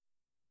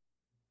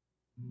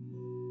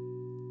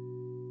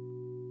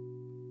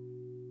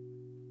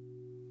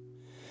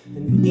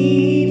And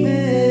even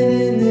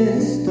in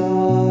this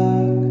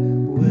dark,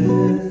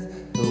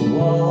 with the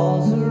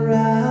walls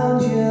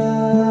around you,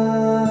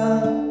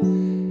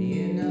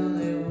 you know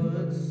they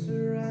would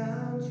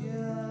surround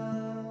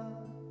you.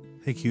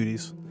 Hey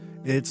cuties,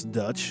 it's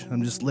Dutch.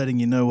 I'm just letting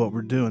you know what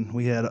we're doing.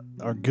 We had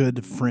our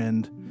good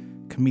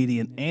friend,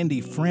 comedian Andy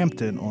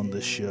Frampton on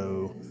the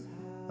show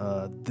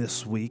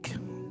this week,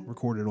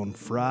 recorded on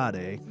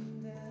Friday.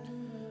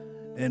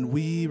 And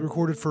we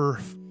recorded for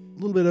a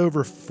little bit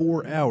over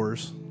 4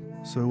 hours.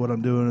 So what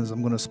I'm doing is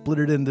I'm going to split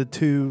it into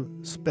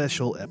 2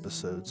 special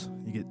episodes.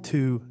 You get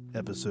 2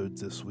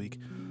 episodes this week.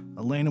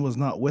 Elena was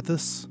not with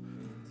us.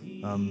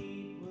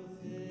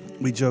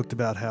 We joked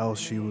about how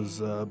she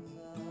was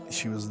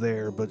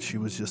there, but she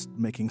was just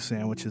making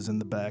sandwiches in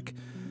the back.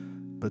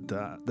 But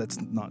that's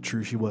not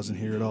true. She wasn't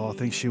here at all. I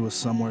think she was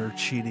somewhere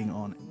cheating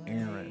on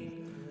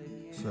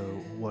Aaron. So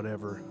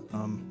whatever.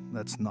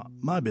 That's not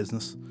my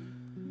business.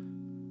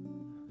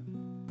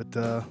 But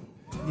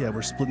yeah,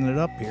 we're splitting it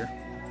up here.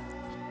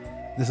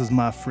 This is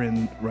my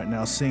friend right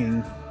now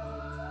singing,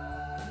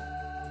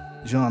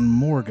 John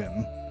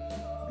Morgan.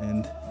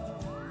 And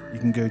you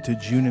can go to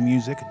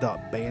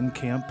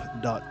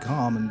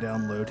junamusic.bandcamp.com and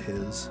download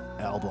his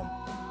album.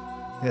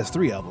 He has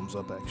 3 albums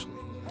up, actually.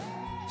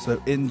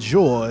 So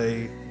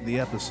enjoy the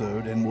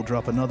episode, and we'll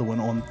drop another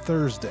one on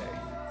Thursday.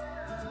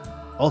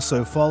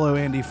 Also, follow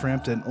Andy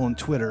Frampton on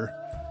Twitter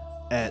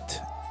at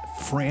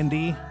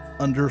Frandy_Ampton.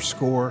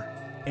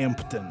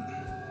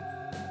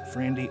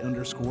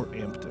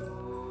 Frandy_Ampton.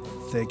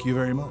 Thank you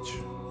very much.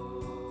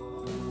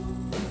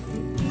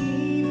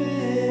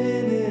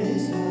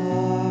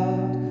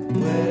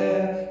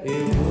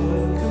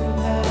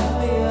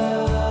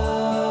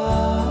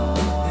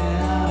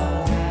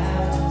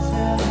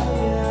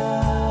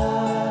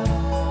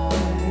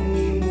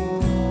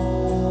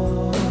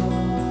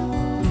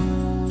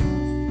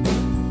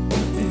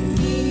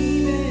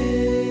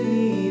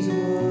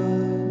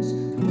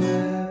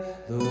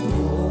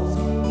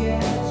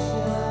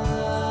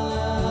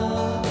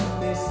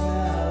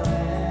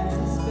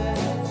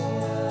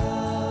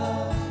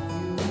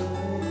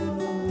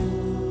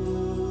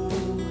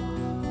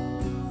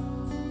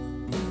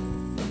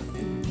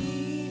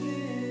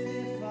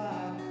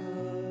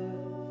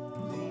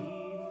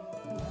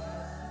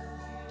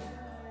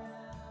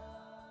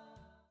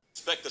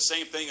 The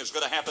same thing is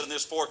going to happen in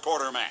this fourth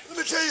quarter match. Let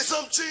me tell you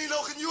something, Gene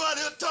Oken. You out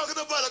here talking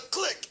about a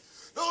clique.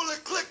 The only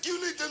clique you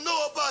need to know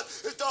about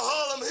is the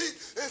Harlem Heat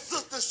and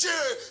Sister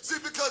Sherry. See,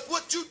 because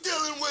what you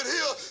dealing with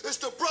here is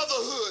the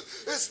brotherhood.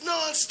 It's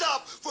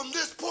non-stop from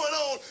this point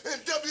on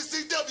in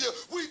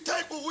WCW. We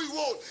take what we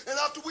want, and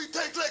after we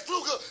take Lex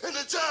Luger and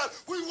the Giant,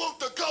 we want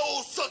the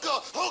gold sucker.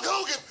 Hulk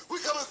Hogan, we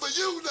coming for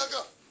you,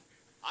 nigga.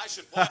 I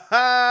should.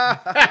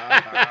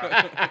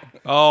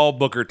 Oh,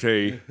 Booker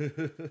T.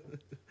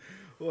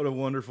 What a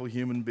wonderful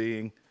human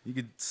being. You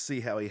could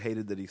see how he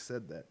hated that he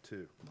said that,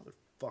 too.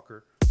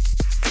 Motherfucker.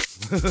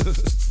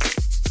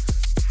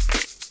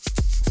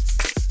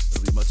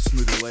 It'll be much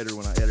smoother later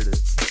when I edit it.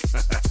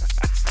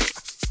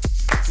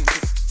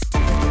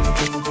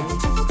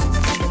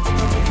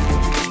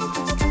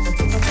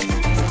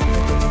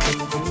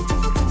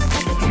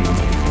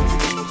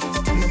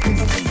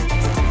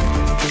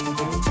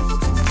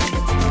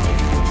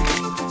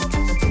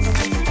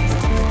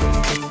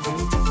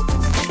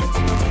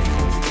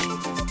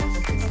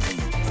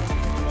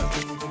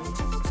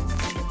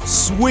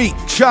 Sweet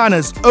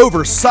China's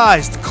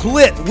oversized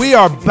clit. We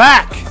are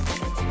back.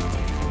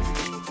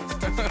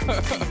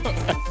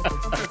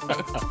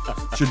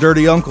 It's your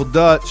dirty Uncle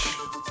Dutch.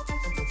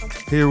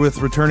 Here with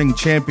returning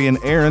champion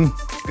Aaron.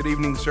 Good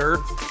evening,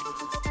 sir.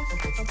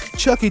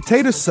 Chucky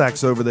Tater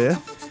Sacks over there.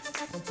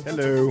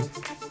 Hello.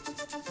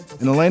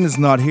 And Elena's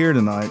not here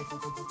tonight.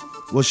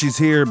 Well, she's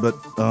here, but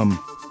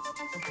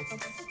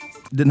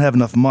didn't have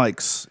enough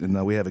mics,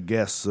 and we have a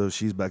guest, so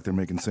she's back there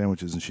making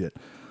sandwiches and shit.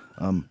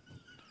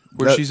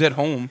 She's at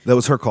home. That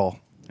was her call.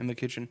 In the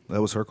kitchen. That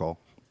was her call.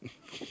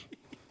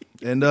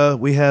 And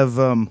we have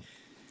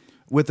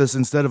with us,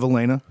 instead of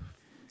Elena,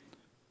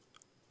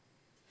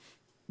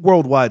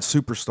 worldwide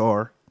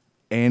superstar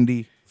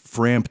Andy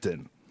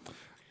Frampton.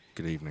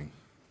 Good evening.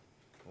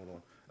 Hold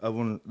on. I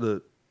want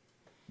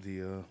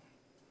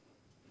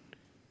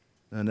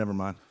never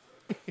mind.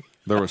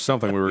 There was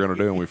something we were going to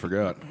do and we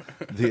forgot.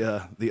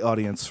 The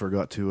audience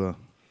forgot to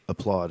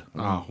applaud.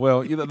 Oh,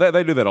 well,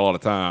 they do that a lot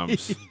of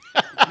times.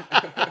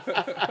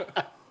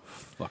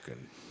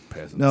 Fucking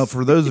peasants. Now,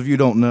 for those of you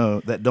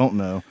that don't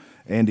know,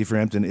 Andy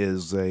Frampton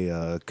is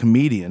a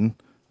comedian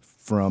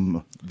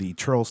from the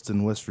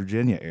Charleston, West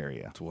Virginia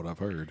area. That's what I've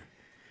heard.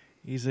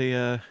 He's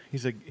a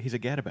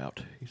gadabout.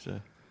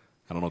 I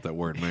don't know what that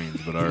word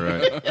means, but all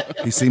right.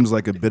 He seems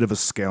like a bit of a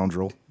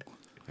scoundrel.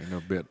 Ain't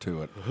no bit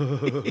to it.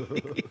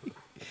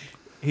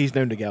 He's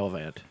known to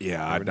gallivant.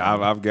 Yeah,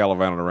 I've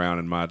gallivanted around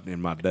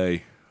in my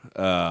day.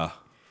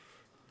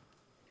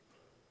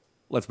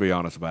 Let's be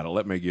honest about it.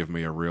 Let me give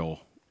me a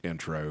real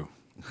intro.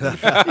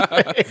 Let's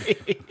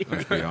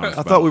be honest.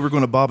 I thought we were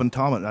going to Bob and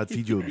Tom it, and I'd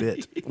feed you a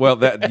bit. Well,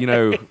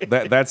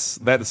 that's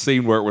the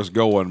scene where it was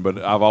going, but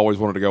I've always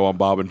wanted to go on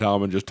Bob and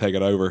Tom and just take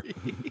it over,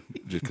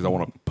 just because I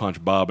want to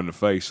punch Bob in the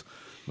face.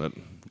 But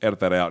edit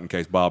that out in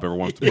case Bob ever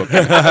wants to book me.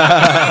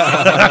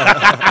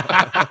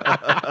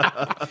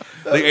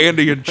 The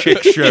Andy and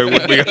Chick show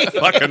would be a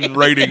fucking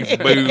ratings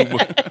boom.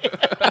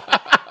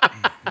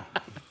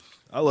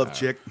 I love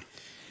Chick.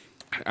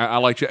 I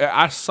like Chick.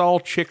 I saw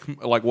Chick,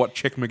 like what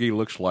Chick McGee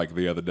looks like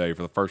the other day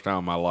for the first time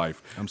in my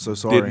life. I'm so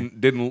sorry.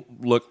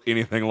 Didn't look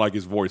anything like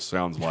his voice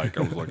sounds like.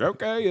 I was like,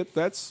 okay,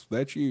 that's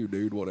you,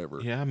 dude.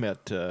 Whatever. Yeah, I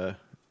met the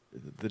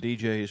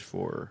DJs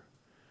for,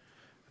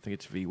 I think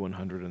it's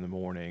V100 in the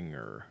morning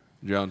or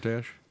John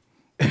Tesh.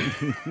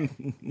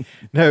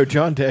 no.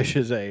 John Tesh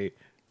is a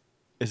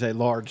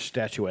large,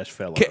 statuesque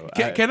fellow.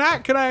 Can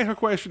I ask a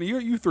question?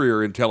 You three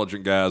are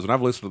intelligent guys, and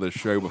I've listened to this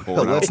show before.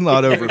 Well, and let's I-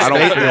 not overstate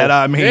feel- that.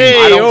 I mean,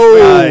 Hey, I don't-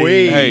 oh,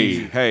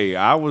 I- Hey,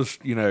 I was,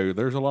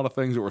 there's a lot of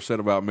things that were said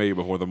about me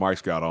before the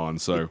mics got on.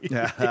 So,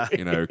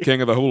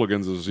 King of the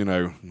Hooligans is,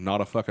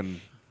 not a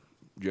fucking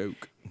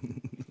joke.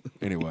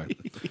 Anyway,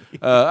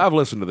 I've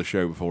listened to the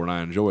show before, and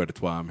I enjoy it.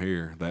 That's why I'm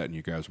here. That and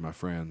you guys are my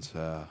friends.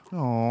 Aw.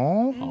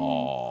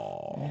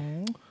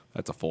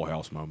 That's a Full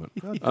House moment.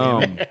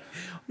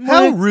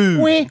 How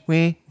rude.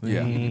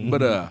 Yeah,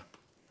 but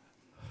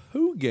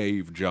who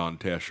gave John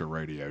Tesh a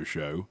radio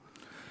show?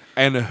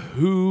 And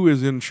who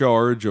is in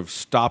charge of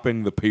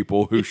stopping the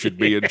people who should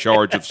be in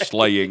charge of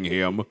slaying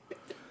him?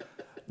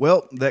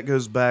 Well, that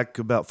goes back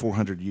about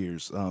 400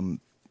 years.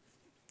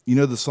 You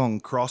know the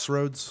song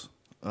Crossroads?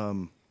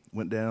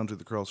 Went down to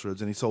the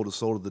crossroads and he sold his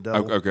soul to the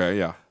devil. Okay,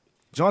 yeah.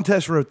 John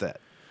Tesh wrote that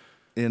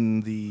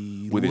in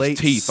the With his late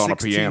teeth on a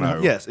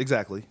piano. Yes,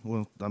 exactly.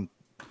 Well,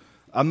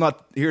 I'm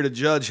not here to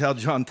judge how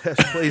John Tesh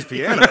plays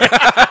piano.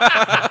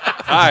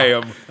 I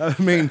am.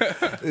 I mean,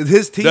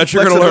 his teeth. That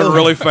you're going to learn flexibility-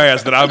 really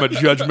fast that I'm a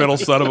judgmental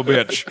son of a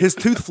bitch. His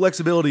tooth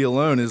flexibility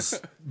alone is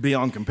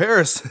beyond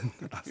comparison.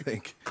 I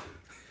think.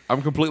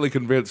 I'm completely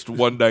convinced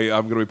one day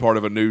I'm going to be part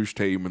of a news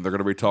team and they're going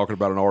to be talking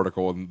about an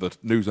article and the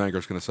news anchor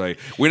is going to say,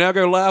 we now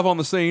go live on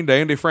the scene to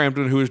Andy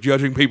Frampton, who is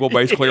judging people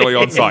based clearly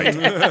on sight.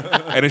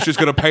 And it's just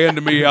going to pan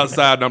to me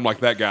outside and I'm like,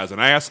 that guy's an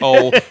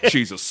asshole.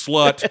 She's a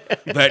slut.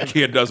 That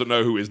kid doesn't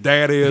know who his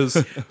dad is.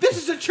 This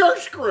is a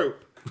church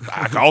group.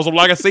 I calls him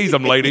like I sees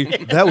him, lady.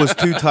 That was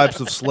two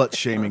types of slut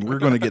shaming we're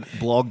going to get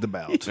blogged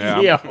about.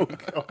 Yeah, Oh,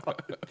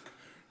 God.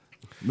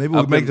 Maybe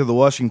we'll I've make been- it to the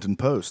Washington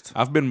Post.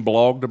 I've been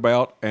blogged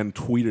about and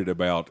tweeted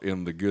about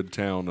in the good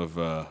town of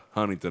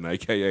Huntington,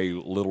 a.k.a.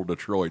 Little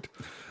Detroit.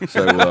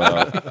 So,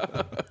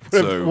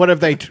 What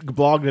if they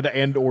blogged it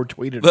and or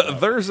tweeted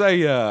it?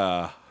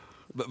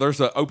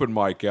 there's a open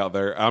mic out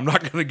there. I'm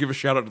not going to give a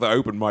shout out to the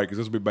open mic because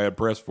this would be bad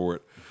press for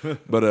it.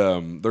 But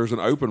there's an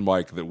open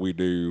mic that we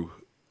do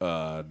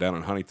down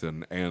in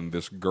Huntington, and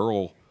this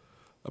girl,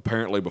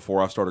 apparently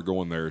before I started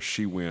going there,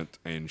 she went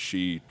and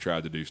she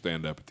tried to do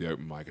stand-up at the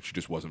open mic, and she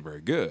just wasn't very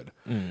good.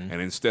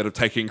 And instead of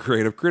taking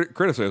creative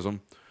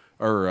criticism,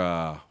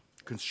 or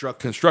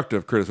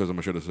constructive criticism,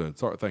 I should have said.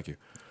 Sorry, thank you.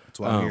 That's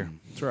why I'm here.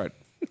 That's right.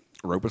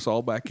 Rope us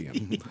all back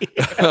in.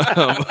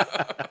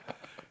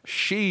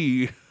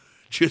 She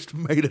just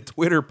made a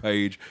Twitter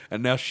page,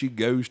 and now she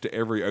goes to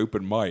every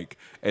open mic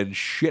and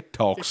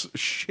talks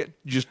shit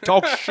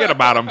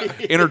about them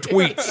in her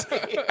tweets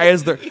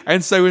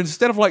and so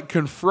instead of like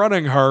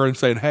confronting her and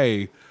saying,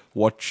 "Hey,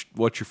 what's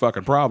your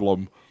fucking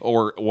problem?"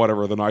 or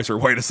whatever the nicer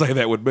way to say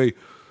that would be,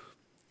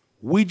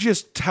 we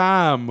just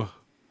time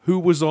who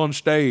was on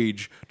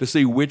stage to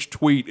see which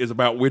tweet is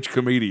about which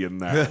comedian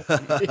now.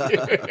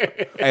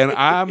 And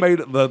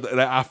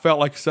I felt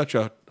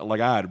like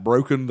I had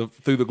broken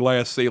through the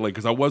glass ceiling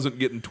because I wasn't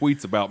getting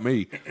tweets about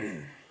me.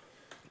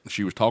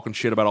 She was talking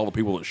shit about all the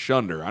people that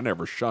shunned her. I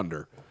never shunned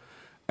her.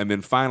 And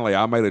then finally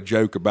I made a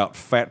joke about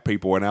fat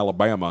people in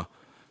Alabama,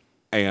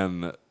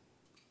 and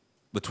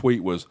the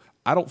tweet was,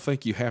 I don't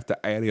think you have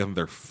to add in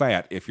their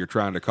fat if you're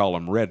trying to call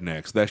them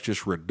rednecks. That's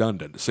just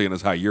redundant, seeing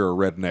as how you're a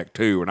redneck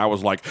too. And I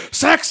was like,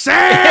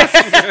 success!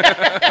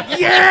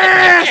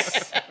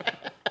 Yes!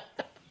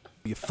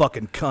 You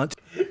fucking cunt.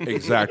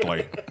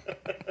 Exactly.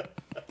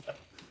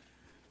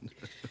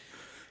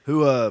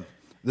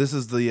 This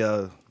is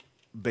the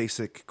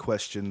basic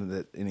question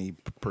that any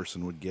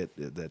person would get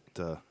that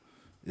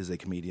is a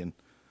comedian.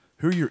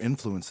 Who are your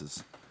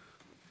influences?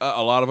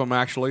 A lot of them,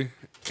 actually.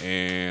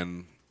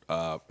 And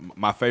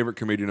my favorite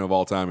comedian of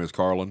all time is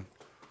Carlin.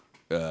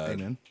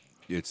 Amen.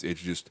 It's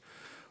just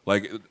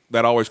like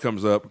that always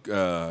comes up.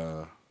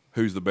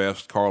 Who's the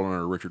best, Carlin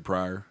or Richard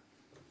Pryor?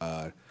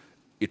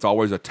 It's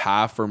always a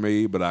tie for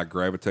me, but I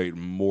gravitate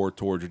more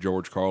towards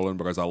George Carlin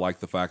because I like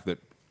the fact that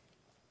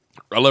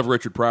I love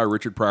Richard Pryor.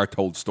 Richard Pryor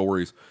told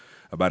stories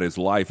about his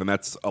life, and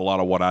that's a lot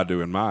of what I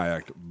do in my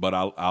act. But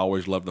I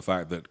always love the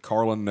fact that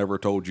Carlin never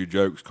told you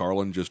jokes.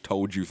 Carlin just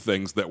told you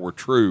things that were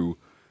true.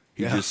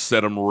 He just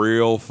said them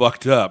real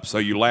fucked up, so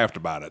you laughed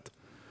about it.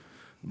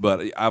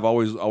 But I've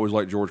always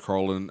liked George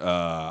Carlin.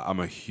 I'm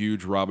a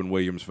huge Robin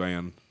Williams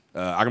fan.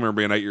 I can remember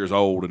being 8 years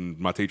old, and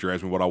my teacher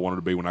asked me what I wanted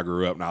to be when I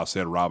grew up, and I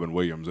said Robin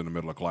Williams in the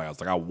middle of class.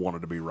 Like, I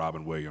wanted to be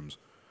Robin Williams.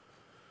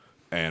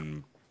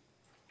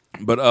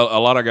 But a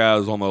lot of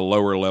guys on the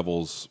lower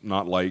levels,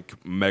 not like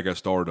mega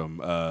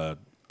stardom.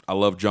 I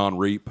love John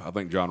Reap. I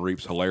think John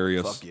Reap's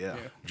hilarious. Fuck yeah.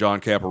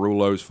 John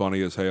Caparulo's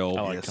funny as hell.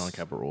 I like John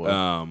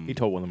Caparulo. He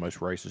told one of the most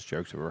racist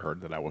jokes I've ever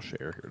heard that I will share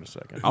here in a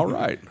second. All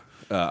right.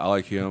 I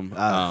like him.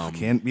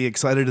 Can't be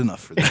excited enough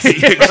for this.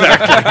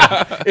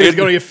 It's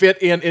going to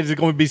fit in. It's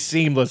going to be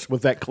seamless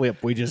with that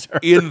clip we just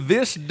heard. In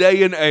this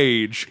day and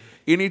age,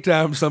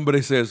 anytime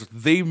somebody says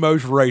the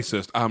most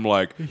racist, I'm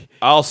like,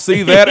 I'll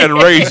see that and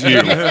raise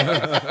you.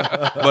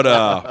 But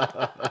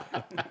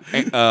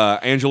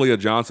Angelia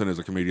Johnson is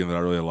a comedian that I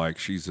really like.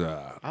 She's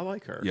I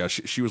like her. yeah,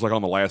 she was like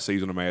on the last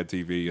season of Mad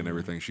TV and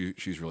everything.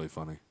 She's really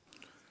funny.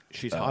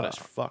 She's hot as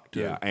fuck, too.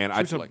 yeah, and she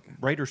I was a like-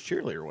 Raiders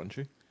cheerleader, wasn't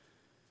she?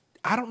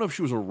 I don't know if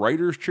she was a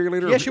Raiders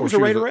cheerleader. Yeah, she or was a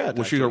Raiderette,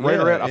 Was she a actually.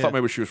 Raiderette? Yeah, I thought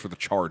yeah. maybe she was for the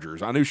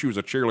Chargers. I knew she was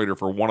a cheerleader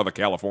for one of the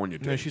California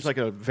teams. No, she's like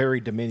a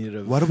very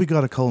diminutive. Why do we got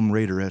to call them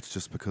Raiderettes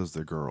just because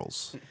they're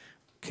girls?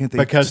 Can't they?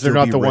 Because they're still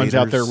not be the ones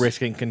out there Raiders?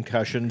 risking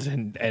concussions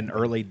and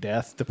early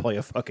death to play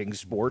a fucking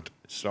sport.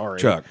 Sorry.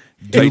 Chuck,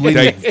 they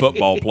date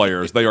football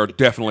players. They are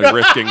definitely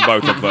risking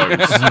both of those.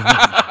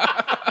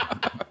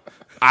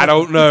 I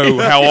don't know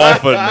how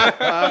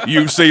often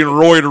you've seen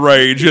roid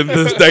rage in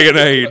this day and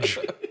age,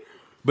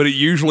 but it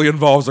usually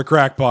involves a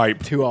crack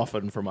pipe. Too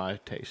often for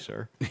my taste,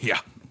 sir. Yeah.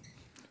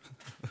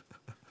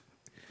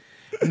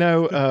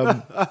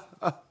 No,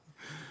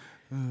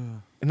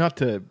 not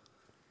to,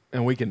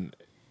 and we can,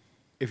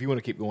 if you want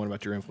to keep going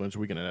about your influence,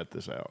 we can edit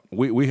this out.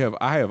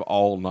 I have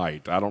all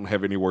night. I don't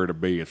have anywhere to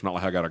be. It's not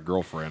like I got a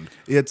girlfriend.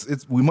 It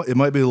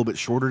might be a little bit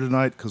shorter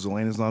tonight because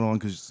Elena's not on.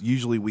 Because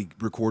usually we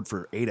record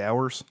for 8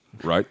 hours,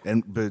 Right.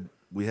 but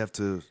I have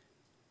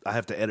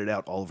to edit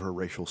out all of her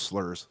racial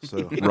slurs.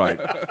 So Right.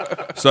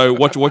 So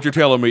what you're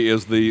telling me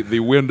is the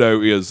window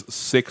is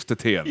 6 to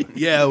 10.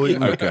 yeah,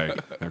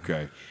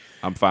 Okay.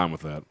 I'm fine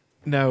with that.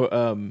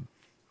 No,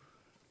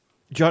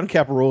 John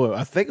Caparulo,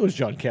 I think it was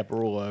John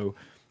Caparulo,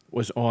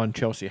 was on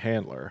Chelsea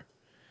Handler.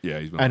 Yeah,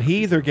 he's been And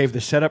he either gave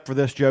the setup for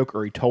this joke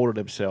or he told it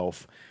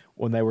himself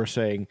when they were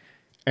saying,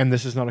 and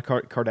this is not a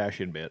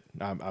Kardashian bit.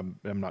 I'm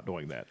not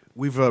doing that.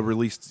 we've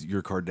released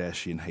your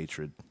Kardashian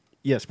hatred.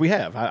 Yes, we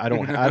have. I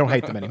don't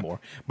hate them anymore.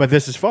 But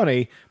this is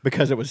funny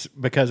because it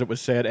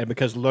was said, and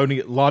because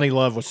Lonnie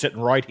Love was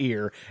sitting right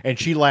here, and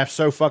she laughed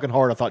so fucking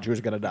hard I thought she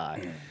was going to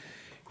die.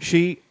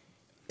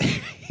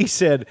 He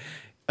said,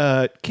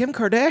 Kim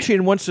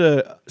Kardashian wants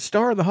a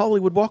star in the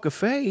Hollywood Walk of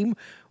Fame.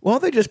 Well,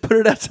 they just put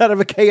it outside of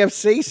a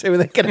KFC so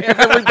they can have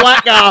every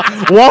black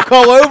guy walk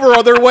all over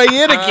on their way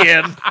in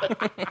again.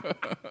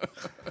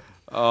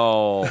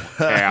 Oh,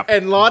 Cap.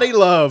 And Lonnie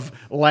Love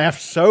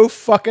laughed so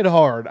fucking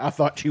hard I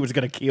thought she was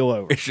going to keel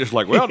over. It's just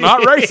like, well,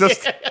 not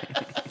racist.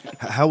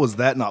 How was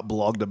that not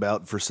blogged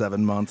about for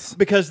 7 months?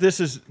 Because this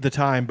is the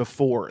time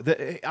before.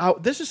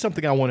 This is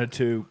something I wanted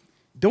to.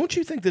 Don't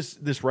you think this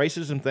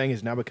racism thing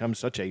has now become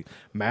such a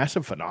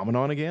massive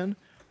phenomenon again?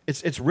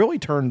 It's really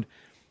turned.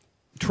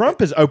 Trump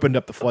has opened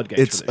up the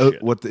floodgates. For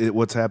this shit.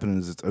 What's happening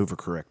is it's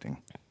overcorrecting,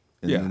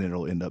 and Yeah. then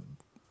it'll end up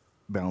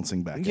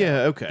bouncing back.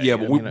 Yeah. out. Okay. Yeah,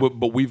 I mean,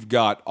 but we've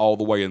got all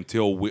the way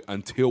until we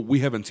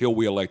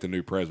elect a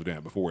new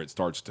president before it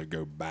starts to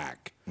go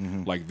back.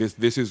 Like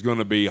this is going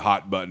to be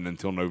hot button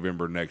until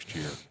November next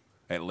year,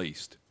 at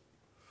least.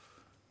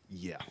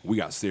 Yeah. We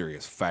got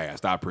serious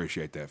fast. I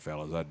appreciate that,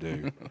 fellas. I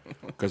do.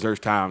 Because there's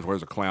times where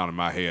there's a clown in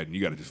my head, and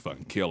you got to just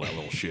fucking kill that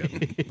little shit.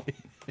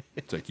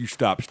 It's like, you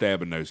stop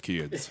stabbing those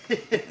kids.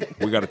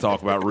 We got to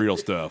talk about real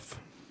stuff.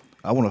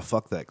 I want to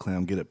fuck that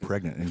clown, get it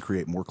pregnant, and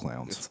create more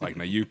clowns. It's like,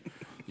 now you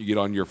get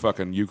on your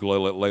fucking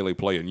ukulele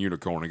playing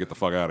unicorn and get the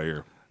fuck out of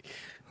here.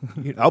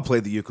 I'll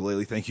play the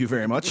ukulele. Thank you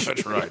very much.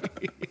 That's right.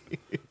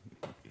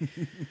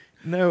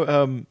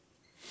 No.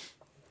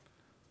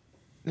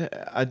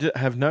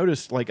 Have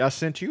noticed. Like I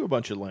sent you a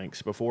bunch of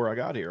links before I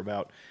got here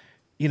about,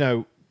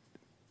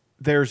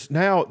 there's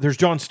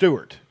Jon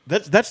Stewart.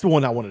 That's the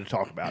one I wanted to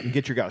talk about and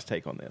get your guys'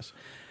 take on this.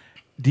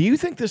 Do you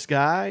think this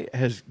guy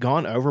has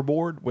gone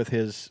overboard with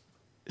his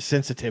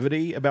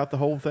sensitivity about the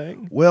whole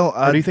thing? Well,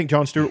 or do you think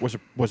Jon Stewart was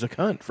a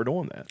cunt for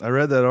doing that? I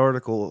read that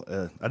article.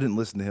 I didn't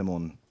listen to him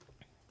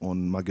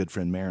on my good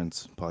friend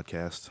Marin's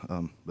podcast,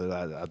 but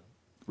I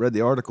read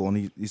the article,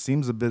 and he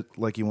seems a bit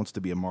like he wants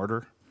to be a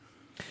martyr.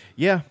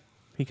 Yeah,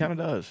 he kind of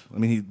does. I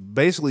mean, he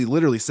basically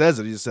literally says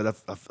it. He just said,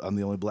 I'm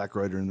the only black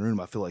writer in the room.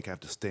 I feel like I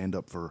have to stand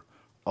up for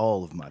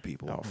all of my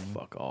people. Oh,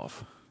 fuck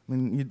off. I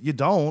mean, you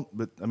don't,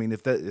 but I mean,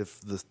 if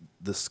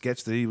the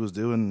sketch that he was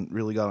doing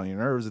really got on your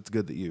nerves, it's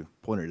good that you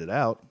pointed it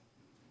out.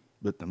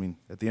 But I mean,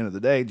 at the end of the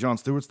day, Jon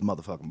Stewart's the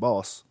motherfucking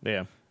boss.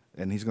 Yeah.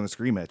 And he's going to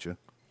scream at you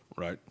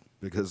Right.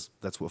 because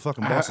that's what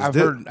fucking bosses I've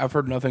do. I've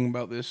heard nothing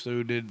about this.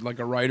 So did like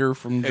a writer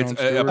from Jon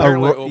It's Stewart?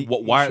 apparently he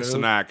Wyatt showed?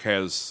 Cenac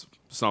has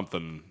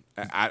something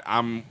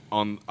I'm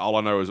on. All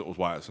I know is it was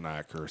Wyatt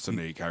Cenac or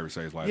Sneak, however you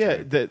say his last Yeah,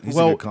 name. He's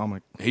a good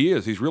comic. He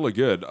is. He's really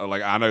good.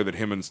 Like I know that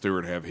him and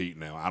Stewart have heat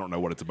now. I don't know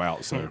what it's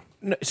about. So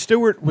No,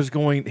 Stewart was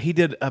going. He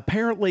did.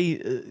 Apparently,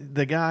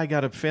 the guy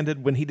got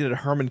offended when he did a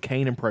Herman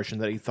Cain impression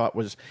that he thought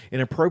was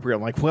inappropriate.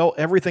 I'm like, well,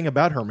 everything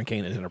about Herman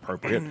Cain is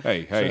inappropriate.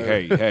 hey.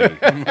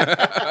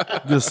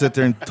 Just sit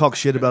there and talk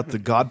shit about the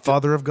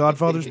Godfather of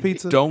Godfather's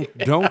Pizza. Don't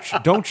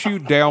you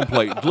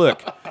downplay.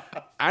 Look,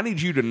 I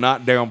need you to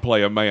not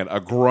downplay a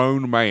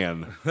grown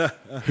man,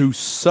 who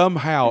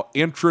somehow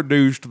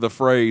introduced the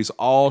phrase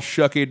 "all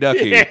shucky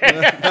ducky"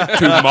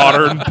 to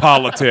modern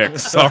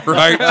politics. All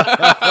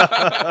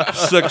right,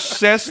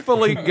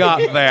 successfully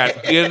got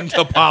that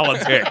into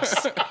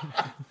politics.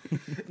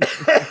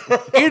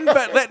 In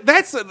fact,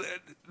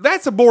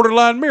 that's a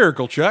borderline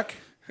miracle, Chuck.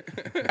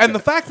 And the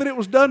fact that it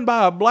was done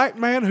by a black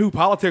man who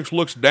politics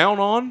looks down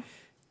on.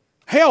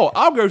 Hell,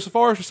 I'll go so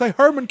far as to say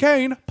Herman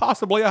Cain,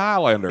 possibly a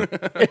Highlander.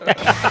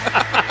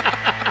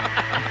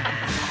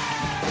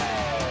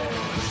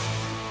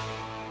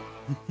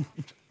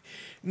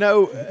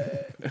 No,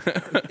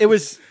 it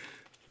was.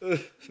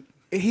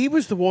 He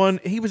was the one.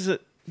 He was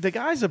the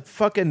guy's a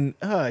fucking.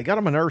 He got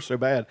on my nerves so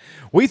bad.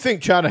 We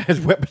think China has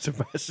weapons of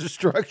mass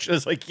destruction.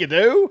 It's like, you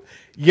do?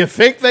 You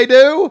think they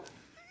do?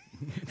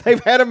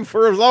 They've had them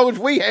for as long as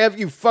we have.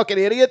 You fucking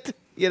idiot.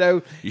 You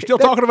know. You still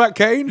talking about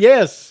Cain?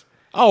 Yes.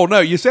 Oh, no,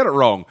 you said it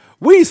wrong.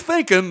 We's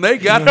thinking they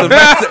got the...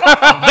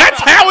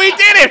 That's how he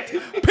did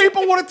it.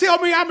 People want to tell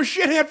me I'm a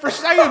shithead for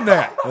saying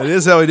that. That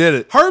is how he did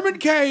it. Herman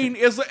Cain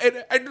is...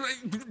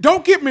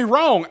 don't get me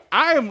wrong.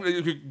 I am...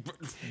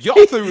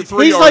 Y'all threw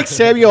three... He's like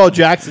Samuel L.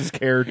 Jackson's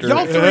character.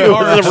 Y'all three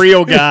are... the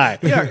real guy.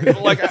 Yeah,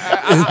 like...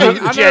 I know-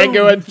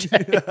 Django and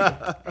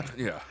Django.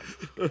 Yeah.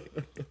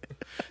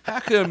 How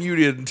come you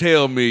didn't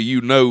tell me you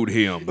knowed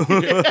him?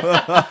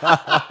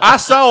 I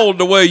saw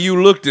the way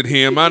you looked at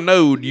him. I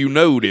knowed you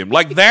knowed him.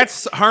 Like,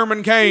 that's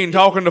Herman Cain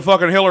talking to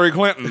fucking Hillary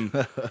Clinton.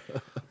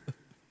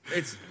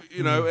 It's,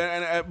 you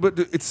know, but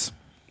it's...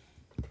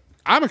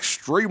 I'm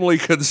extremely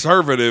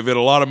conservative in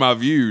a lot of my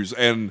views,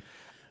 and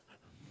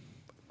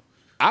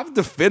I've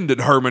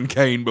defended Herman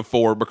Cain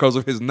before because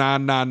of his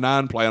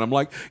 999 plan. I'm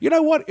like, you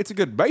know what? It's a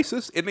good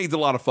basis. It needs a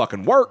lot of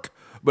fucking work,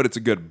 but it's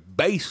a good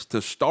base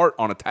to start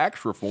on a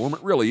tax reform.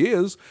 It really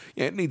is.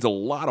 Yeah, it needs a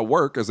lot of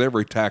work, as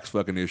every tax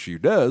fucking issue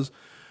does.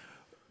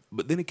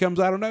 But then he comes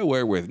out of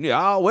nowhere with,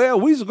 yeah, well,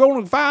 we're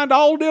going to find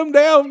all them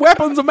damn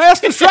weapons of mass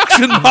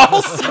destruction,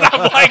 boss. And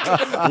I'm like,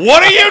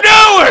 what are you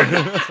doing?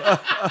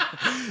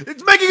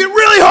 It's making it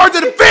really hard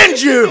to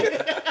defend you.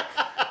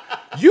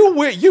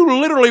 You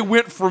literally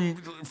went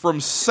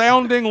from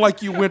sounding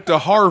like you went to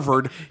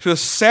Harvard to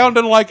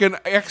sounding like an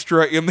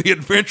extra in The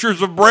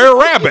Adventures of Brer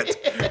Rabbit.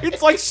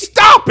 It's like,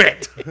 stop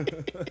it!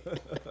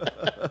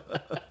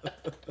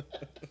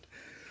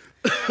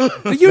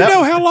 Do you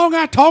know how long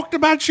I talked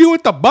about you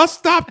at the bus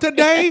stop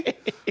today?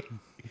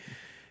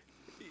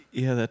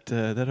 Yeah,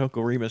 that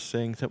Uncle Remus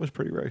sings. That was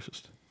pretty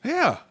racist.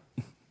 Yeah.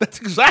 That's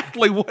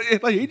exactly what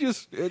he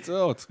just...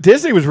 It's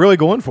Disney was really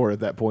going for it at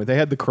that point. They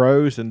had the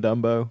Crows and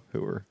Dumbo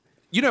who were...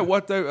 You know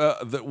what, though?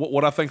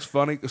 What I think's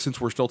funny,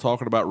 since we're still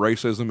talking about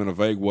racism in a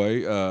vague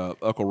way,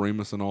 Uncle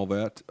Remus and all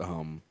that,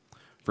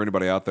 for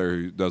anybody out there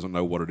who doesn't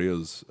know what it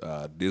is,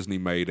 Disney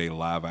made a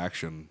live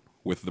action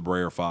with the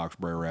Brer Fox,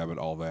 Brer Rabbit,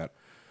 all that,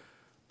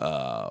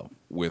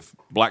 with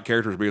black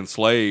characters being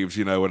slaves,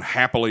 you know, and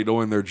happily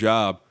doing their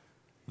job.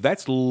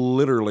 That's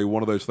literally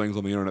one of those things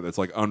on the internet that's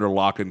like under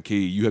lock and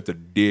key. You have to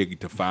dig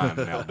to find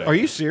nowadays. Are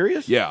you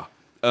serious? Yeah.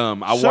 I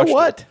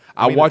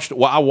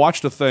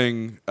watched a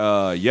thing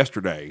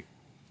yesterday.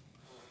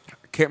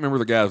 I can't remember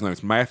the guy's name.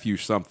 It's Matthew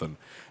something,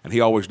 and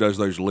he always does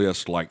those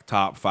lists like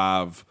top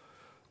five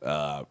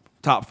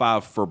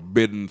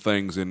forbidden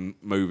things in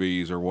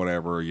movies or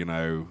whatever. You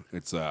know,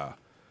 it's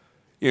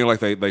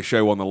like they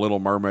show on The Little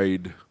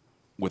Mermaid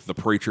with the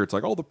preacher. It's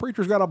like, oh, the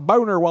preacher's got a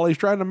boner while he's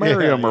trying to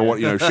marry him, or what,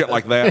 you know, shit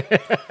like that.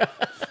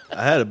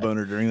 I had a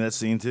boner during that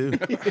scene too.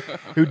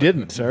 Who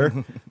didn't,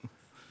 sir?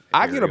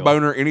 I get a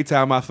boner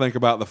anytime I think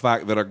about the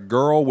fact that a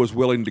girl was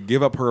willing to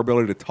give up her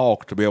ability to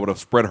talk to be able to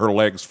spread her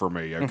legs for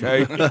me,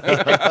 okay?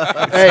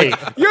 Hey.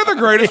 You're the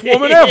greatest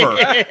woman ever.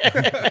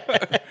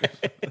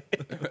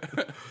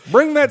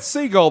 Bring that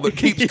seagull that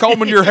keeps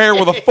combing your hair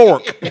with a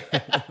fork.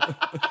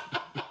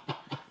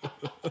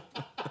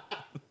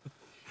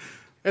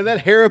 And that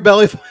Harry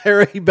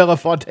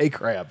Belafonte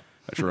crab.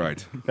 That's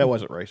right. That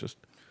wasn't racist.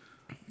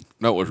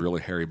 No, it was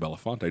really Harry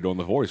Belafonte doing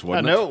the voice,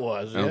 wasn't it? I know it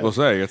was. I was going to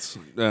say, it's...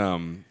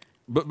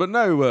 But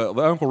no,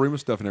 the Uncle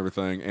Remus stuff and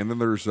everything, and then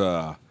there's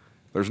an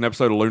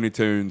episode of Looney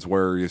Tunes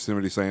where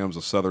Yosemite Sam's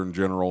a Southern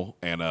general,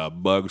 and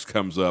Bugs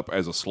comes up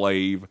as a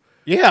slave.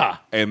 Yeah.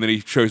 And then he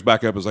shows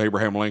back up as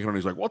Abraham Lincoln, and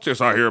he's like, what's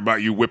this I hear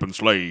about you whipping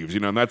slaves?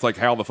 You know, and that's like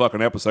how the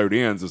fucking episode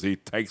ends, is he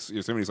takes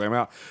Yosemite Sam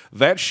out.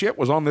 That shit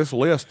was on this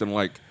list, and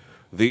like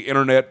the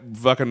internet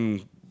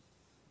fucking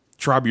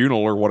tribunal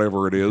or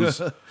whatever it is.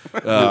 The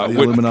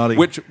Illuminati.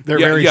 They're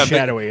very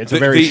shadowy. It's a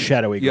very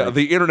shadowy group. Yeah,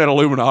 the internet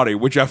Illuminati,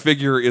 which I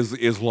figure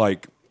is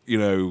like, you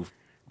know,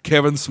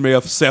 Kevin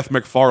Smith, Seth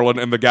MacFarlane,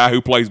 and the guy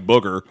who plays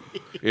Booger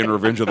in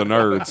Revenge of the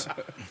Nerds.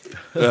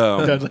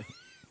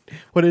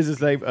 What is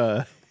his name?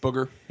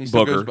 Booger. He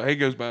still Booger. He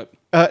goes by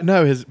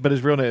No, his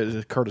real name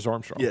is Curtis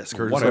Armstrong. Yes,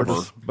 Curtis Whatever.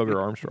 Armstrong.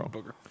 Booger Armstrong.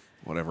 Booger.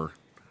 Whatever.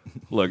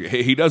 Look,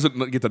 he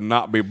doesn't get to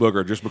not be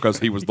Booger just because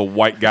he was the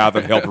white guy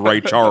that helped Ray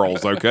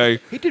Charles, okay?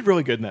 He did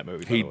really good in that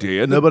movie. by He the way.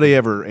 did. Nobody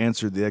ever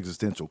answered the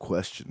existential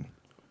question: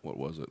 What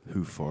was it?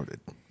 who farted?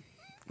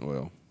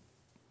 Well,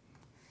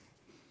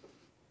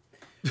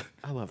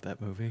 I love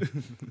that movie.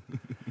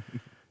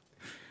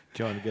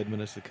 John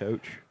Goodman as the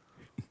coach.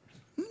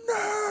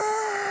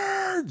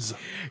 nerds!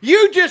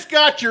 You just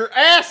got your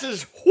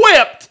asses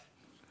whipped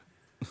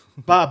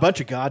by a bunch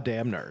of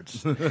goddamn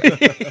nerds.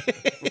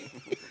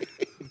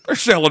 They're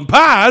selling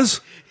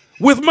pies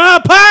with my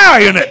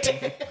pie in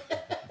it.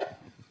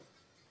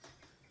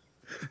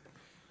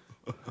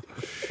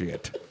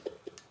 Shit.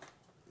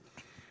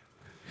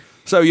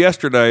 So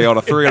yesterday on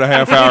a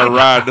 3.5-hour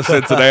ride to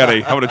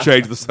Cincinnati, I'm going to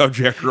change the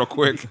subject real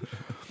quick.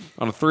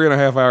 On a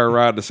 3.5-hour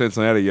ride to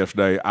Cincinnati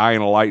yesterday, I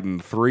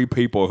enlightened 3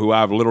 people who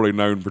I've literally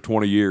known for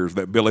 20 years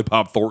that Billy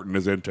Bob Thornton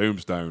is in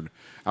Tombstone.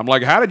 I'm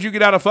like, how did you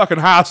get out of fucking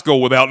high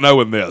school without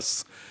knowing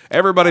this?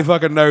 Everybody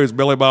fucking knows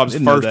Billy Bob's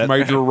Didn't know first that.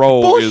 major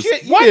role Bullshit!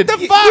 is... You did.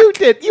 You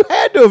did. You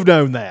had to have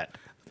known that.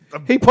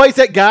 He plays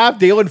that guy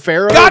dealing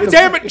Pharaoh. God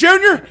damn it,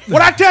 Junior!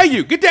 What'd I tell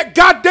you? Get that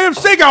goddamn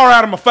cigar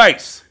out of my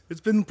face! It's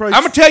been probably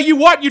I'm gonna tell you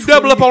what, you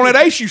double up on that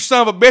ace, you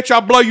son of a bitch,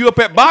 I'll blow you up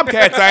that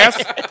Bobcat's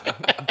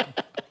ass.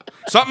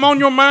 Something on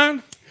your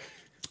mind?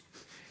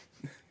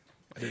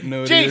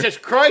 No, Jesus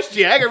Christ,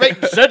 you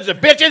aggravating sons of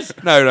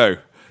bitches! No.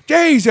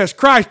 Jesus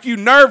Christ, you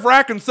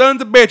nerve-wracking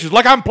sons of bitches,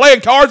 like I'm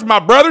playing cards with my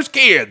brother's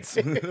kids.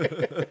 I haven't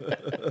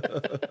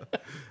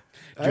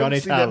Johnny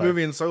seen that Tyler.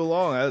 movie in so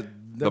long. I never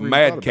The even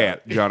Mad thought about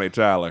Cat, Johnny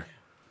Tyler.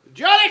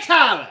 Johnny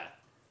Tyler,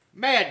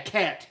 Mad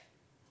Cat.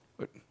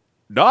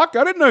 Doc,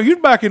 I didn't know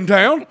you'd back in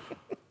town.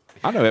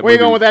 I know that Where you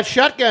movie. going with that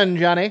shotgun,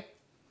 Johnny?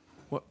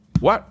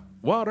 What,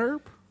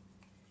 Herb?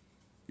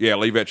 Yeah,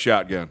 leave that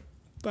shotgun.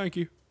 Thank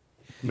you.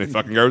 And it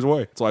fucking goes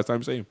away. It's the last time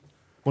I see him.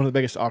 One of the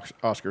biggest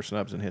Oscar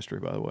snubs in history,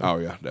 by the way. Oh,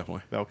 yeah,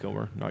 definitely. Val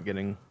Kilmer not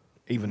getting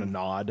even a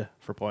nod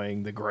for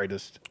playing the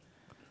greatest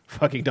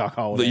fucking Doc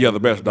Holliday. The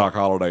best Doc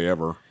Holliday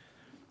ever.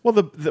 Well,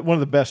 the one of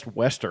the best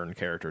Western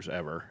characters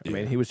ever. I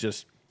mean, he was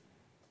just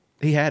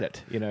he had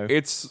it. You know,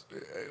 It's...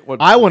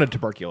 what I wanted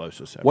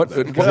tuberculosis. After What?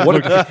 that.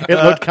 What?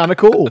 It looked kind of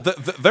cool.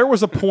 There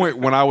was a point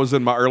when I was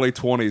in my early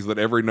 20s that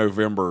every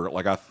November,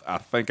 like I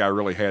think I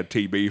really had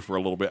TB for a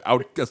little bit. I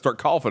would start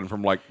coughing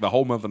from like the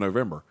whole month of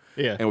November.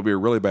 Yeah. And it would be a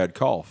really bad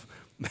cough.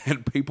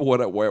 And people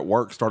at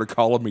work started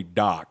calling me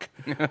Doc.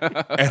 And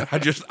I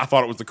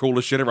thought it was the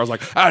coolest shit ever. I was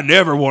like, I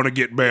never want to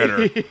get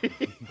better.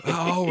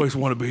 I always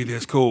want to be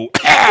this cool.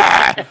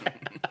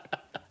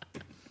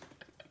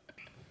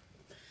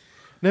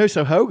 No,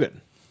 so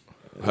Hogan.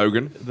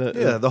 Hogan,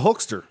 The the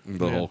Hulkster.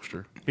 the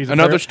Hulkster. he's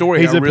Another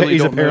story. He's, I really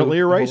he's don't apparently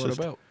know a a whole lot racist.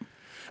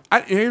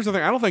 about. Here's the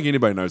thing. I don't think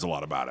anybody knows a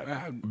lot about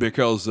it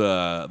because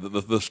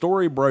the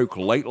story broke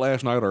late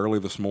last night, early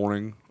this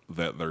morning,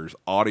 that there's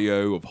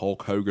audio of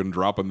Hulk Hogan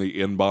dropping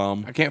the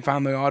N-bomb. I can't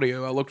find the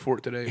audio. I looked for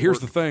it today. Here's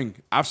the thing.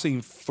 I've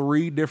seen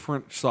 3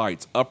 different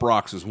sites.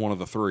 Uprocks is one of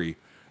the 3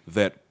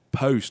 that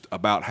post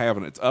about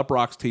having it. It's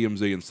Uprocks,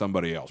 TMZ, and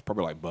somebody else,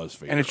 probably like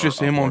BuzzFeed. and it's or just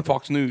him on Upwork.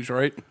 Fox News,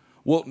 right?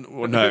 Well,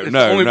 no, It's no,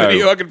 the only no.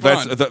 video I can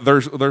find.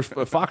 There's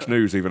Fox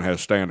News even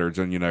has standards,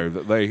 and you know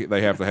that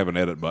they have to have an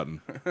edit button.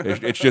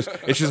 It's just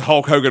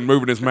Hulk Hogan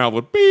moving his mouth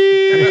with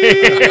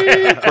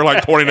beep for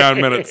like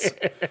 29 minutes.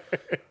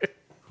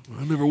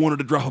 I never wanted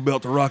to drop a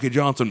belt to Rocky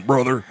Johnson,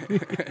 brother.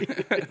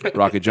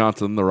 Rocky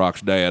Johnson, The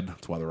Rock's dad.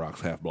 That's why The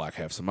Rock's half black,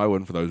 half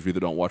Samoan. For those of you that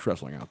don't watch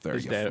wrestling out there,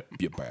 His you, dad-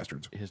 you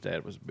bastards. His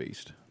dad was a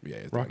beast. Yeah,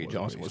 his dad Rocky was a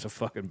Johnson beast. was a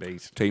fucking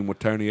beast. Team with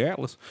Tony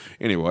Atlas.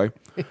 Anyway,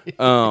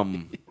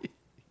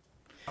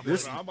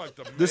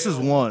 This is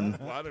one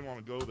Well, I didn't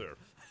want to go there.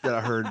 that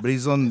I heard, but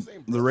he's on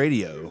the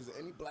radio.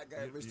 Any black guy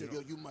ever say,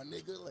 yo, you my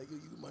nigga? Like, yo,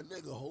 you my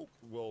nigga, Hope.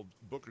 Well,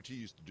 Booker T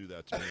used to do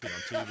that to me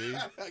on TV.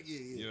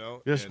 Yeah. You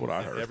know, That's and what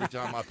I heard. Every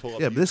time I pull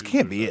up, Yeah, but this YouTube,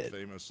 can't be there's it. that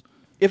Famous,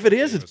 If it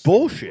is, it's famous thing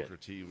with bullshit. Booker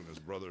T when his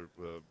brother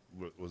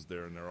was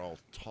there, and they're all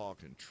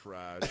talking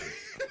trash. And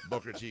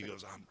Booker T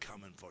goes, "I'm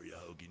coming for you,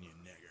 Hogan, you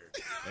nigger."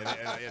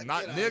 And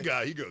not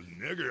nigga, he goes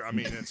nigger. I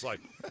mean, it's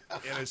like,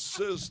 and it's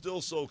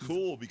still so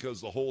cool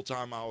because the whole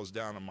time I was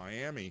down in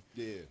Miami,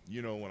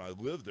 you know, when I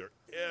lived there,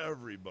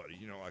 everybody,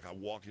 you know, like I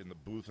walk in the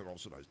booth and all of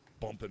a sudden I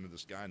bump into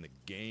this guy in the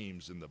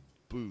games in the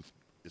booth.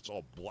 It's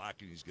all black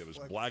and he's got his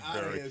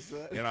BlackBerry,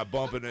 and I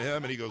bump into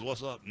him and he goes,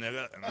 "What's up,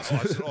 nigga?" And I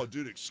said, "Oh,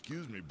 dude,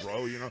 excuse me,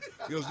 bro." You know,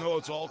 he goes, "No,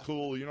 it's all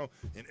cool." You know,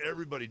 and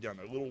everybody down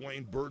there, Lil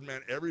Wayne,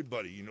 Birdman,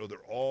 everybody, you know, they're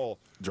all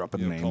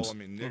Dropping you know, names. calling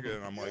me nigga,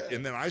 and I'm like,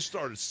 and then I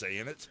started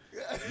saying it,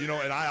 you know,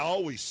 and I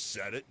always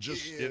said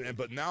it,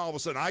 but now all of a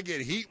sudden I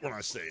get heat when I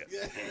say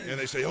it, and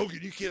they say, "Hogan,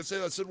 you can't say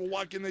that." I said, "Well,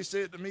 why can't they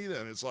say it to me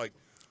then?" It's like,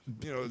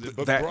 you know,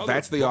 but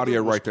that's the brother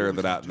audio was right there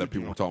cool. that He's a that dude,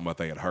 people you were know. talking about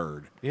they had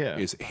heard. Yeah.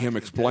 Is him In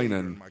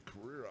explaining my career,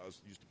 I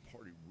used to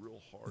party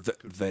real hard.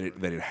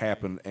 that it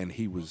happened, and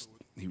he was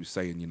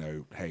saying, you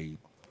know, hey,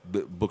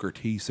 Booker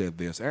T said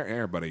this.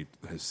 Everybody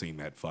has seen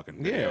that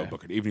fucking video. Yeah.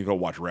 Booker, even if you go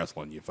watch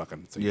wrestling, you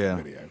fucking see Yeah.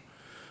 that video.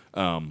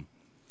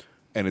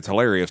 And it's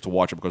hilarious to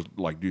watch it because,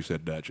 like you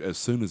said, Dutch, as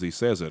soon as he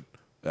says it,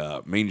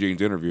 Mean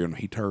Gene's interviewing,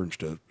 he turns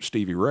to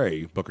Stevie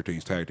Ray, Booker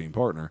T's tag team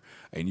partner,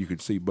 and you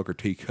could see Booker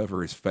T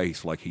cover his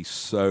face like he's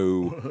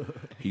so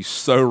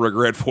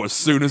regretful. As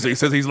soon as he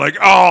says, he's like,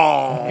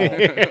 oh.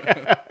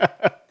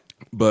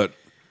 But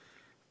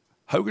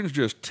Hogan's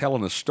just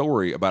telling a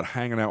story about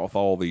hanging out with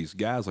all these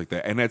guys like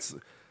that, and that's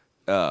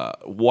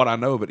what I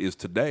know of it is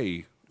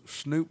today.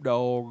 Snoop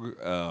Dogg,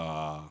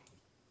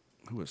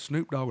 who was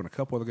Snoop Dogg and a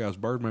couple other guys,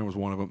 Birdman was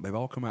one of them. They've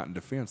all come out in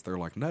defense. They're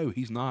like, no,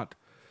 he's not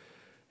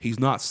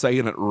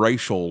saying it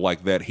racial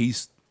like that.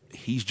 He's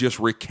just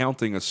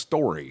recounting a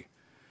story.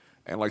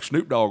 And like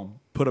Snoop Dogg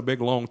put a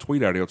big long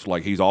tweet out. It's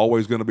like, he's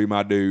always going to be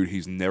my dude.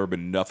 He's never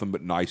been nothing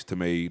but nice to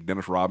me.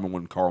 Dennis Rodman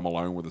and Karl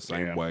Malone were the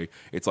same way.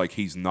 It's like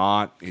he's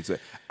not.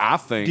 I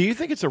think. Do you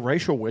think it's a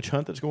racial witch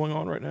hunt that's going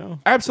on right now?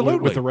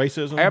 Absolutely. With the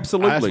racism?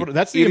 Absolutely.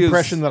 That's the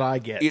impression that I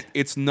get.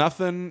 It's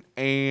nothing.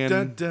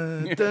 And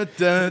Have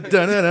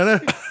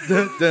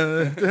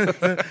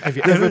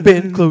you ever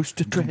been close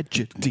to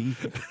tragedy?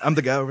 I'm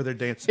the guy over there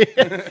dancing.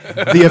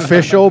 The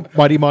official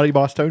Mighty Mighty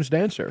Boss Tones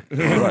dancer.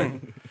 right.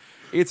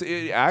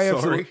 I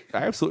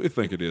absolutely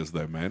think it is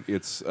though, man.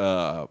 It's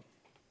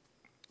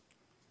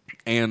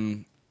and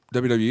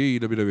WWE,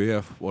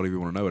 WWF, whatever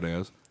you want to know it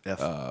as,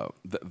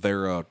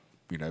 they're a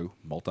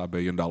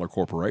multi-billion-dollar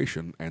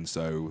corporation, and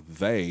so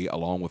they,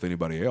 along with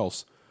anybody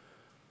else,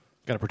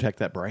 Got to protect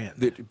that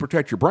brand.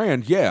 protect your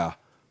brand, yeah.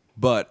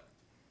 But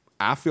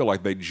I feel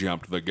like they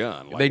jumped the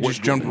gun. Like, They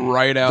just jumped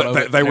right out of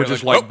it. They were They're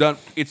just like, like done.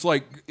 It's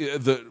like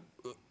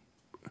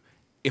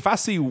if I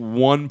see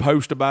one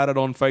post about it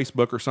on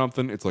Facebook or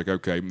something, it's like,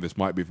 okay, this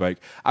might be fake.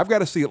 I've got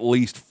to see at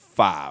least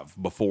 5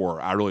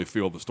 before I really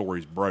feel the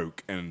story's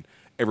broke and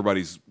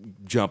everybody's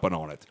jumping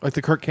on it. Like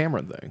the Kirk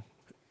Cameron thing.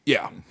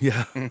 Yeah.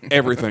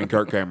 Everything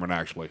Kirk Cameron,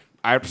 actually.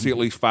 I have to see at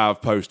least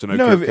 5 posts to know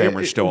Kirk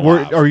Cameron's still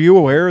alive. Are you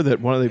aware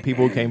that one of the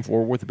people who came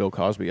forward with the Bill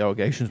Cosby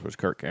allegations was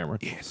Kirk Cameron?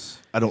 Yes.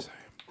 I don't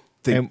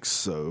think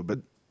so,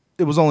 but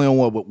it was only on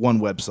one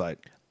website.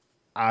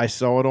 I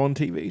saw it on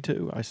TV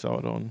too. I saw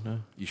it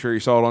on. You sure you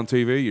saw it on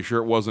TV? You sure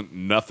it wasn't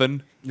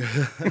nothing?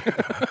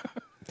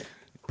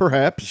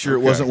 Perhaps. Sure,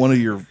 it wasn't one of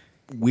your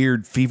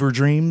weird fever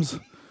dreams.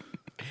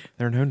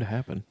 They're known to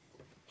happen.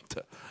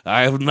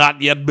 I have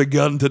not yet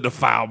begun to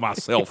defile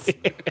myself.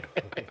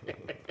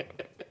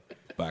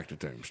 Back to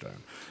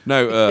Tombstone.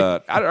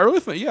 No, I really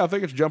think, I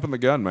think it's jumping the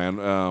gun,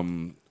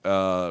 man.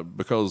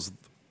 Because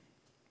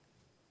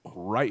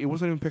it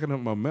wasn't even picking up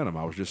momentum.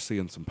 I was just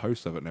seeing some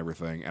posts of it and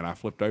everything, and I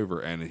flipped over,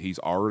 and he's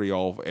already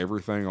off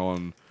everything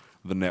on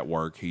the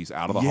network. He's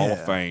out of the Hall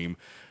of Fame.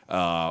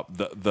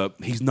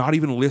 He's not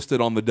even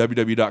listed on the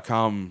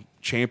WWE.com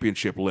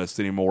championship list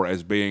anymore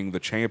as being the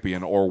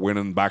champion or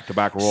winning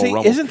back-to-back Royal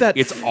Rumble. Isn't that?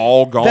 It's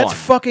all gone. That's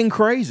fucking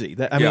crazy.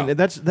 I mean,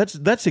 that's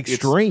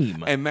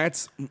extreme. And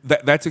that's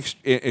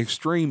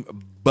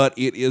extreme, but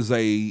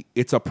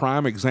it's a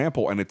prime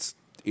example, and it's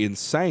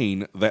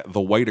insane that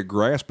the way to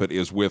grasp it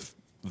is with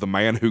the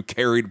man who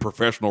carried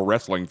professional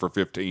wrestling for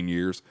 15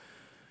 years.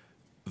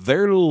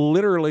 They're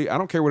literally, I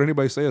don't care what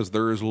anybody says,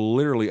 there is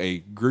literally a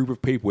group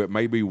of people, it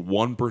may be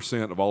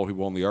 1% of all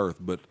people on the earth,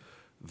 but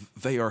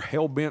they are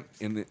hell-bent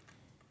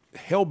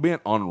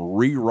on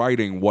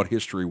rewriting what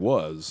history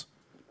was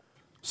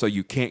so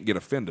you can't get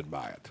offended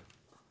by it.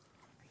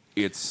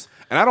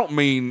 And I don't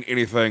mean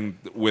anything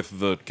with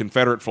the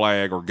Confederate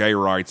flag or gay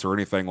rights or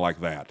anything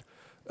like that.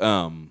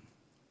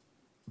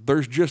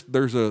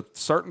 There's a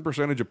certain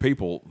percentage of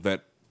people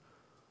that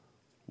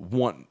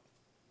want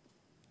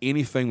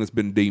anything that's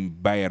been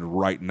deemed bad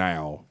right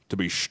now to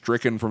be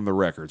stricken from the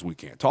records. We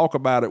can't talk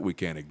about it. We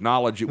can't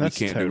acknowledge it. That's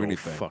we can't do total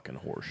anything. Fucking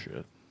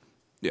horseshit.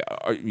 Yeah,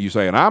 are you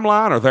saying I'm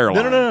lying or they're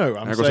lying? No.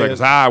 I'm They're saying- saying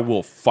 'cause I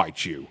will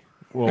fight you.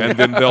 Well, And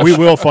then we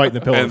will fight in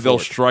the pillow. and they'll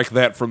fort. strike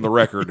that from the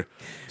record.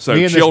 So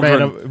Me and children,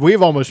 this man,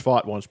 we've almost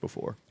fought once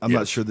before. I'm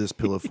not sure this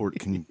pillow fort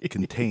can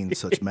contain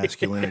such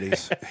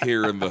masculinities.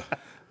 here in the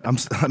I'm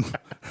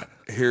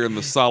here in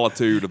the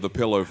solitude of the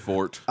pillow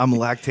fort. I'm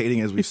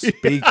lactating as we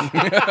speak.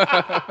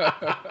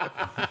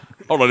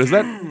 Hold on, is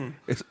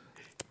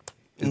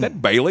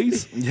that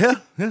Bailey's? yeah,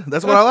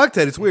 that's what I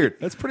lactate. It's weird.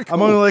 That's pretty I'm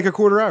cool. only like a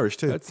quarter Irish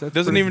too. That's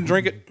Doesn't pretty, even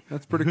drink it.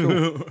 That's pretty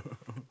cool.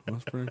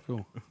 That's pretty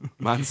cool.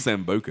 Mine's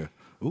Sambuca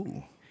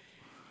Ooh,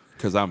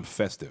 because I'm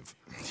festive.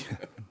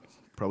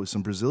 probably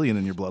some Brazilian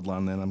in your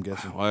bloodline. Then I'm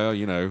guessing. Well,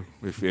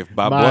 if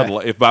by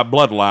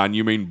bloodline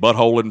you mean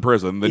butthole in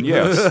prison, then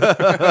yes.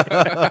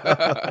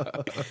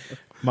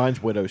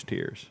 Mine's widow's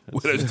tears.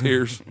 Widow's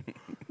tears.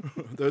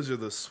 Those are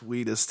the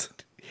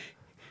sweetest.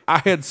 I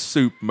had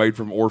soup made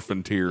from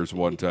orphan tears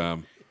one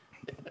time.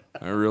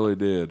 I really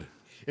did.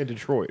 In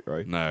Detroit,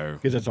 right? No,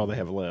 Because that's all they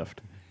have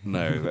left.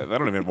 no, they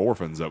don't even have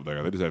orphans up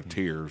there. They just have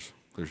tears.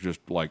 There's just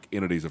like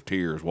entities of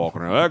tears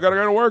walking around. I gotta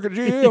go to work at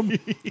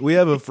GM. We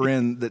have a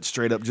friend that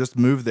straight up just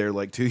moved there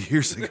like 2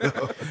 years ago.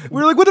 We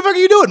were like, what the fuck are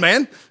you doing,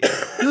 man?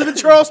 You live in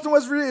Charleston,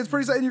 West Virginia. It's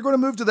pretty sad. And you're going to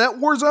move to that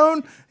war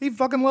zone? He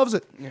fucking loves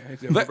it. Yeah,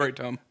 he's having a great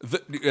time.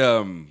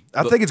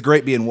 I think it's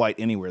great being white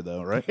anywhere,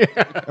 though, right?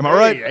 Am I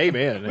right? Hey,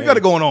 man. We got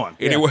it going on.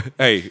 Anyway,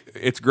 hey,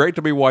 it's great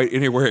to be white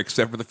anywhere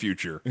except for the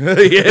future.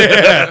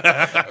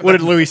 What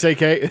did Louis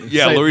C.K.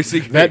 Yeah, say? Louis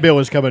C.K. That bill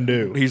is coming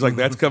due. He's like,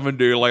 that's coming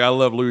due. Like, I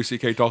love Louis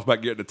C.K. talks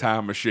about getting a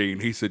time machine.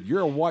 He said,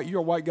 you're a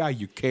white guy.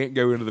 You can't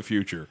go into the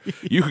future.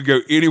 You can go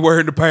anywhere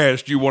in the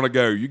past you want to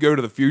go. You go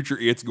to the future,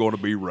 it's going to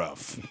be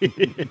rough.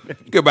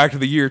 Go back to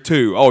the year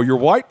 2. Oh, you're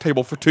white?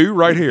 Table for 2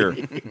 right here.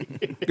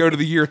 Go to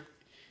the year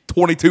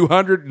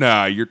 2200.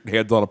 Nah, your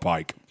head's on a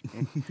pike.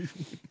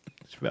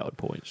 It's a valid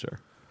point, sir.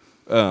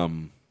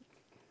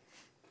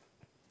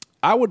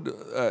 I would,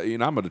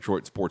 I'm a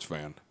Detroit sports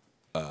fan.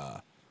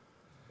 I've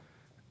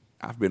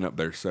been up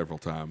there several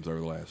times over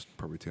the last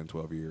probably 10,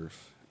 12 years.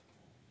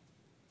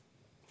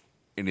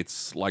 And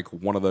it's like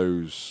one of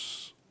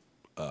those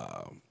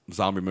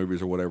zombie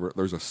movies or whatever.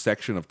 There's a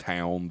section of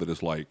town that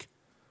is like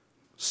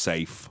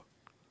safe.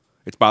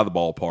 It's by the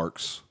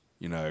ballparks,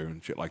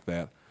 and shit like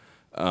that.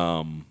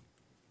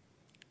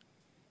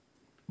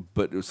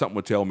 But something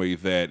would tell me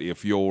that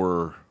if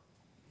you're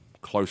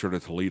closer to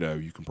Toledo,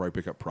 you can probably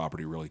pick up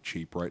property really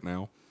cheap right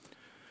now.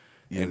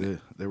 Yeah,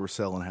 they were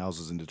selling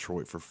houses in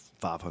Detroit for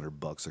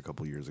 $500 a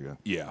couple years ago.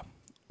 Yeah.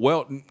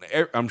 Well,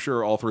 I'm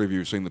sure all three of you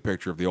have seen the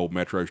picture of the old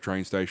Metro's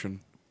train station,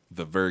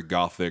 the very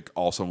gothic,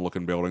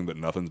 awesome-looking building that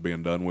nothing's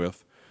being done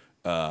with.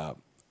 The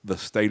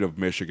state of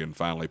Michigan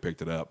finally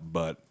picked it up,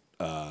 but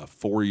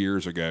 4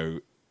 years ago,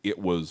 it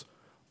was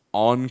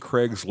on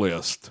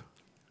Craigslist.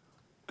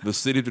 The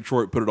city of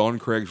Detroit put it on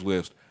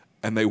Craigslist,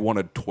 and they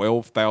wanted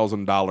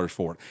 $12,000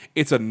 for it.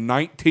 It's a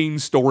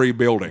 19-story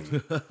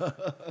building.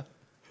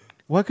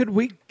 What could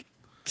we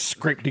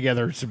scrape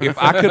together? Some If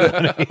I could,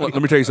 let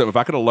me tell you something. If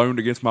I could have loaned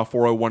against my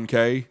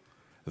 401k,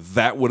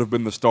 that would have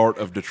been the start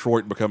of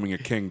Detroit becoming a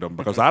kingdom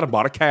because I'd have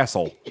bought a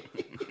castle.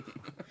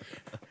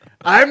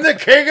 I'm the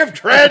king of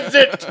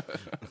transit.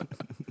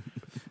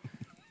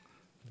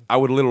 I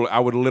would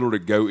literally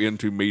go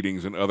into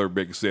meetings in other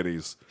big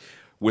cities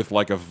with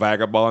like a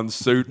vagabond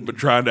suit, but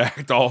trying to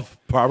act off.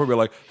 Probably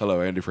like,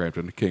 "Hello, Andy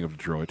Frampton, King of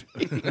Detroit."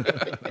 Be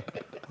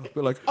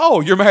like, "Oh,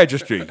 Your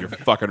Majesty, you're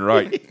fucking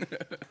right."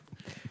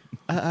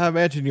 I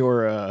imagine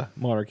your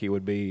monarchy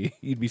would be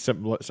you'd be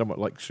somewhat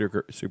like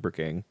Super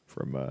King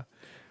from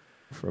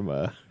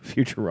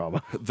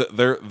Futurama.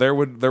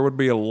 There would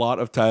be a lot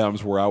of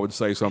times where I would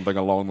say something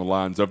along the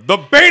lines of, "The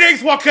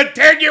beatings will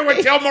continue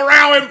until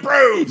morale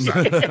improves."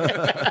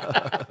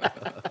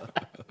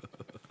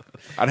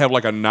 I'd have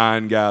like a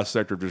 9-guy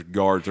sector of just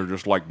guards. They're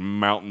just like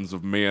mountains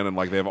of men, and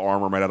like they have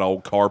armor made out of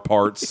old car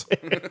parts.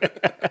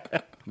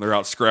 They're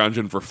out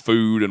scrounging for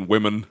food and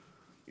women.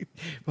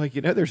 Like,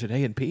 there's an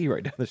A&P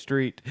right down the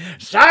street.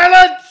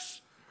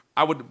 Silence!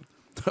 I would,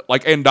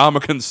 like,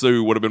 Andamakan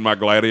Sue would have been my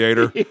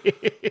gladiator.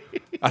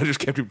 I just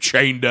kept him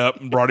chained up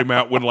and brought him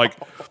out when, like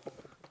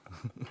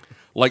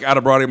I'd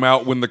have brought him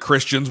out when the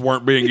Christians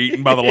weren't being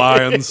eaten by the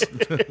lions.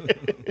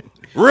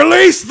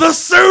 Release the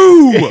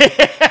Sioux!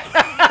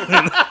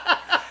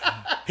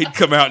 He'd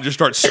come out and just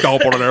start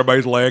stomping on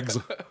everybody's legs.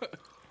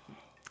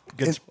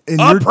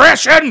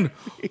 Oppression!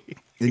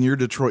 In your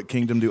Detroit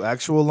kingdom, do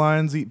actual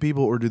lions eat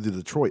people, or do the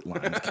Detroit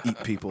lions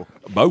eat people?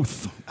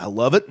 Both. I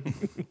love it.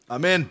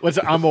 I'm in.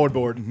 I'm on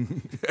board.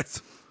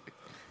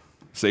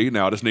 See,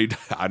 now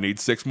I need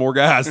 6 more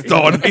guys. That's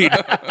all I need.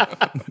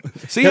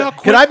 See how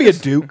quick Can I be a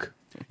duke?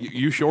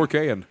 You sure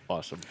can.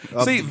 Awesome.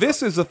 See,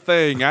 this is a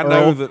thing. I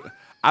know that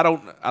I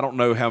don't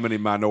know how many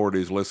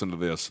minorities listen to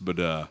this, but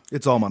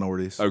It's all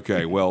minorities.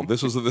 okay. Well,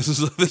 this is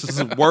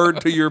a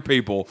word to your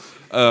people.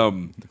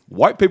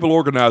 White people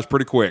organize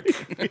pretty quick.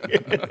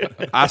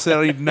 I said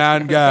I need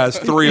 9 guys.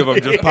 3 of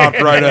them just popped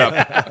right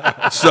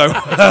up. So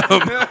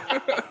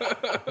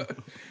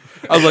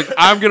I was like,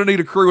 I'm gonna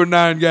need a crew of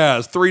 9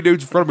 guys. 3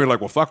 dudes in front of me are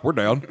like, well, fuck, we're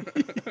down.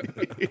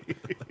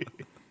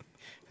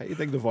 How do you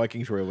think the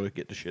Vikings were able to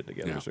get the shit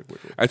together so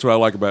quickly? That's what I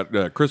like about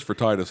Christopher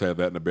Titus had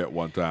that in a bit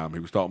one time. He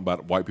was talking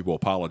about white people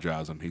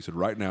apologizing. He said,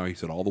 right now,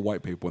 all the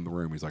white people in the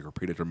room, he's like,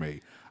 repeat it to me.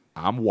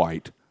 I'm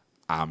white.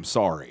 I'm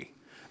sorry.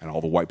 And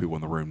all the white people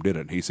in the room did it.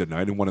 And he said, now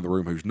anyone in the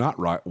room who's not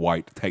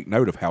white, take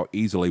note of how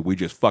easily we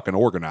just fucking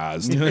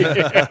organized. He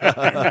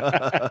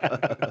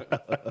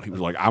was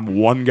like, I'm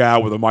one guy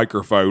with a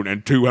microphone,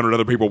 and 200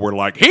 other people were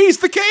like, he's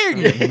the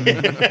king.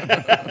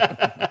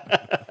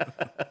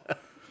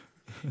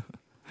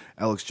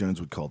 Alex Jones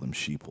would call them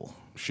sheeple.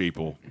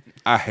 Sheeple.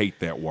 I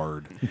hate that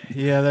word.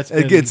 Yeah, that's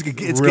It been gets really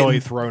getting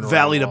thrown around.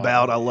 valleyed a lot.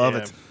 about. I love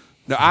Yeah. it.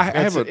 No, I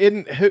have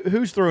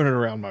Who's throwing it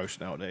around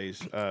most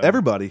nowadays?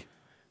 Everybody.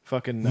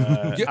 Fucking.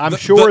 Yeah, I'm the-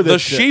 sure the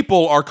that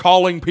sheeple are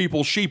calling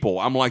people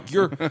sheeple. I'm like,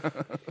 you're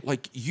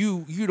like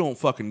you don't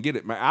fucking get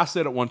it, man. I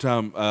said it one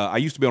time. I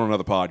used to be on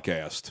another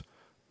podcast.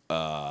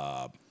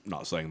 Not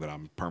saying that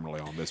I'm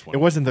permanently on this one. It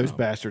wasn't those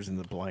bastards in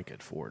the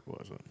blanket for it,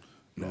 was it?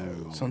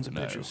 Sons of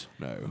bitches.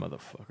 No.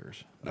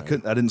 Motherfuckers. I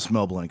didn't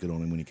smell blanket on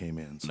him when he came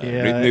in. So.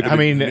 Yeah, Neither I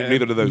mean,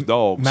 neither do those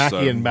dogs. Mackie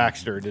so- and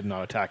Baxter did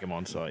not attack him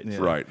on sight. so.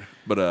 Right.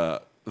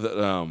 But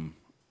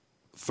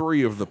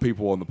three of the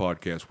people on the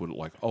podcast would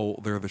like, oh,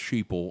 they're the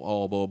sheeple,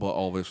 all blah, blah,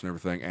 all this and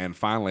everything. And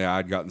finally,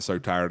 I'd gotten so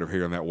tired of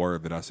hearing that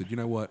word that I said, you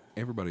know what?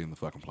 Everybody on the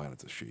fucking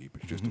planet's a sheep.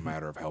 It's just a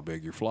matter of how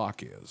big your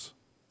flock is.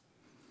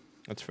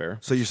 That's fair.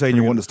 So you're saying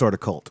you're wanting to start a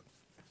cult?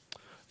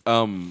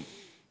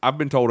 I've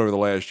been told over the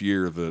last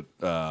year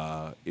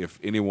that if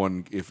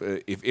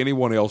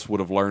anyone else would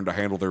have learned to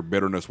handle their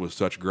bitterness with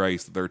such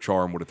grace, that their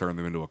charm would have turned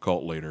them into a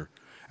cult leader.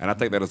 And I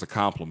take that as a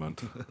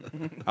compliment.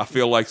 I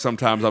feel like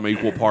sometimes I'm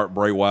equal part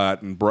Bray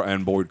Wyatt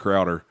and Boyd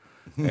Crowder,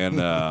 and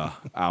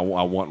I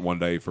want one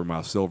day for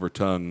my silver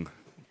tongue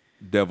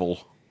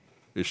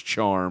devil-ish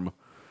charm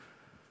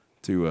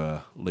to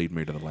lead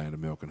me to the land of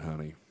milk and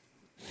honey.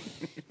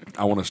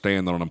 I want to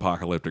stand on an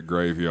apocalyptic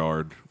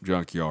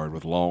junkyard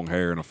with long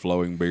hair and a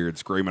flowing beard,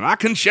 screaming, "I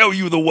can show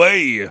you the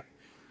way."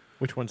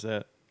 Which one's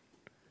that?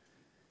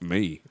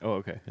 Me. Oh,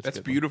 okay. That's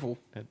a good one. beautiful.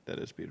 That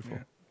is beautiful.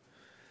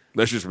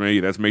 That's just me.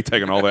 That's me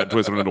taking all that,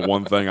 twisting it into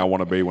one thing I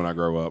want to be when I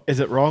grow up. Is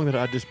it wrong that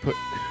I just put?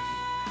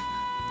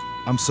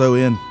 I'm so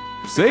in.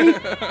 See,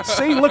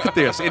 look at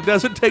this. It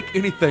doesn't take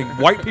anything.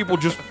 White people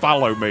just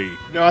follow me.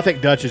 No, I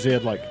think Dutch is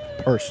in like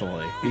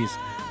personally. He's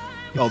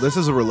Oh, this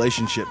is a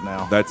relationship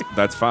now.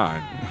 That's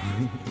fine.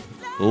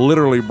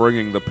 Literally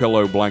bringing the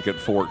pillow blanket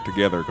fort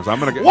together because I'm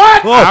gonna get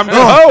What? I'm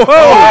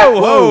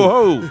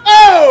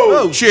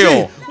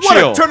chill, What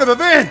chill, a turn of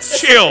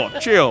events!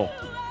 chill.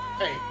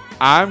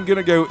 I'm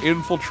gonna go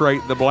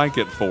infiltrate the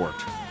blanket fort.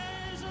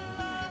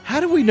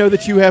 How do we know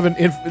that you haven't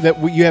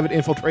you haven't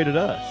infiltrated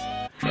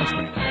us? Trust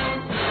me.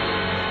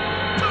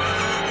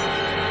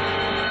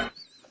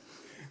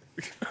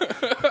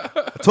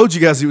 I told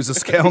you guys he was a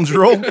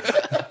scoundrel.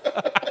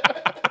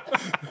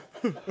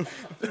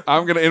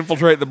 I'm gonna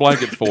infiltrate the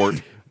blanket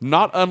fort,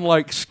 not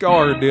unlike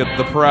Scar did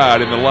the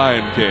Pride in the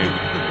Lion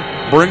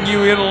King. Bring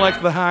you in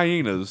like the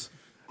hyenas,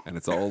 and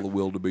it's all the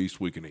wildebeest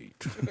we can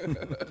eat.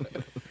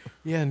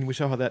 Yeah, and we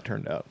saw how that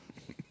turned out.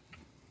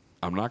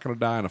 I'm not going to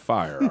die in a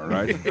fire, all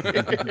right?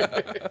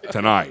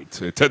 Tonight.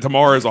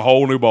 Tomorrow is a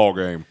whole new ball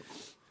game.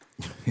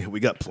 Yeah, we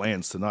got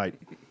plans tonight.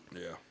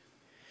 Yeah.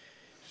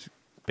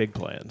 Big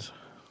plans.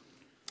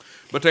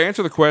 But to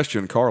answer the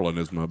question, Carlin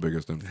is my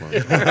biggest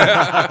influence.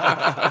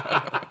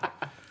 I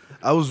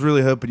was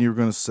really hoping you were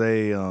going to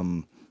say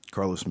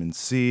Carlos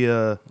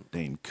Mencia,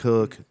 Dane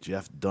Cook,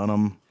 Jeff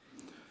Dunham,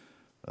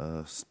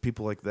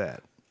 people like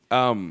that.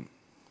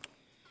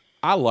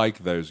 I like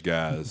those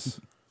guys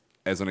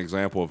as an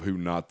example of who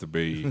not to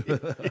be.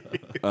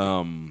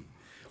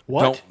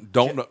 What?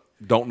 Don't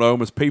know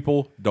them as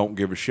people. Don't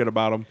give a shit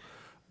about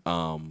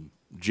them.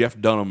 Jeff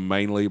Dunham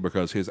mainly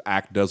because his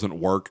act doesn't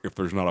work if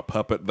there's not a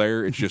puppet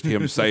there. It's just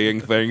him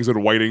saying things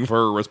and waiting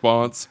for a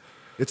response.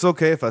 It's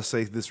okay if I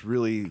say this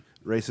really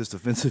racist,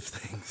 offensive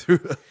thing through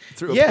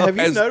a Yeah, puppet.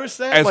 have you noticed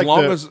that? as Like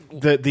long the, as-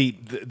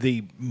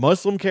 the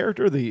Muslim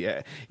character,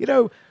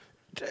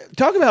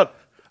 talk about.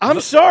 I'm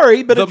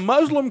sorry, but The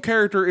Muslim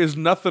character is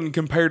nothing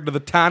compared to the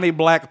tiny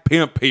black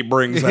pimp he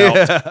brings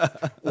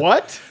out.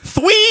 what?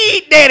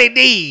 Sweet Daddy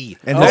D.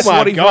 And Oh that's my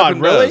what he God,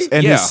 fucking really? does.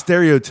 And yeah. his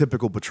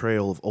stereotypical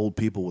portrayal of old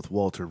people with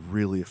Walter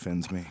really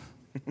offends me.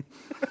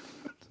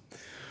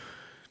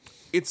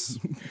 It's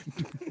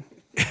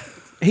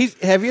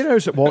Have you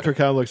noticed that Walter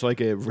kind of looks like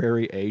a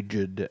very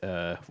aged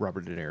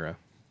Robert De Niro?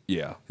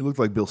 yeah, He looked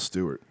like Bill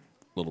Stewart.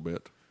 a little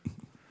bit.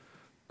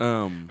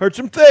 Heard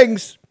some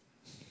things.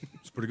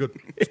 It's pretty good.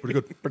 It's pretty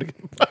good. Pretty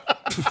good.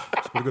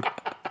 It's pretty good.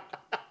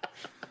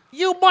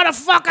 You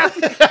motherfucker!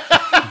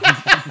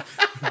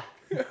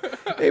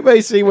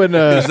 Anybody see when?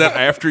 Is that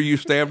after you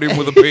stabbed him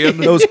with a pin?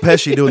 That was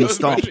Pesci doing the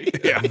stomp.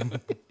 Yeah.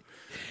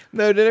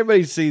 No, did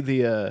anybody see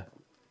the?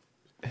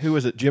 Who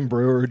was it? Jim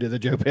Brewer who did the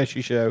Joe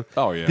Pesci show.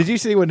 Oh, yeah. Did you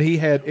see when he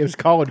had? It was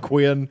Colin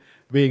Quinn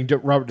being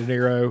Robert De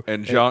Niro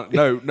And John,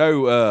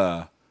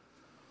 no,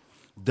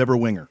 Deborah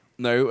Winger.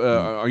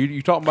 are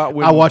you talking about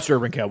when? I watched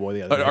Urban Cowboy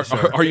the other day.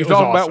 sir. Are you It was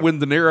talking about awesome. when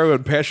De Niro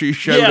and Pesci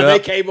showed Yeah, up? they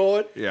came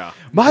on. Yeah.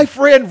 My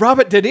friend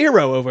Robert De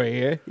Niro over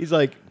here. He's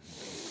like,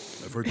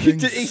 I've heard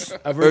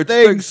I've heard Heard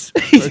things.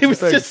 things. He was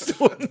just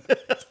doing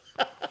that.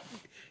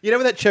 You know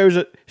what that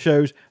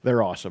shows?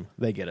 They're awesome.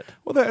 They get it.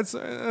 Well, that's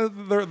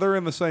they're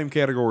in the same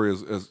category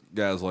as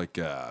guys like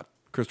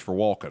Christopher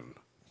Walken.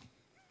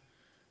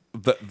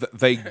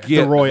 They get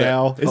The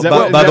Royale. Is Oh, that by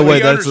what, by the what way,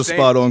 you that's a understand?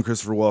 spot on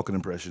Christopher Walken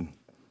impression.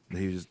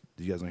 Did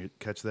you guys not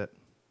catch that?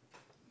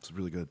 It's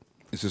really good.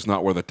 It's just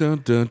not where the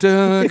dun dun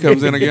dun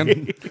comes in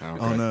again.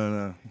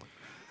 Oh,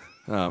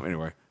 no.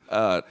 Anyway,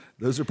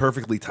 Those are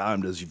perfectly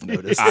timed, as you've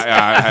noticed.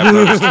 I have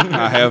noticed.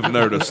 I have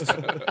noticed.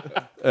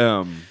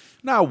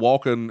 Now,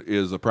 Walken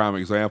is a prime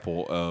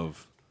example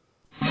of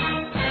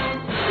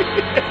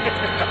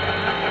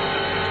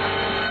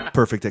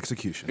Perfect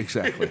execution.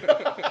 exactly.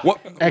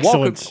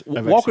 Excellence of Walken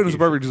is a execution.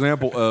 perfect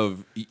example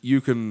of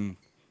you can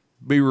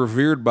be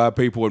revered by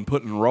people and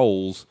put in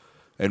roles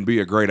and be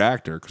a great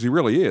actor because he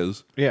really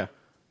is. yeah.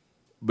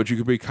 but you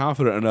can be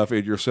confident enough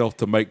in yourself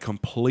to make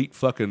complete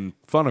fucking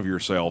fun of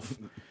yourself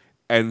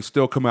and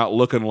still come out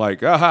looking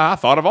like, I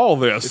thought of all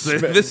this.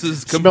 This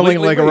is completely Smelling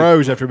like a me.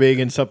 rose after being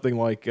in something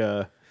like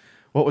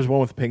what was one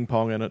with ping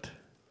pong in it?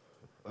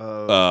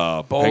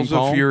 Balls Balls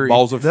of Fury.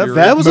 Balls of That- Fury.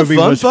 that was a Movie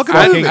fun was fucking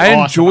fucking movie. I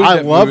awesome. enjoyed I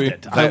that loved movie.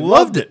 it. I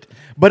loved it.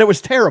 But it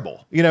was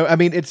terrible. You know, I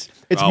mean, it's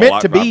Oh,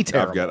 meant to be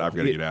terrible. I've got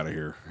to get out of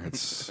here.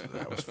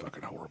 That was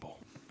fucking horrible.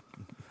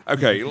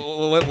 Okay,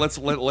 let's.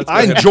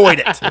 I enjoyed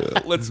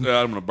it. Let's. I'm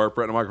going to burp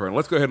right in the microphone.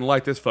 Let's go ahead and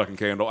light this fucking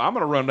candle. I'm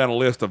going to run down a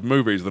list of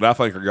movies that I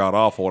think are god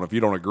awful, and if you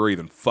don't agree,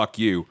 then fuck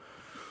you.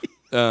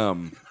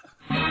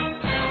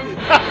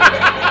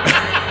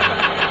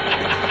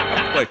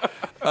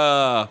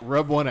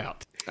 Rub one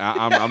out.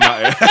 I'm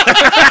not.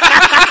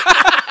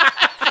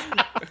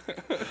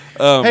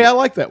 Hey, I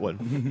like that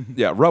one.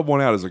 Yeah, Rub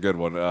One Out is a good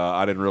one.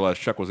 I didn't realize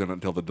Chuck was in it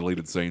until the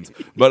deleted scenes.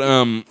 But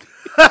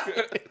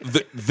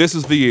this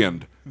is the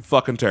end.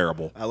 Fucking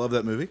terrible. I love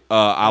that movie.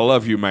 I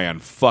love you, man.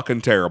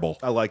 Fucking terrible.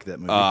 I like that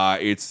movie.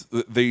 It's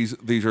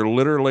these are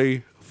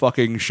literally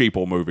fucking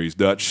sheeple movies.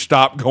 Dutch,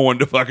 stop going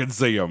to fucking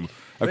see them.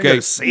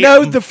 Okay.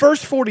 No, the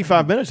first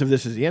 45 minutes of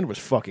This Is the End was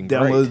fucking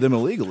Downloaded great. them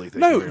illegally.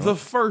 thank No, you very the much.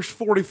 first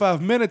 45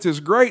 minutes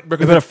is great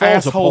because But it of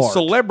falls asshole apart.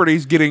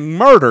 celebrities getting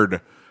murdered.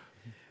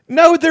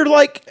 No, they're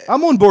like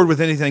I'm on board with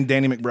anything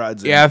Danny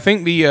McBride's in. Yeah, I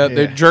think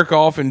the jerk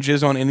off and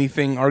jizz on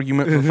anything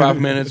argument for 5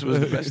 minutes was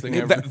the best thing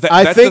ever.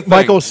 I That's think the thing.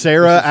 Michael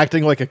Cera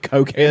acting like a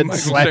cokehead Michael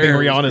slapping Cera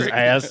was Rihanna's great.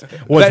 ass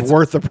was That's-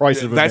 worth the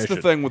price of That's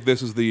admission. the thing with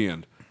This Is the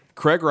End.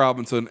 Craig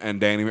Robinson and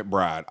Danny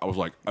McBride. I was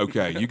like,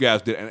 okay, you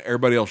guys did, and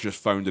everybody else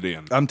just phoned it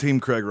in. I'm Team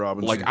Craig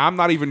Robinson. Like, I'm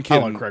not even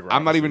kidding. Craig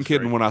I'm not even Robinson's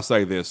kidding great. when I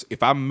say this.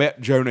 If I met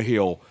Jonah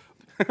Hill,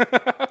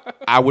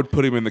 I would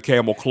put him in the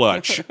camel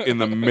clutch in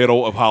the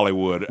middle of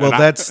Hollywood. well,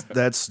 And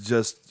that's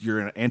just you're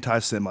an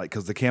anti-Semite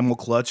because the camel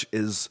clutch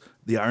is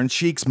the Iron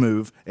Sheik's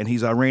move, and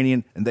he's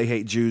Iranian, and they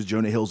hate Jews.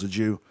 Jonah Hill's a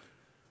Jew.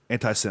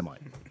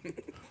 Anti-Semite.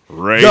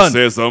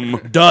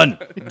 racism. Done.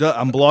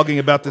 I'm blogging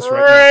about this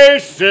right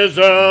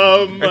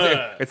Racism.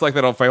 It's like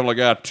that on Family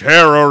Guy.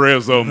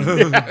 Terrorism.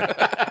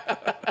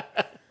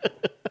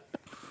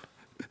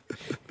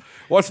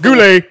 What's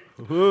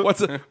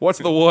the what's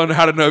the one?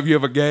 How to know if you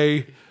have a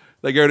gay?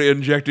 They go to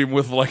inject him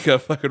with like a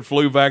fucking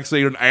flu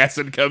vaccine, and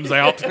acid comes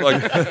out.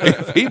 Like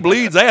if he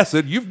bleeds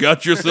acid, you've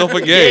got yourself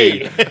a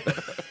gay.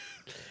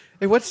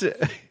 Hey, what's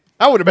it?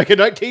 I want to make a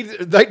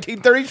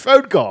 1930s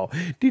phone call.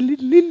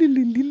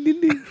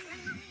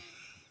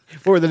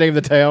 What were the name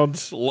of the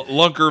towns?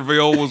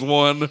 Lunkerville was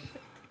one.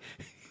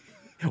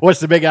 What's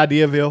the big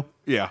ideaville?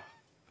 Yeah.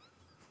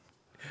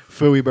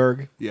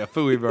 Fooeyburg. Yeah,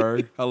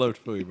 Fooeyburg. I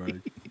loved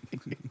Fooeyburg.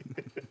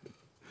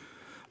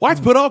 Whites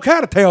put all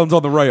kind of towns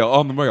on the rail.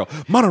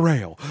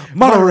 Monorail.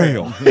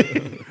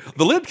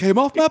 The lid came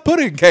off my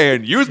pudding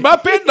can. Use my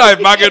penknife,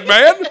 my good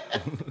man.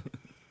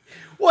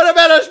 What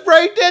about us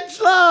brain dead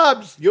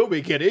slobs? You'll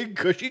be getting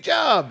cushy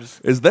jobs.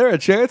 Is there a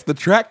chance the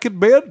track could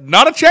bend?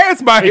 Not a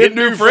chance, my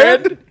Hindu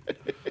friend.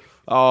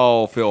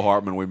 Oh, Phil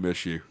Hartman, we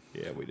miss you.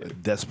 Yeah, we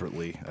did.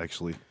 desperately,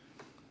 actually.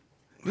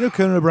 You know,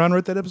 Conan O'Brien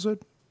wrote that episode.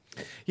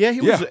 Yeah,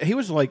 Yeah. he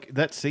was like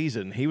that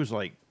season. He was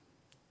like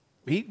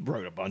he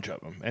wrote a bunch of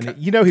them, and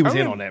you know he was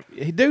in Conan- on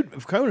that. Dude,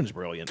 Conan's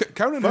brilliant.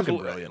 Conan fucking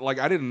is brilliant. like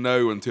I didn't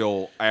know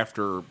until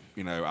after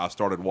I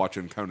started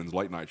watching Conan's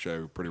late night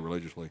show pretty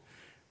religiously.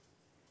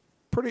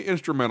 Pretty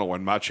instrumental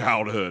in my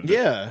childhood.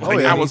 Yeah. Like, Oh,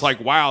 yeah. I was like,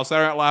 wow,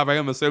 Saturday Night Live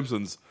and The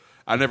Simpsons.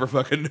 I never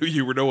fucking knew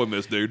you were doing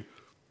this, dude.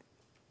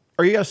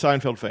 Are you guys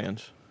Seinfeld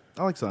fans?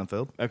 I like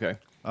Seinfeld. Okay.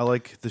 I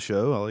like the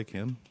show. I like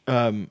him.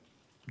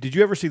 Did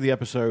you ever see the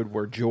episode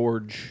where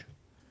George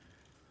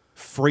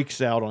freaks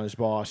out on his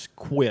boss,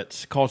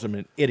 quits, calls him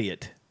an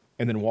idiot,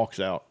 and then walks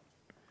out?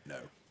 No.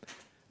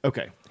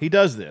 Okay, he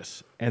does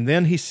this, and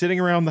then he's sitting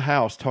around the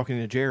house talking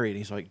to Jerry, and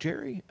he's like,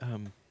 Jerry,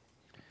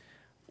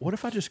 what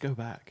if I just go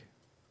back?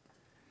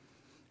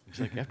 He's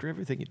like, after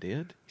everything you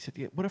did? He said,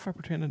 yeah, what if I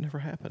pretend it never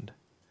happened?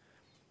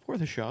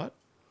 Worth a shot.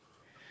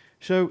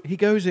 So he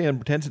goes in,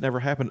 pretends it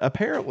never happened.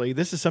 Apparently,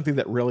 this is something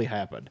that really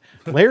happened.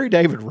 Larry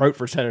David wrote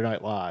for Saturday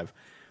Night Live,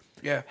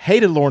 Yeah.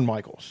 hated Lorne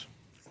Michaels.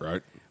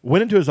 Right.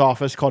 Went into his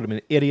office, called him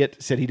an idiot,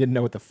 said he didn't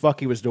know what the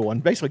fuck he was doing,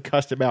 basically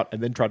cussed him out,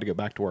 and then tried to go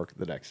back to work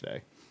the next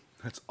day.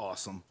 That's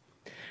awesome.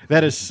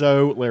 That is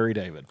so Larry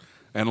David.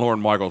 And Lorne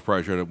Michaels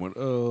probably should have went,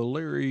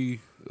 Larry,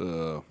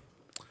 you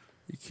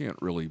can't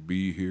really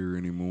be here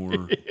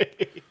anymore.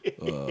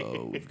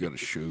 We've got a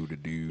show to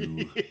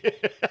do.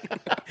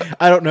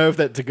 I don't know if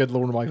that's a good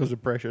Lorne Michaels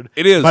impression.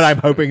 It is. But I'm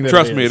hoping that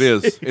Trust me, it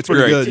is. It's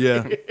Pretty great. good,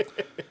 yeah.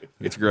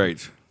 It's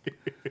great.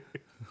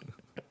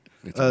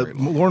 It's a great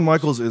line. Lorne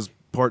Michaels is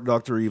part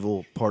Dr.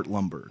 Evil, part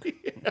Lumberg.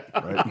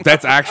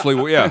 That's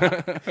actually,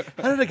 yeah.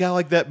 How did a guy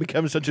like that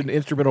become such an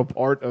instrumental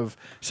part of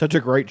such a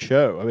great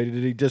show? I mean,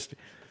 did he just...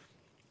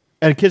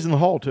 And Kids in the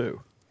Hall,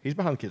 too. He's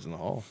behind Kids in the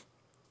Hall.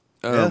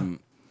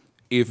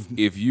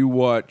 If you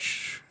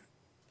watch,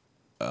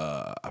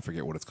 I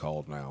forget what it's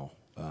called now.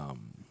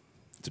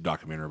 It's a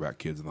documentary about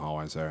kids in the hall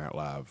on Saturday Night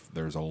Live.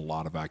 There's a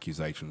lot of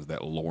accusations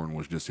that Lorne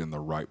was just in the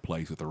right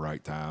place at the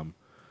right time.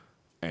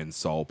 and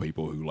saw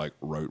people who like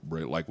wrote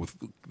like with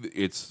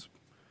it's.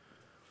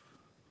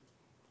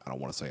 I don't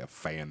want to say a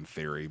fan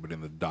theory, but in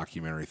the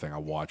documentary thing I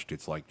watched,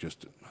 it's like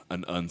just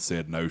an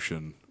unsaid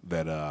notion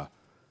that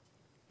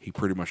he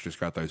pretty much just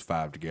got those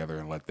 5 together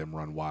and let them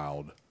run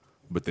wild.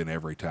 But then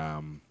every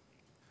time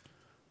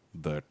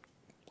the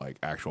like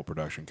actual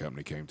production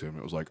company came to him,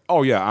 it was like,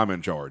 "Oh yeah, I'm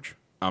in charge.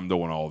 I'm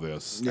doing all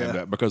this,"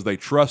 and because they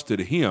trusted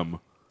him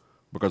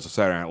because of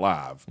Saturday Night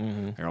Live.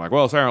 And they're like,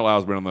 "Well, Saturday Night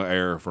Live's been on the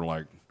air for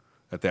like."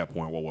 At that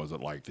point, what was it,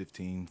 like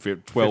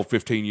 12,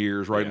 15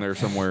 years right in there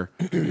somewhere?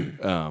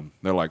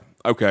 They're like,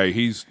 okay,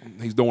 he's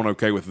doing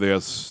okay with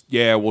this.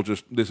 Yeah,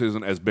 this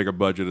isn't as big a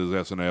budget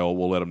as SNL.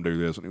 We'll let him do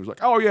this. And he was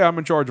like, oh, yeah, I'm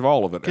in charge of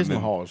all of it. Kids in the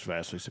Hall is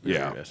vastly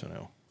superior to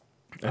SNL,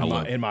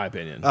 in my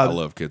opinion. I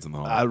love Kids in the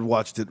Hall. I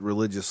watched it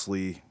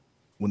religiously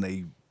when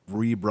they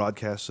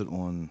rebroadcast it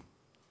on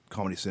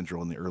Comedy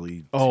Central in the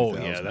early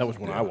 2000s. Yeah, that was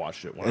when I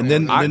watched it. And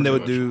then they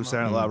would do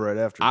Saturday Night Live right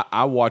after.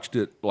 I watched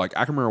it, like,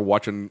 I can remember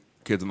watching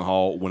Kids in the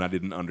Hall when I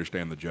didn't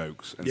understand the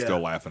jokes and still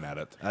laughing at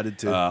it. I did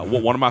too.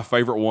 One of my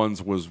favorite ones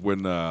was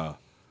when the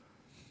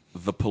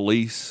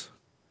police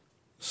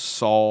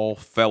saw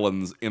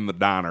felons in the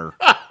diner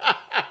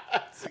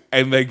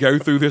and they go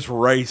through this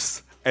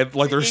race and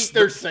like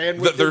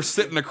they're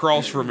sitting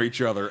across from each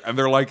other and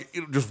they're like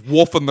just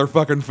wolfing their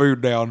fucking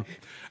food down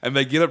and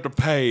they get up to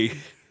pay.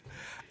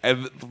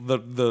 And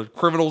the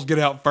criminals get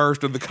out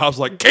first, and the cop's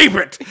like, keep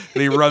it!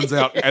 And he runs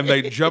out, and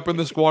they jump in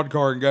the squad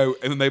car and go,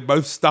 and then they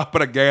both stop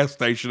at a gas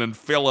station and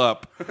fill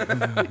up.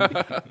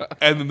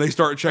 And then they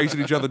start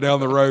chasing each other down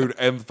the road,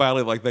 and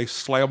finally, like, they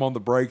slam on the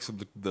brakes,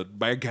 and the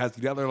bad guys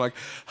get out there like,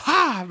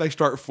 ha! And they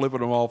start flipping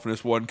them off, and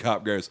this one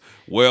cop goes,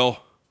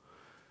 well,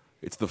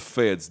 it's the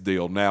feds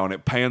deal now. And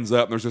it pans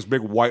up, and there's this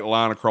big white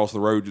line across the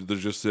road that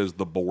just says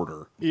the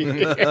border.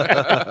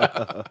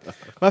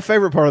 My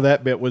favorite part of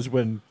that bit was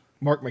when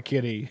Mark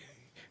McKinney,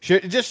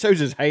 it just shows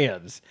his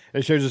hands.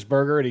 It shows his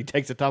burger, and he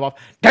takes the top off.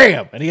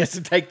 Damn! And he has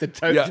to take the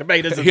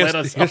tomatoes and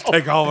lettuce off.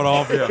 Take all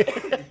of it off,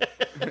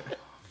 yeah.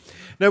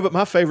 No, but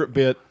my favorite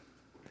bit,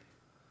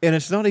 and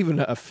it's not even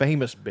a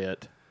famous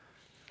bit,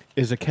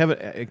 is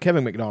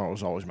Kevin McDonald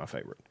is always my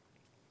favorite.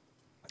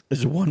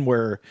 Is the one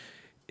where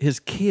his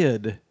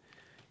kid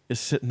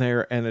is sitting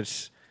there, and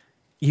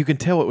you can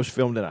tell it was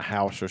filmed in a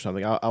house or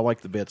something. I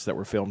like the bits that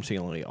were filmed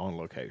seemingly on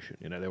location.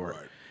 You know, they were,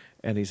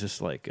 and he's just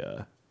like.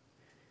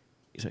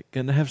 He's like,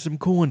 gonna have some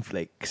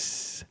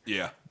cornflakes.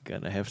 Yeah.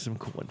 Gonna have some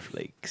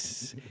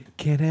cornflakes.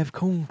 Can't have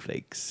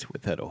cornflakes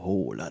without a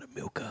whole lot of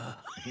milk.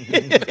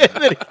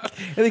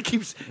 and he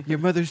keeps, your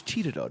mother's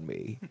cheated on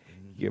me.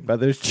 Your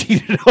mother's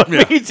cheated on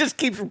me. He just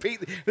keeps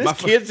repeating. This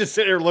kid's just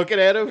sitting there looking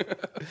at him.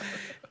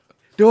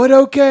 Doing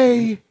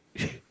okay.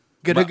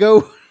 Gonna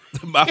go.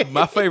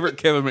 My favorite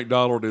Kevin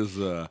McDonald is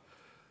they're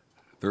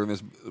in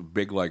this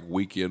big like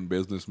weekend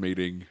business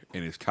meeting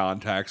and his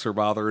contacts are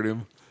bothering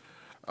him.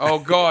 Oh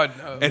God!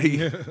 And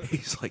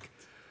he's like,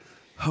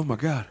 "Oh my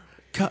God,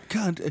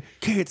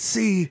 can't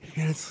see."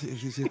 And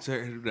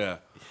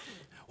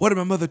what did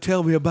my mother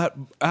tell me about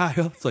eye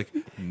health? It's like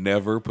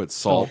never put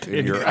salt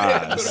in your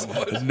eyes.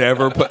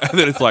 Never put. And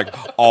then it's like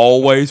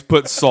always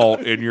put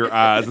salt in your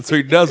eyes. And so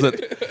he does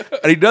it,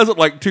 and he does it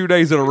like 2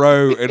 days in a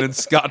row. And then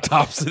Scott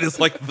Thompson is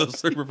like the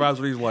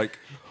supervisor. He's like,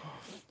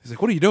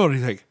 "What are you doing?" And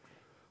he's like,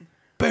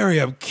 "Barry,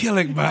 I'm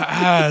killing my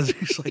eyes."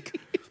 He's like.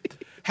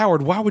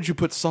 Howard, why would you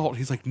put salt?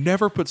 He's like,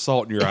 never put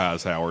salt in your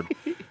eyes, Howard.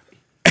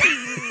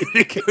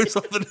 He goes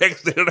on the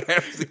next day and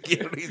happens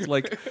again. And he's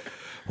like,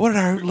 what did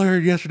I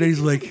learn yesterday? He's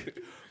like,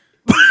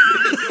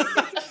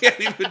 I can't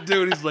even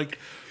do it. He's like,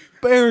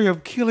 Barry,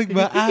 I'm killing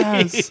my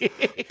eyes.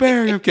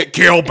 Barry, I'm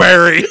kill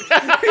Barry.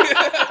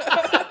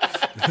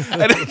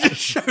 And it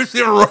just shows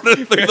him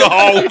running through the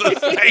hall with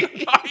a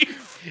steak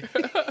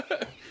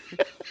knife.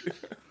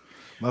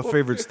 My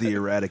favorite's the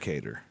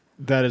Eradicator.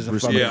 That is a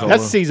Bruce fun. McCullough.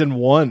 That's season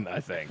 1, I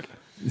think.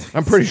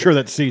 I'm pretty sure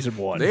that's season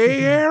 1. The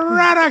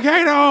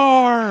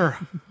Eradicator.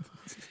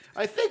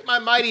 I think my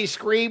mighty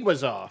scream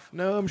was off.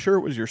 No, I'm sure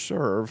it was your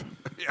serve.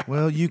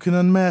 Well, you can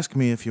unmask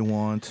me if you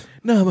want.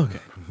 No, I'm okay.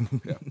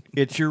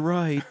 It's your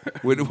right.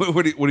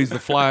 When he's the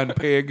flying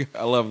pig,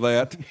 I love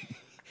that.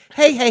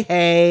 Hey, hey,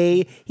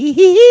 hey. Hee,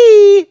 hee,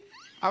 hee.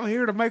 I'm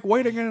here to make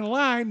waiting in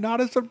line, not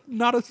as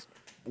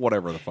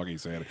whatever the fuck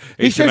he's saying.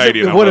 He He's shows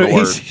Canadian. it, I don't know the he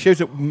word.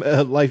 shows it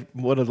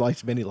one of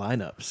life's many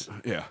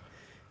lineups. Yeah.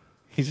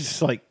 He's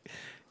just like,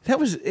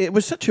 it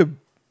was such a,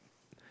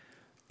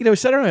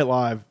 Saturday Night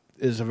Live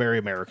is a very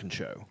American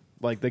show.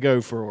 Like they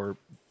go for,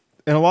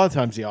 and a lot of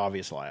times the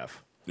obvious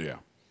laugh. Yeah.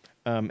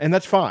 And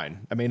that's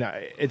fine. I mean,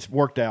 it's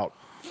worked out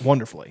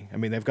wonderfully. I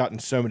mean, they've gotten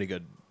so many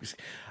good,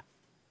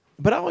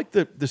 but I like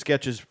the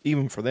sketches,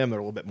 even for them, they're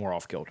a little bit more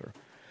off kilter.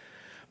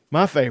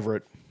 My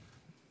favorite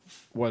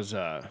was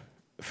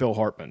Phil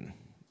Hartman,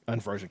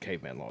 Unfrozen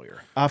Caveman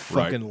Lawyer. I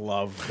fucking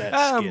love that skit.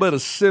 I'm but a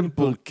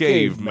simple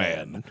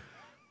caveman.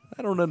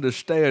 I don't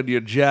understand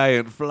your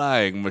giant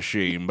flying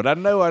machine, but I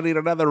know I need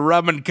another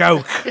rum and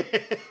coke.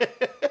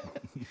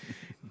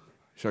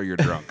 So you're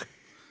drunk.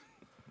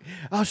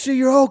 I'll see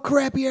your old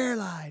crappy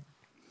airline.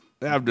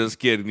 I'm just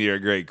kidding. You're a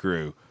great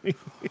crew. Do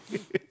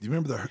you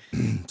remember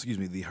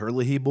the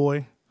Hurley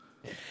boy?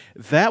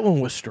 That one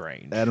was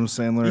strange. Adam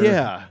Sandler.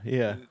 Yeah,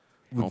 yeah.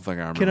 I don't think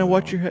I remember. Can I that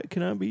watch one. your?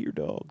 Can I be your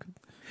dog?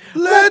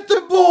 Let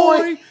the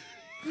boy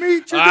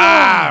meet your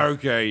Ah,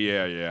 okay,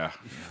 yeah.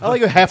 I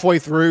like halfway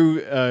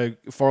through.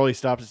 Farley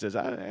stops and says,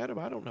 "Adam,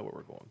 I don't know what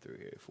we're going through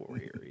here. Before we're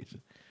here,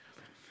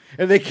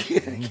 and they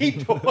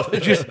keep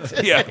going.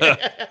 Yeah.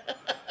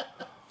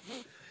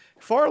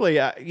 Farley,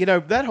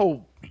 that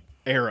whole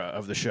era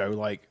of the show,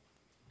 like,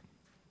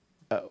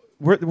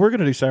 we're going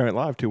to do Saturday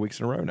Night Live 2 weeks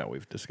in a row now.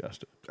 We've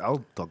discussed it.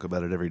 I'll talk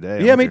about it every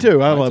day. Yeah, me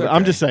too. I It's love it. I'm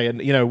okay. just saying,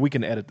 we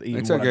can edit. Even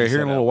It's what I okay. just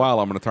Here in said a little out. while,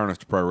 I'm going to turn us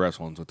to pro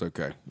wrestling, so it's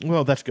okay.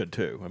 Well, that's good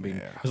too. I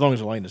mean, as long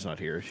as Elena's not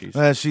here, she's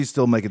She's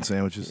still making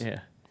sandwiches. yeah.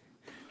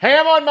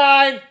 Ham on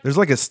mine. There's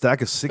like a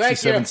stack of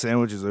 67 you.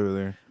 sandwiches over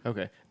there.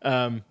 Okay.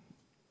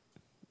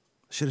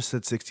 Should have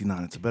said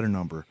 69. It's a better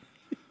number.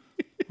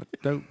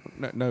 No.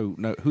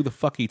 Who the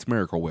fuck eats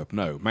Miracle Whip?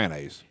 No,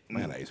 mayonnaise.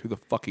 Who the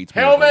fuck eats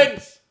Miracle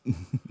Whip?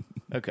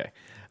 Okay.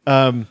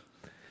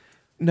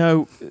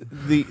 No,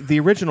 the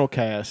original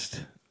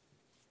cast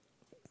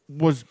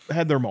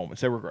had their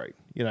moments. They were great.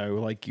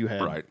 Like you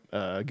had Right.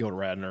 Gilda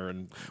Radner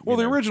and Well,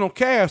 the original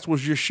cast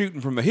was just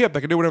shooting from the hip. They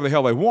could do whatever the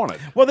hell they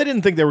wanted. Well, they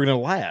didn't think they were going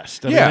to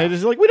last. I Yeah. mean,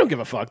 it's like we don't give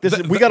a fuck.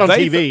 We got on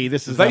They TV.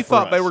 This is They enough for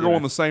thought they us, were you know?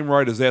 going the same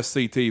rate as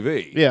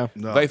SCTV. Yeah.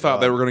 They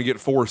thought they were going to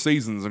get 4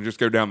 seasons and just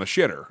go down the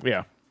shitter.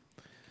 Yeah.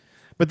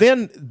 But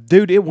then,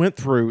 dude, it went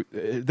through.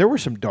 There were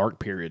some dark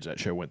periods that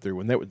show went through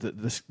when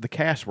the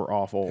casts were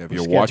awful. Have the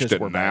you watched sketches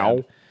it were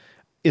now?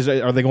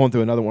 bad. Are they going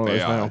through another one of those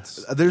Yeah, now?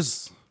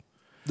 it's-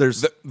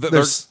 There's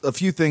a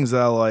few things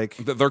that I like.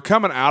 They're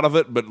coming out of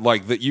it, but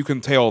like that you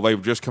can tell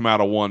they've just come out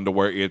of one to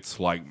where it's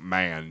like,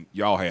 man,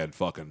 y'all had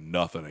fucking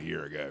nothing a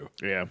year ago.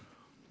 Yeah.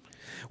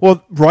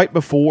 Well, right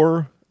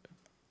before,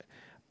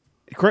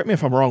 correct me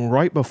if I'm wrong,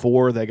 right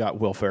before they got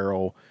Will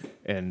Ferrell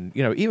and,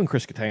 even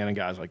Chris Kattan and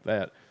guys like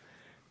that,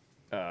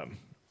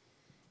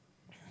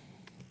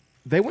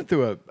 they went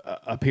through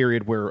a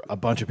period where a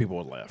bunch of people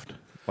had left.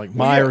 Like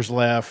Myers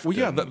left. Well,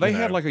 yeah, and, they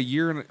had like a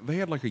year. They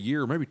had like a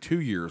year, maybe 2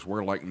 years,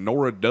 where like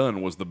Nora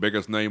Dunn was the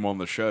biggest name on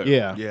the show.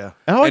 Yeah. Yeah.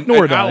 And I like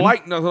Nora Dunn. I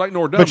like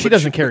Nora Dunn, but she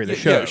doesn't carry the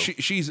show. Yeah,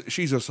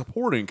 she's a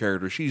supporting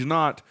character. She's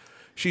not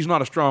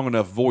a strong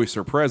enough voice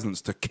or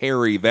presence to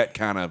carry that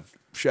kind of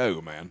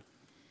show, man.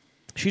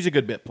 She's a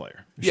good bit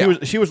player. Yeah.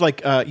 She was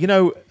like,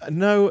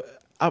 no,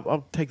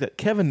 I'll take that.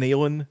 Kevin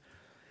Nealon,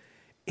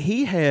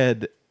 he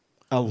had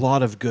a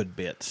lot of good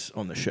bits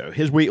on the show.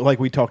 His week, like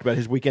we talked about,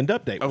 his Weekend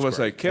Update. I was Was going to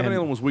say great. Kevin And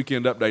Allen was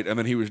Weekend Update, and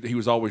then he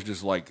was always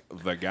just like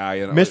the guy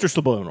in Mr.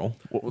 Subliminal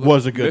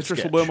was a good Mr.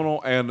 sketch.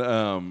 Subliminal and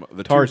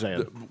the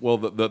Tarzan.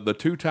 the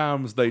 2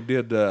 times they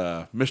did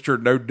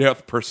Mr. No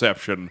Depth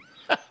Perception.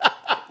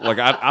 Like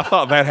I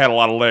thought that had a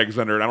lot of legs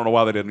under it. I don't know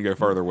why they didn't go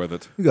further with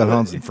it. You got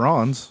Hans and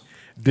Franz.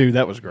 Dude,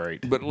 that was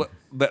great. But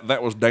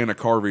that was Dana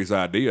Carvey's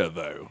idea,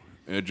 though.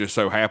 It just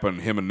so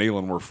happened him and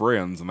Nealon were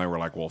friends, and they were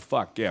like, "Well,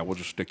 fuck yeah, we'll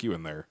just stick you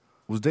in there."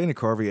 Was Dana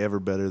Carvey ever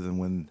better than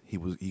when he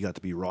got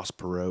to be Ross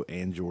Perot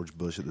and George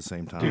Bush at the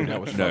same time? Dude, that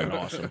was fucking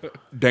awesome.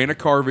 Dana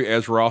Carvey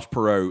as Ross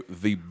Perot,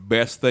 the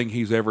best thing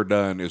he's ever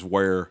done is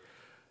where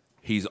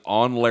he's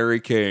on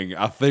Larry King.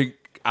 I think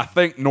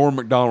Norm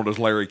Macdonald is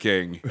Larry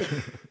King,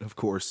 Of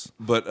course.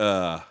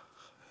 but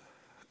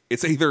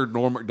it's either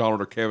Norm Macdonald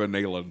or Kevin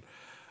Nealon.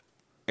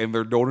 And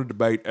they're doing a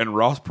debate, and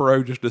Ross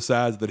Perot just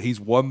decides that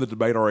he's won the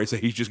debate already, so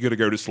he's just going to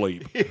go to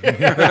sleep.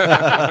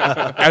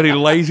 And he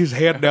lays his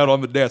head down on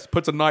the desk,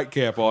 puts a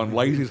nightcap on,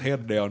 lays his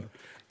head down,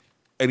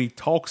 and he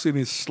talks in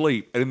his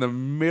sleep. And in the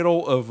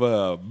middle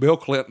of Bill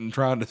Clinton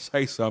trying to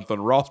say something,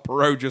 Ross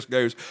Perot just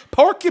goes,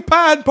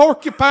 "Porcupine,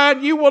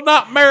 porcupine, you will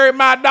not marry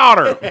my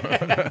daughter."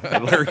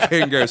 And Larry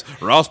King goes,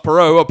 "Ross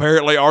Perot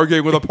apparently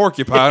arguing with a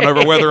porcupine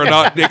over whether or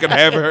not he can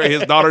have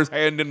his daughter's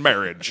hand in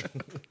marriage."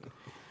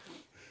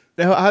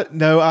 I'm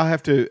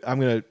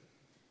going to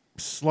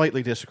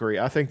slightly disagree.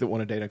 I think that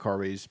one of Dana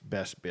Carvey's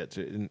best bits,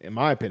 in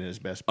my opinion, his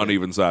best bit.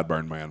 Uneven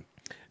sideburn man.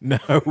 No.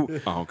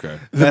 Oh, okay.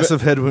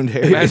 Massive head wound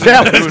Harry.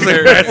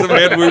 Massive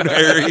head wound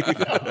Harry.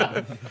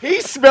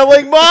 He's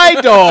smelling my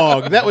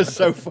dog. That was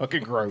so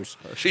fucking gross.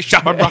 She's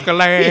chopping broccoli.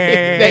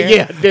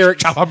 Derek.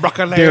 Chopping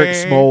broccoli. Derek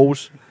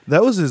Smalls.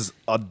 That was his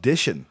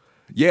audition.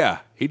 Yeah,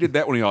 he did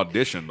that when he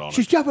auditioned on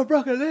it. chopping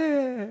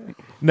broccoli.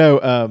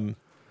 No,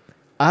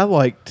 I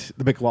liked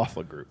the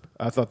McLaughlin group.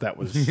 I thought that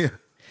was.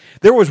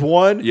 There was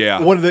one.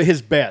 Yeah. One of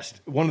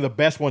the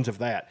best ones of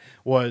that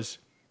was,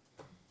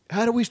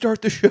 how do we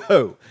start the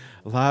show?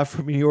 Live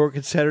from New York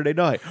on Saturday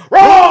night.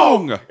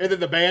 Wrong! And then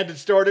the band had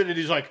started, and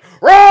he's like,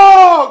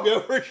 wrong!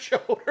 Over his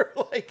shoulder.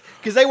 Like,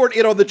 because they weren't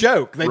in on the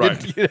joke. They Right.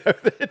 didn't,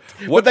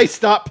 but they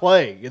stopped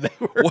playing. And they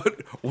were.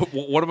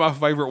 One of my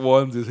favorite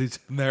ones is he's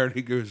in there and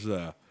he goes, he's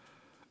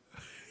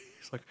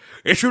like,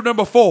 "Issue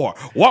number 4.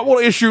 What will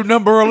issue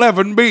number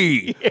 11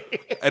 be?"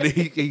 And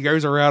he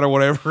goes around or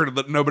whatever,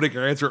 and nobody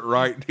can answer it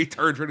right. And he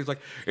turns around and he's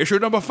like, "Issue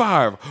number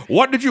 5.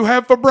 What did you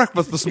have for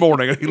breakfast this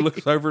morning?" And he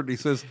looks over and he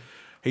says,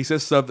 He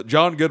says something.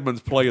 John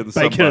Goodman's playing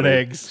Bacon somebody. and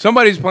eggs.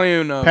 Somebody's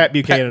playing Pat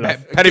Buchanan.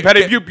 Patty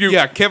Butte Butte.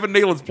 Yeah, Kevin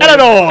Nealon's playing.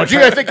 Eleanor, do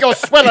you guys think you're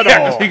swelling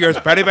Yeah, he goes,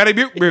 Patty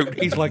Butte Butte.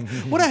 He's like,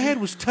 what I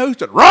had was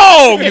toasted.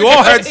 Wrong! You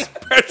all had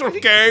Special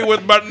K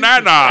with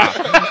banana.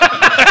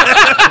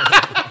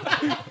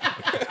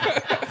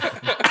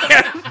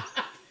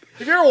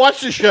 Have you ever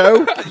watched the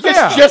show?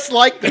 Yeah. It's just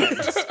like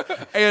this.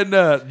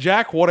 And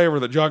Jack, whatever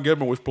that John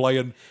Goodman was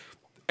playing,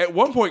 at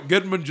one point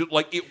Goodman just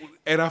like it,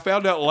 and I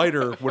found out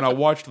later when I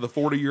watched the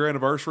 40-year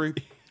anniversary,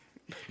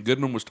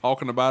 Goodman was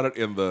talking about it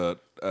in the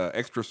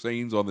extra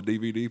scenes on the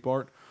DVD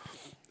part.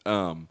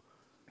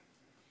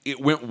 It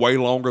went way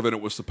longer than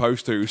it was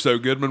supposed to, so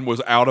Goodman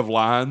was out of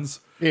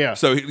lines. Yeah.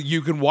 So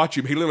you can watch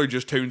him. He literally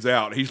just tunes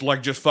out. He's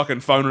like just fucking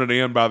phoning it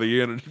in by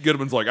the end. And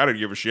Goodman's like, I didn't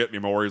give a shit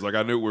anymore. He's like,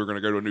 I knew we were going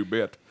to go to a new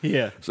bit.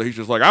 Yeah. So he's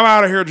just like, I'm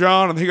out of here,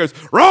 John. And he goes,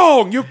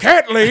 wrong. You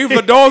can't leave.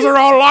 The doors are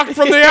all locked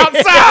from the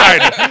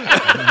outside.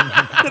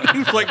 And he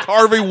was like,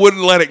 Harvey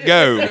wouldn't let it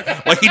go.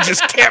 Like he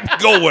just kept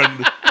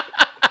going.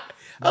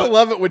 I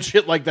love it when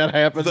shit like that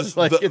happens. It's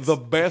like it's,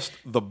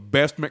 The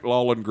best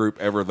McLaughlin group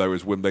ever, though,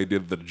 is when they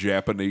did the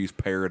Japanese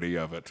parody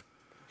of it.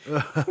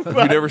 Have you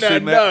never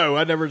seen that? No,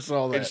 I never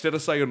saw that. Instead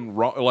of saying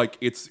like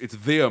it's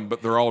them,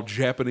 but they're all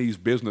Japanese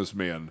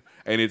businessmen,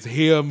 and it's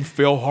him,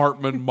 Phil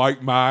Hartman,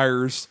 Mike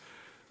Myers.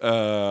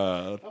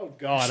 Oh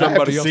God, I have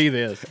Somebody to else. see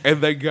this.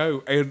 And they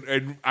go,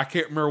 and I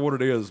can't remember what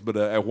it is, but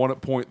at one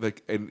point,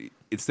 and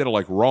instead of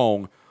like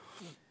wrong,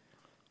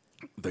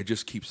 they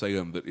just keep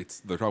saying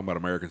that they're talking about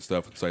American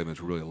stuff and saying that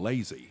it's really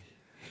lazy,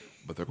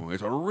 but they're going,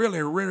 it's a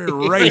really, really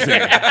lazy,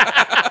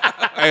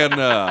 and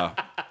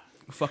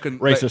fucking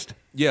Racist.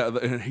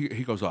 And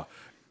he goes,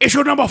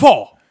 issue number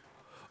 4,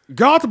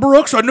 Garth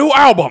Brooks a new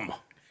album,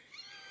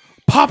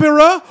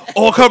 popular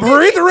or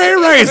completely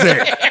lazy.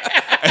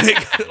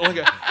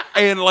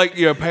 And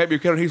Pat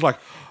Buchanan, he's like,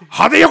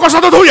 Hadiyoko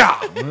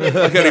Satotuya!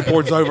 Like, and he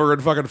points over,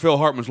 and fucking Phil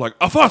Hartman's like,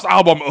 a first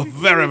album,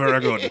 very, very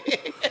good.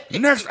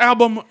 Next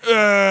album,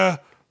 third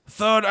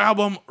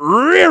album,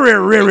 really,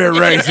 really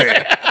lazy.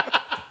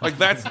 Like,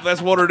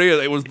 that's what it is.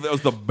 That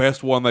was the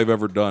best one they've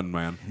ever done,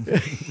 man.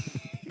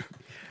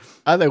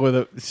 I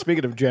think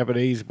speaking of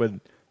Japanese,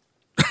 when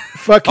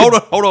fucking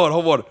Hold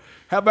on.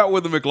 How about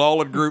with the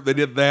McLaughlin group, they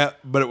did that,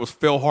 but it was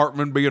Phil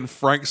Hartman being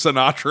Frank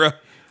Sinatra,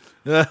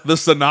 the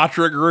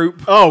Sinatra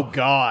group, oh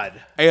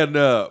God, and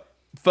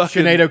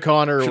fucking Sinead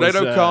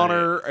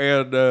O'Connor,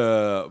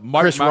 and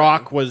Mike Chris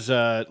Rock was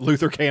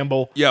Luther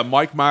Campbell. Yeah,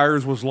 Mike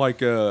Myers was like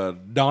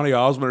Donny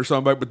Osmond or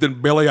somebody, but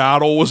then Billy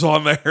Idol was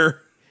on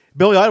there.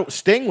 Billy Idol,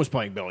 Sting was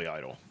playing Billy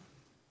Idol.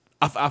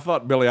 I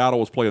thought Billy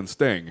Idol was playing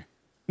Sting.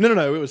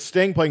 No, it was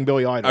Sting playing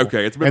Billy Idol.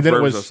 Okay, it's been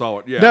forever since I saw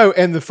it. Yeah. No,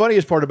 and the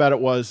funniest part about it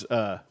was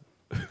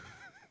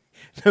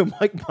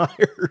Mike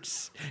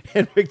Myers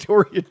and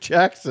Victoria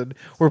Jackson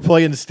were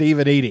playing Steve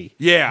and Edie.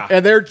 Yeah.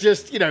 And they're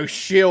just,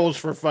 shills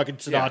for fucking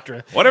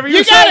Sinatra. Whatever You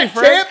you, got say, it,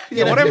 Frank. champ.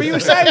 Yeah, whatever you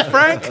say,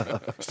 Frank.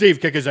 Steve,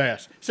 kick his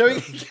ass. So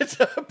he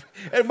gets up,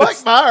 and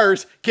Mike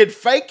Myers can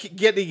fake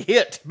getting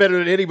hit better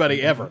than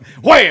anybody ever.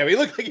 Wham! He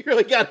looked like he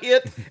really got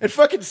hit, and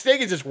fucking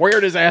Sting is just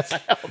wearing his ass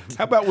out.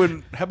 How about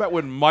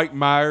when Mike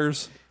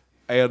Myers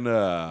and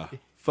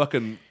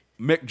fucking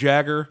Mick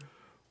Jagger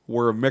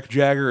were Mick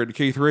Jagger and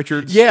Keith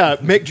Richards? Yeah,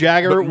 Mick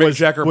Jagger But Mick was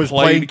Jagger was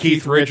played playing Keith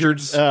Keith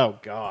Richards. Richards. Oh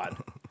God.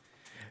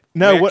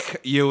 No, Mick,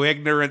 you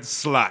ignorant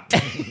slut.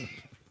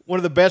 one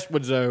of the best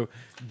ones though,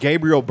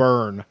 Gabriel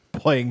Byrne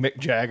playing Mick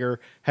Jagger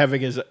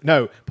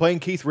playing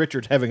Keith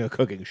Richards having a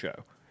cooking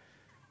show.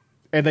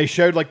 And they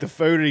showed like the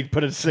food and he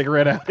put a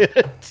cigarette out in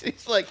it.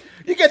 He's like,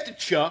 you get the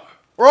chuck,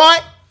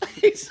 right?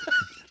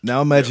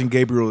 Now imagine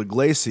Gabriel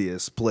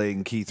Iglesias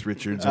playing Keith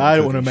Richards. on I a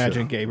don't want to cooking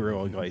imagine show.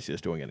 Gabriel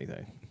Iglesias doing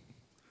anything.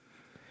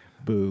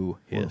 Boo,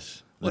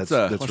 hiss. Let's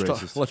That's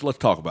racist. Let's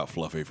talk about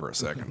Fluffy for a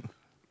second.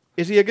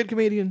 Is he a good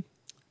comedian?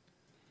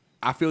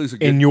 I feel he's a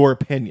good. In your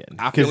opinion?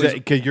 I feel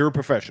Because you're a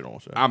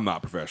professional. So. I'm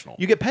not professional.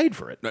 You get paid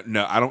for it.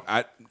 No, I don't.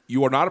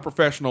 You are not a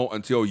professional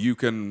until you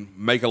can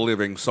make a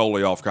living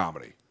solely off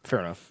comedy. Fair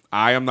enough.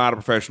 I am not a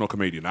professional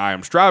comedian. I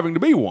am striving to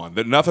be one.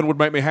 That nothing would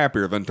make me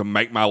happier than to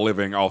make my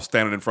living off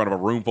standing in front of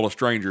a room full of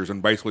strangers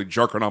and basically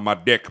jerking on my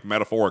dick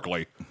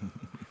metaphorically.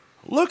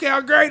 Look how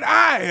great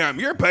I am.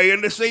 You're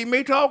paying to see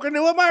me talking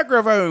to a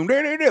microphone.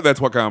 That's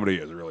what comedy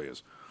is. It really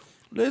is.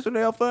 Listen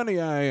how funny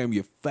I am,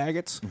 you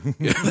faggots.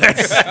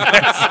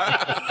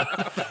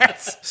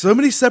 So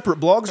many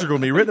separate blogs are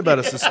going to be written about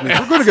us this week.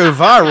 We're going to go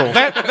viral.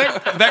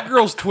 That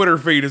girl's Twitter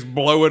feed is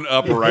blowing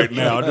up right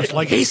now. Just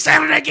like, he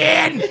said it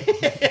again.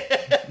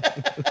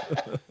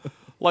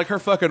 Like her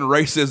fucking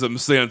racism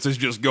sense is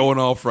just going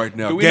off right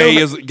now. Gay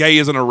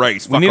isn't a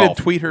race. We Fuck need off.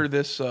 to tweet her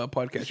this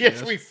podcast.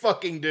 Yes, we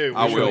fucking do.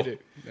 I We will. really do.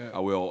 I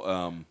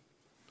will.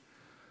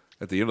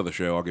 At the end of the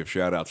show, I'll give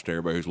shout outs to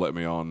everybody who's let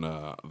me on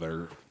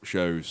their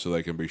shows so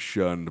they can be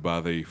shunned by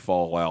the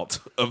fallout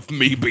of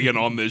me being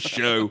on this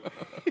show.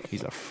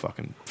 He's a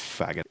fucking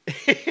faggot.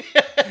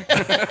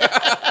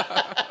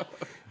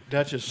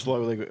 Dutch is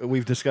slowly,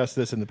 we've discussed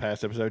this in the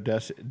past episode,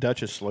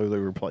 Dutch is slowly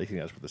replacing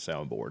us with a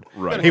soundboard.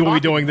 Right. He will be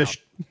doing this.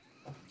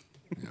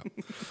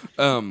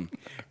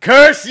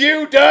 Curse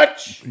you,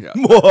 Dutch!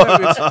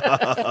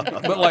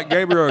 But like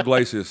Gabriel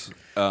Iglesias,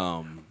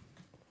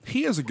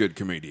 he is a good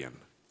comedian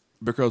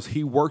because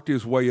he worked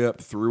his way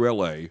up through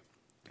L.A.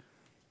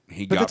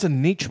 But that's a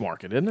niche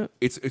market, isn't it?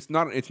 It's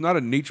not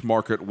a niche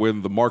market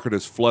when the market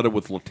is flooded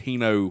with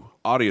Latino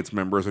audience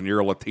members and you're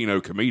a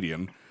Latino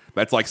comedian.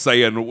 That's like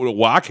saying,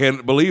 well, I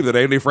can't believe that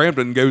Andy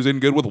Frampton goes in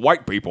good with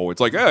white people. It's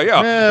like, oh,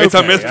 yeah, it's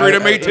a mystery to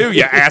me, too,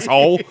 you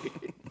asshole.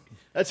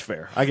 That's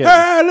fair. I get it.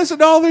 Hey, listen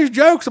to all these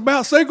jokes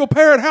about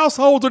single-parent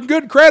households and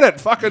good credit.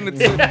 Fucking...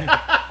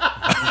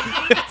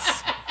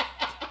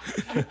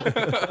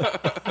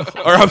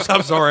 or I'm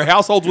sorry,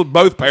 households with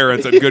both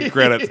parents and good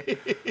credit.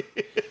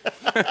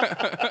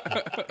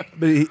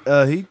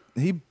 But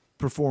he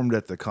performed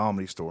at the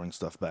Comedy Store and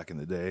stuff back in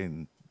the day,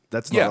 and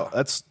that's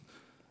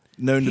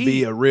known to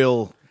be a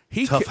real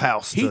tough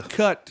house. He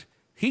cut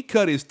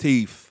his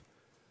teeth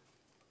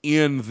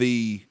in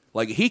the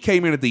he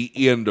came in at the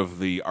end of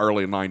the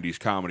early '90s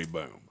comedy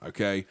boom.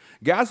 Okay,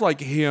 guys like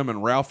him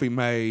and Ralphie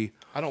May.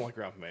 I don't like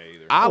Ralph May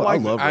either. I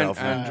love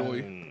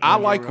Ralphie. I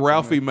like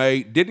Ralphie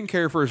May. Didn't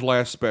care for his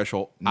last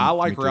special. I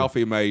like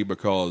Ralphie May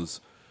because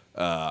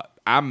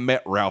I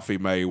met Ralphie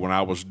May when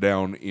I was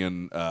down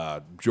in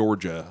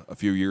Georgia a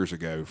few years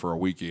ago for a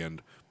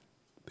weekend.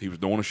 He was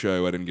doing a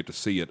show. I didn't get to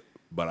see it,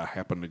 but I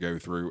happened to go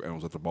through and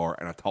was at the bar,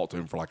 and I talked to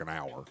him for like an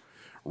hour.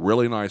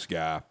 Really nice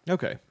guy.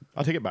 Okay.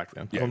 I'll take it back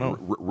then. Yeah, I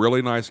don't know.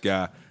 really nice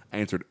guy.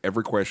 Answered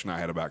every question I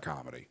had about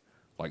comedy.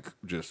 Like,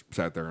 just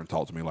sat there and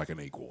talked to me like an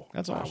equal.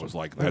 That's awesome. I was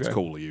like, that's Okay.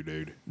 cool of you,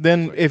 dude.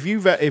 Then if you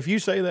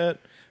say that,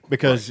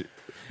 because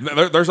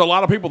There's a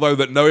lot of people, though,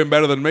 that know him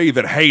better than me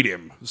that hate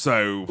him.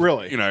 So,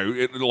 Really?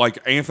 Like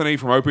Anthony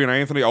from Opie and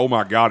Anthony, oh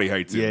my God, he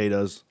hates him. Yeah, he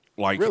does.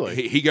 Like,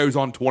 Really? he goes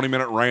on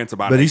 20-minute rants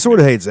about it. But he sort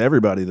of hates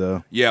everybody,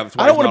 though. Yeah, that's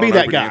why I don't want to be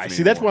that guy.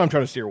 See, that's what I'm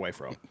trying to steer away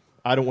from.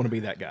 I don't want to be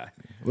that guy.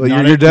 Well,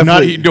 Not you're a-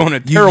 definitely You're doing a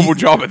terrible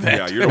job at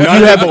that. Yeah, you're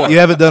You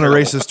haven't done a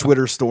racist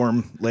Twitter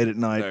storm late at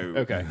night.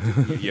 No. Okay.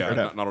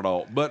 Yeah, not at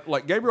all. But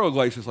like Gabriel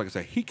Iglesias, like I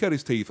say, he cut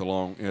his teeth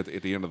along at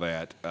the end of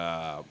that,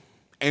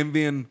 and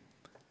then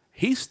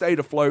he stayed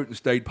afloat and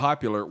stayed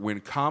popular when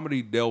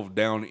comedy delved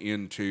down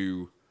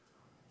into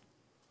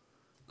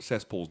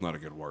cesspool's not a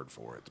good word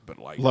for it, but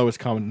like Lowest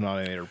common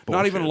denominator.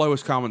 not even bullshit.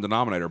 lowest common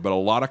denominator, but a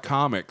lot of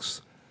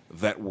comics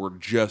that were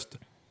just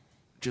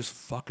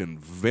fucking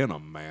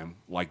venom, man.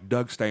 Like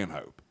Doug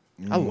Stanhope.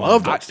 I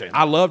love Doug Stanhope.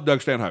 I love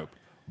Doug Stanhope,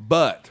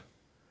 but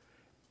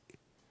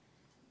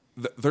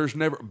there's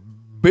never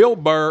Bill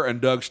Burr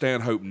and Doug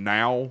Stanhope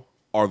now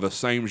are the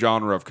same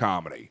genre of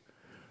comedy.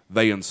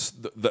 They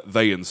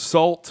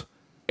insult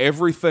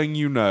everything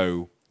you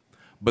know,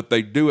 but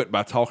they do it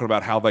by talking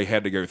about how they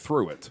had to go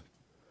through it.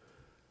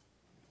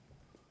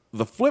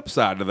 The flip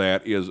side to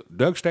that is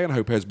Doug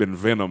Stanhope has been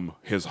Venom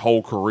his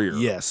whole career.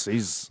 Yes,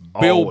 he's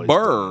Bill always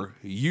Burr done.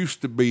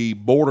 used to be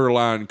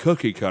borderline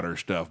cookie cutter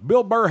stuff.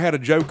 Bill Burr had a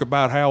joke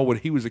about how when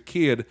he was a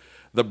kid,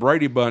 the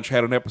Brady Bunch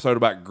had an episode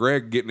about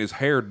Greg getting his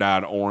hair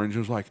dyed orange. It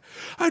was like,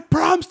 I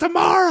prom's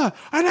tomorrow,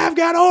 and I've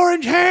got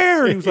orange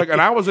hair. He was like,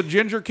 and I was a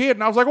ginger kid,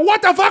 and I was like,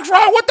 what the fuck's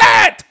wrong with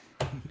that?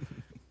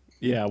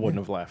 Yeah, I wouldn't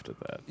have laughed at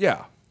that.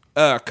 Yeah.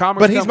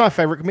 Comics But he's come- my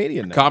favorite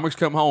comedian now. Comics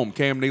Come Home.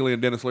 Cam Neely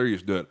and Dennis Leary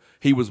used to do it.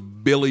 He was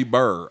Billy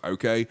Burr,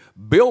 okay?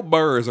 Bill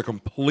Burr is a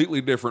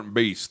completely different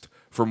beast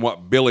from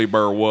what Billy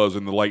Burr was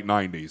in the late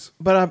 90s.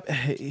 But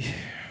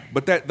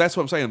But that's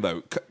what I'm saying,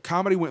 though.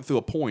 Comedy went through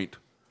a point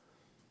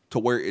to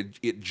where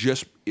it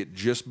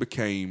just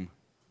became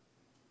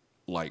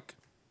like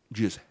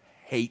just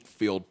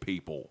hate-filled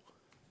people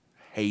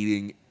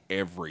hating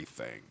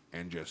everything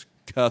and just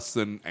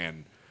cussing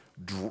and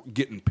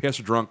getting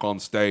pissed drunk on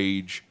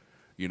stage,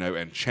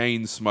 and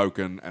chain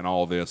smoking and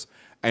all this,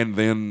 and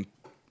then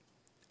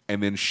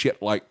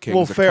shit like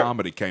Kings of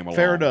Comedy came along.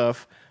 Fair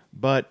enough,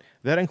 but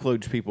that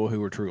includes people who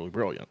were truly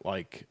brilliant,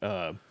 like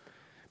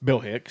Bill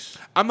Hicks.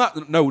 I'm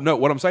not. No.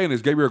 What I'm saying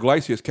is Gabriel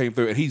Iglesias came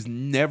through, and he's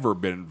never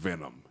been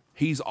Venom.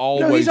 He's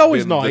always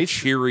always been nice. the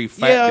cheery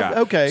fat Yeah, guy.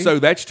 okay. So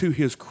that's to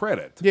his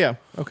credit. Yeah,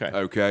 okay.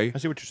 Okay. I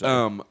see what you're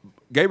saying.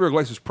 Gabriel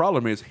Iglesias'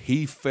 problem is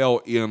he fell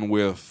in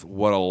with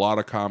what a lot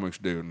of comics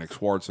do. Nick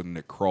Swartzen,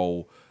 Nick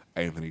Kroll,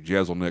 Anthony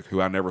Jeselnik,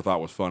 who I never thought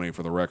was funny,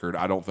 for the record.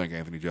 I don't think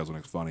Anthony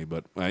Jeselnik's funny,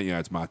 but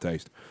it's my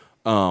taste.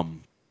 I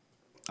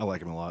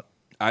like him a lot.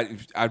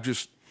 I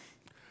just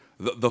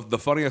the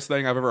funniest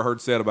thing I've ever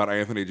heard said about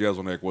Anthony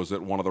Jeselnik was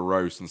at one of the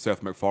roasts, and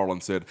Seth MacFarlane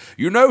said,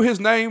 "You know his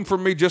name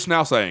from me just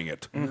now saying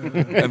it,"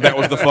 and that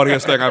was the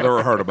funniest thing I've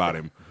ever heard about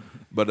him.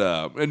 But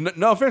and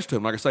no offense to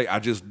him, like I say,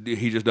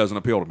 he just doesn't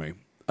appeal to me.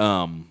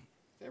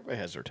 Everybody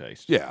has their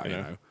taste. Yeah, you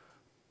know.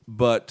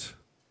 But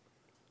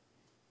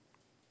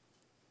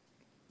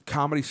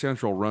Comedy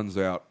Central runs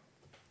out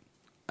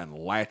and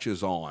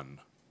latches on.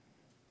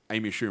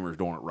 Amy Schumer's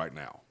doing it right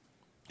now.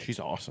 She's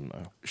awesome,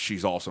 though.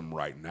 She's awesome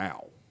right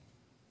now.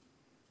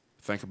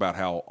 Think about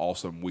how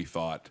awesome we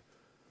thought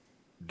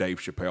Dave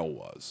Chappelle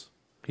was.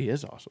 He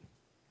is awesome.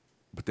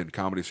 But then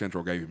Comedy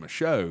Central gave him a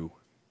show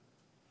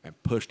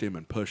and pushed him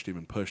and pushed him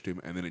and pushed him,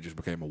 and then it just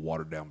became a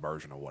watered-down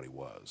version of what he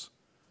was.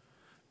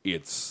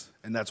 it's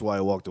And that's why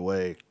I walked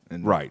away.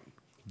 And right.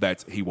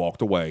 He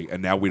walked away,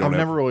 and now we don't. I've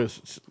have, never really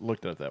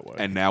looked at it that way.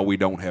 And now we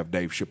don't have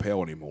Dave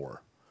Chappelle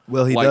anymore.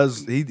 Well, he Like-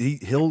 does.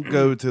 He'll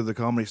go to the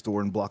Comedy Store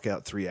and block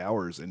out 3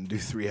 hours and do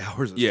 3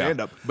 hours of Yeah,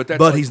 stand up. but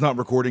that's like- he's not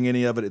recording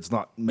any of it. It's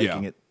not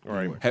making it.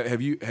 Right.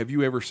 Have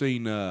you ever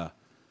seen the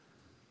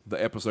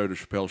episode of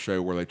Chappelle's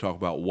Show where they talk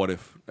about what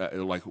if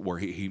like where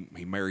he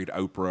married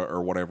Oprah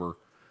or whatever,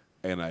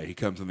 and he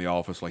comes in the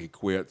office like he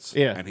quits,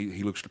 Yeah. and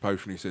he looks at the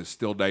poster and he says,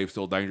 "Still Dave,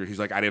 still dangerous." He's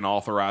like, "I didn't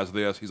authorize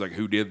this." He's like,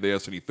 "Who did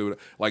this?" And he threw it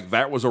like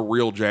that was a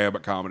real jab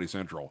at Comedy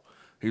Central.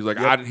 He's like,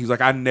 I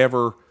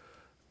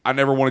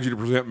never wanted you to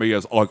present me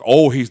as like,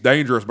 oh, he's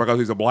dangerous because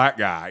he's a black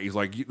guy. He's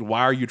like,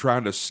 why are you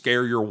trying to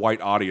scare your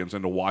white audience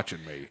into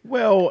watching me?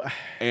 Well,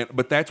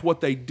 But that's what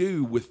they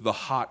do with the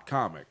hot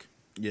comic.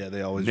 Yeah,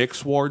 they always. Nick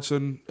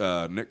Swartzen,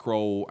 Nick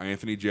Kroll,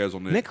 Anthony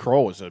Jeselnik. Nick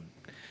Kroll is a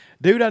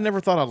dude. I never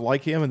thought I'd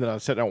like him, and then I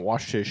sat down and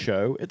watched his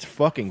show. It's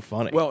fucking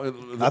funny. Well,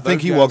 I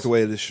think he walked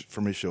away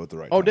from his show at the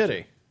right time. oh, did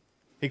he?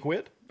 He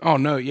quit? Oh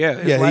no, yeah.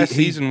 His Yeah, last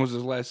he- season was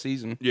his last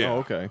season. Yeah. Oh,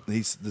 okay.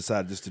 He's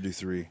decided just to do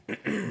 3.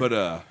 But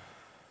the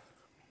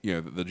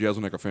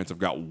Jeselnik Offensive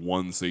got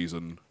 1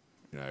 season.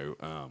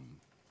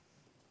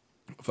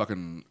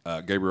 Fucking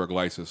Gabriel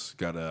Iglesias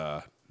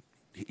got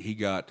he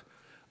got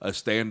a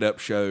stand-up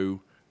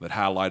show that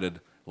highlighted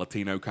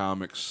Latino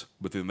comics,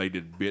 but then they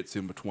did bits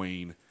in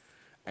between,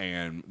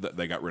 and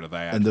they got rid of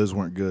that. And those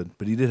weren't good.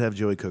 But he did have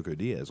Joey Coco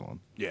Diaz on.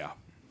 Yeah,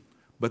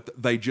 but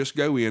they just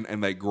go in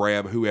and they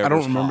grab whoever's I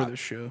don't remember hot. this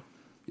show.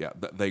 Yeah,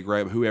 they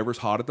grab whoever's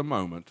hot at the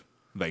moment.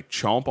 They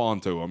chomp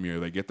onto them.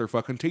 They get their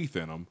fucking teeth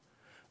in them,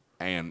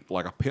 and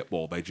like a pit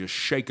bull, they just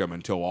shake them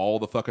until all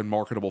the fucking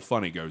marketable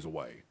funny goes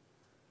away,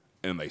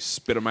 and they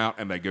spit them out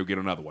and they go get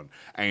another one.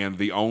 And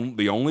the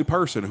only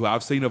person who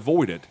I've seen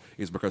avoid it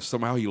is because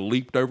somehow he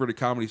leaped over to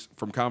Comedy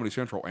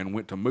Central and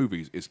went to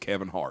movies. Is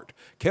Kevin Hart?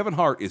 Kevin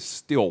Hart is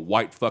still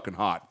white fucking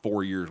hot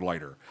 4 years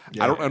later.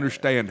 I don't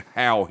understand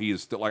how he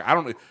is still like I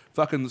don't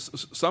fucking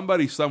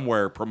somebody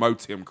somewhere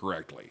promotes him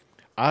correctly.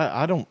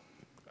 I don't.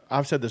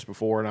 I've said this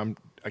before, and I'm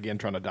again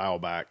trying to dial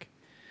back.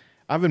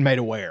 I've been made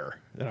aware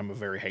that I'm a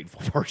very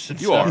hateful person.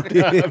 You are.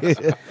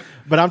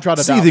 But I'm trying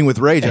to Seething with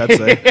rage, I'd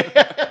say.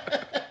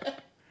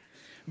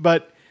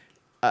 But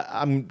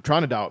I'm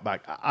trying to dial it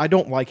back. I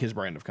don't like his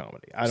brand of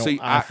comedy. I don't. See,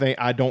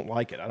 I don't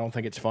like it. I don't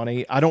think it's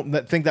funny. I don't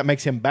think that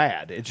makes him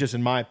bad. It's just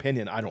in my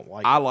opinion, I don't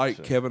like. I it. like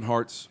So- Kevin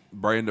Hart's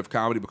brand of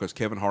comedy because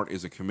Kevin Hart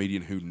is a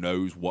comedian who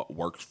knows what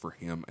works for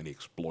him and he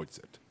exploits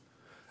it.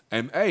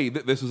 And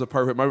this is a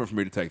perfect moment for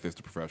me to take this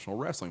to professional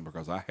wrestling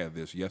because I had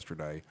this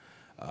yesterday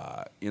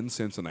in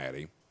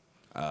Cincinnati.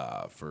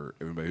 For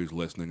everybody who's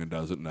listening and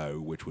doesn't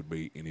know, which would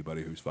be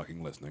anybody who's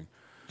fucking listening.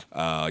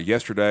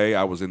 Yesterday,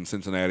 I was in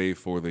Cincinnati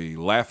for the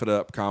Laugh It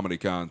Up comedy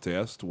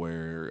contest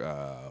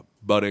where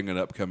budding and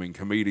upcoming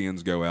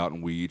comedians go out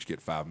and we each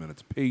get 5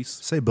 minutes apiece.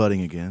 Say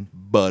budding again.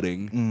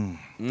 Budding.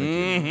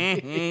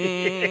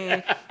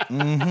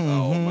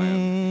 Oh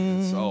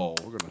man! So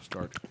we're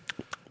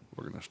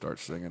gonna start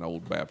singing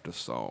old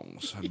Baptist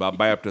songs. And by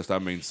Baptist I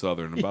mean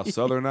Southern, and by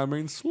Southern I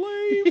mean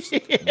slaves.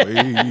 Wade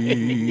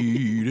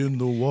in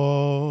the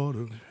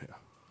water.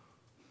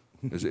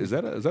 Is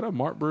that a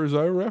Mark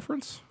Bruzeau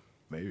reference?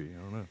 Maybe, I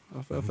don't know.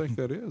 I think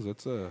that is.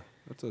 That's a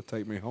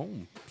Take Me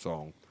Home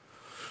song.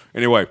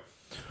 Anyway,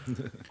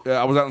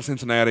 I was out in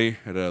Cincinnati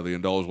at the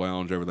Indulge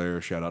Lounge over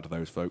there. Shout out to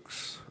those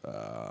folks,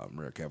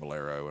 Maria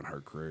Cavallero and her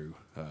crew.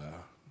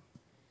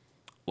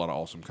 A lot of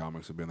awesome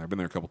comics have been there. Been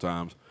there a couple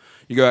times.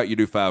 You go out, you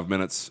do 5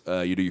 minutes.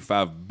 You do your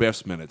 5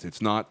 best minutes.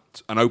 It's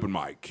not an open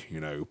mic.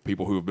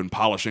 People who have been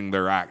polishing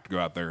their act go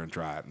out there and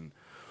try it. And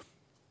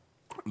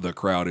the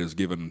crowd is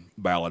given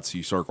ballots.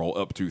 You circle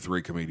up to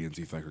 3 comedians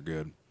you think are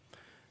good.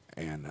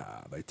 And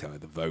they tell you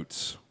the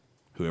votes.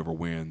 Whoever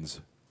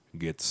wins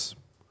gets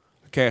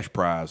a cash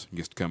prize and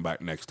gets to come back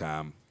next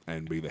time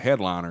and be the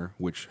headliner,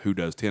 who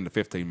does 10 to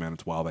 15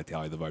 minutes while they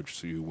tally the votes to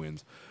see who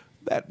wins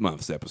that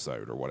month's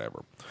episode or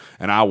whatever.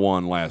 And I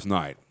won last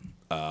night.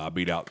 I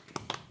beat out...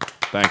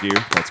 Thank you.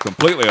 That's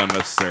completely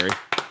unnecessary.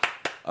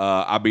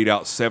 I beat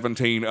out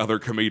 17 other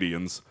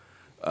comedians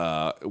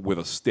with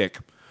a stick.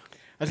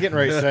 I was getting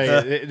ready to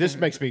say this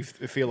makes me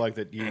feel like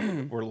that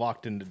you were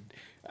locked into.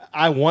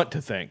 I want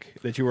to think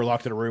that you were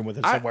locked in a room with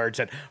him somewhere and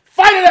said,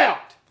 "Fight it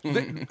out."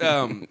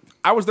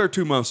 I was there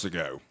 2 months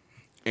ago,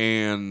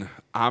 and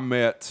I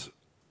met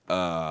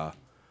a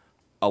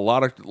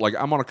lot of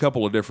I'm on a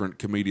couple of different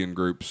comedian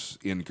groups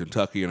in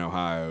Kentucky and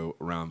Ohio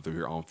around through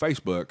here on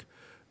Facebook.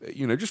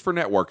 Just for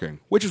networking,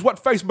 which is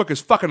what Facebook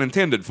is fucking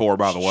intended for,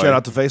 by the way. Shout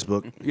out to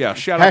Facebook. Yeah,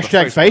 shout out to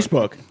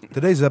Facebook.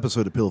 Today's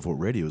episode of Pillow Fort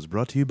Radio is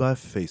brought to you by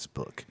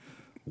Facebook.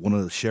 Want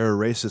to share a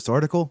racist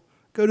article?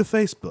 Go to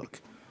Facebook.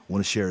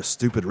 Want to share a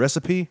stupid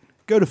recipe?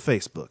 Go to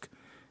Facebook.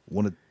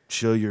 Want to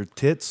show your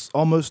tits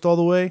almost all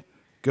the way?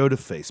 Go to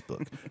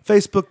Facebook.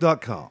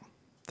 Facebook.com.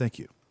 Thank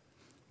you.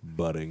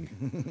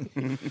 Budding.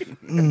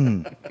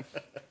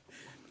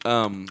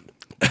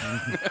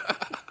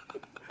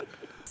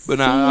 But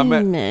now I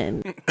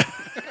met.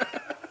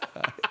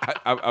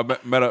 I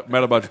met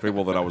a bunch of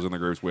people that I was in the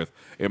groups with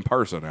in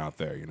person out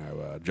there. You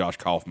know, Josh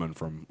Kaufman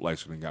from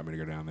Lexington got me to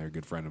go down there. A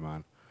good friend of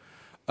mine.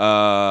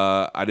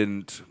 I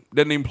didn't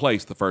even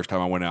place the first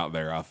time I went out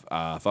there.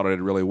 I thought I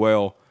did really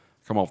well.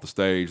 Come off the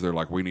stage, they're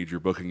like, "We need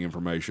your booking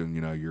information.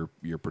 You know,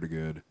 you're pretty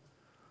good."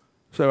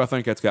 So I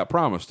think that's got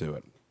promise to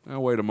it.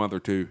 I'll wait a month or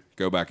two,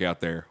 go back out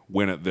there,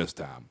 win it this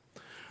time.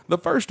 The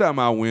first time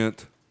I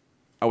went,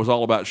 I was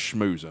all about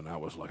schmoozing. I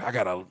was like, I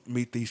gotta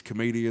meet these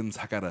comedians.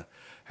 I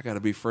gotta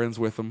be friends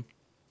with them.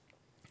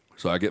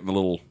 So I get in the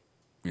little,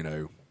 you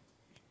know,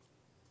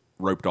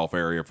 roped off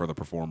area for the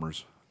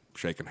performers,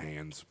 shaking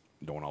hands,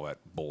 doing all that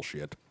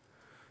bullshit.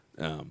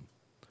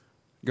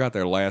 Got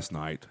there last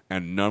night,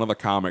 and none of the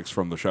comics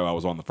from the show I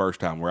was on the first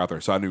time were out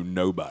there, so I knew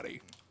nobody.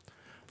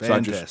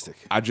 Fantastic.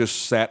 So I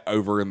just sat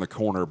over in the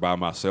corner by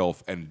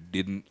myself and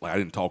I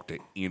didn't talk to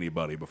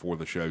anybody before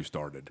the show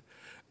started.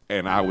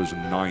 And I was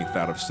 9th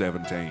out of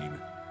 17.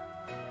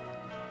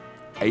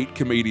 8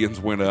 comedians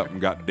went up and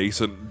got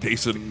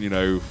decent, you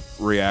know,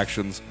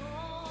 reactions.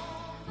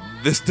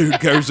 This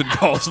dude goes and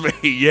calls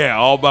me,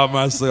 all by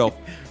myself.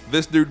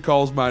 This dude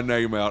calls my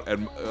name out,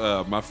 and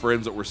my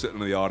friends that were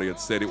sitting in the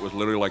audience said it was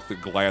literally like the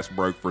glass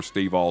broke for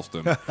Steve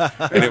Austin.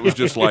 And it was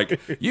just like,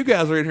 you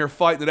guys are in here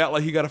fighting it out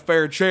like you got a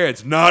fair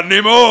chance. Not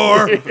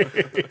anymore.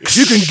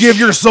 You can give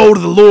your soul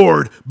to the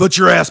Lord, but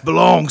your ass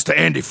belongs to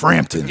Andy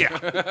Frampton. Yeah.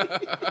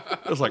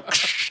 It was like, I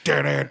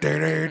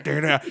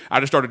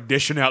just started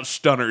dishing out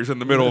stunners in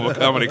the middle of a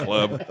comedy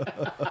club.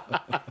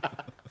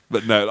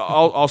 But no,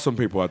 awesome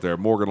people out there.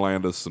 Morgan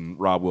Landis and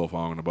Rob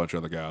Wilfong and a bunch of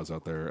other guys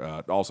out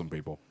there. Awesome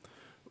people.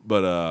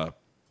 But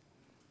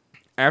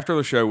after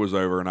the show was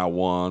over and I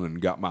won and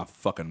got my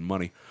fucking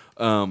money,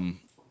 because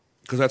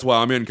that's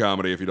why I'm in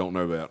comedy, if you don't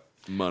know that.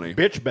 Money.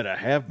 Bitch better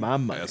have my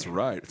money. That's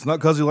right. It's not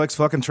because he likes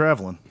fucking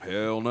traveling.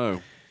 Hell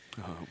no.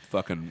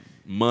 Fucking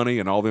money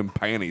and all them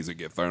panties that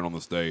get thrown on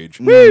the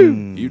stage.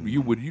 Woo!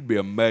 You'd be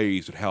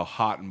amazed at how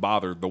hot and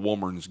bothered the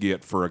womans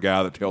get for a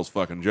guy that tells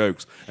fucking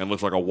jokes and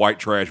looks like a white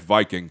trash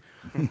Viking.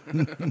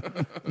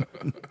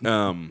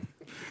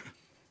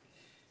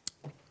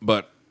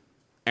 But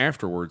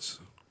afterwards,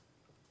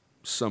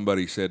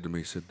 somebody said to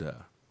me,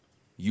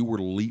 you were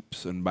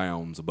leaps and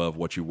bounds above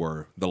what you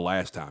were the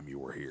last time you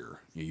were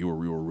here. You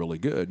were really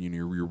good.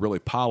 You were really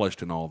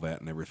polished and all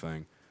that and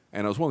everything.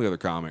 And it was one of the other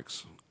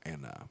comics,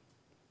 and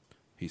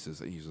he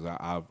says,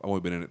 I've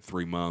only been in it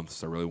 3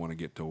 months. I really want to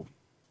get to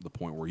the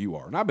point where you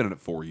are. And I've been in it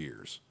 4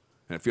 years,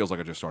 and it feels like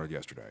I just started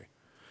yesterday.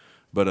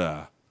 But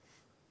I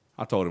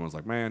told him, I was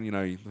like, man, you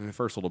know, the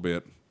first little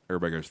bit,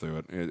 everybody goes through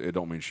it. It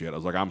don't mean shit. I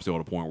was like, I'm still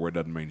at a point where it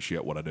doesn't mean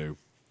shit what I do.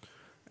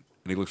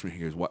 And he looks at me,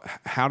 he goes, "What?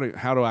 How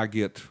do I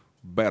get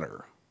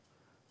better?"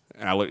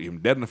 And I look him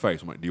dead in the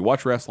face. I'm like, "Do you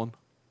watch wrestling?"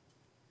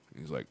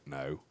 He's like, "No."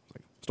 I was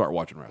like, "Start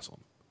watching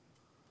wrestling."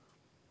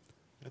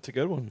 That's a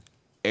good one.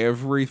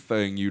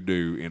 Everything you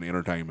do in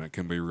entertainment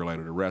can be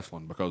related to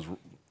wrestling, because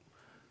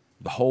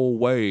the whole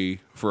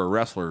way for a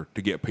wrestler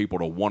to get people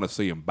to want to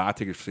see him, buy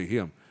tickets to see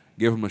him,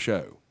 give him a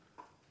show.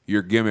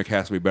 Your gimmick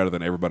has to be better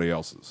than everybody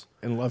else's.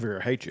 And love you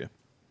or hate you.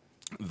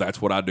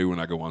 That's what I do when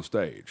I go on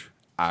stage.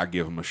 I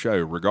give them a show,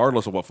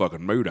 regardless of what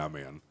fucking mood I'm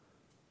in.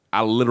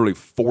 I literally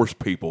force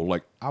people,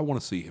 like, I want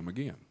to see him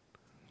again.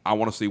 I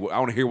want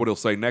to hear what he'll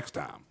say next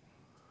time.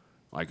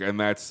 Like, and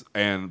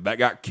that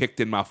got kicked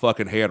in my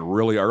fucking head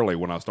really early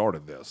when I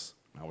started this.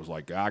 I was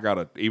like, I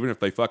gotta, even if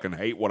they fucking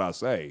hate what I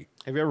say.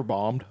 Have you ever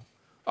bombed?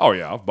 Oh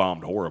yeah, I've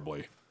bombed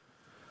horribly.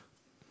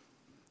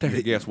 Take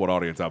a guess what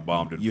audience I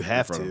bombed in. You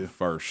have in front to of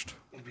first.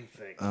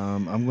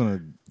 I'm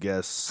gonna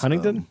guess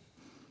Huntington.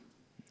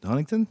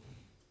 Huntington.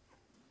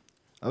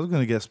 I was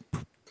gonna guess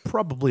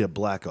probably a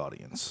black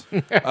audience.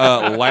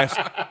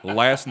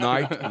 Last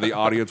night, the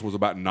audience was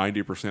about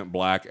 90%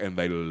 black, and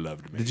they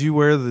loved me. Did you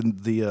wear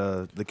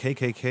the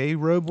KKK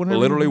robe? Whenever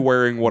Literally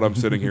wearing what I'm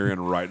sitting here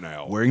in right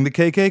now. wearing the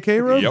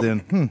KKK robe? Yep.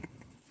 Then,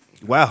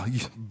 wow.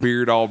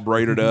 Beard all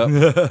braided up.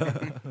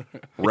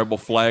 Rebel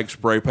flag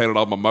spray painted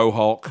on my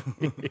mohawk.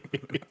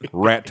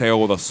 Rat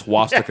tail with a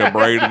swastika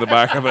braid in the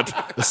back of it.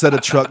 A set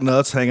of truck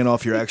nuts hanging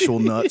off your actual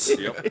nuts.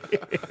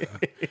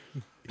 Yep.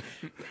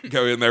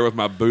 Go in there with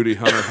my booty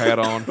hunter hat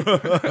on.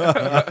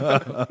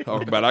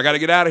 Talking about, I got to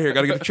get out of here.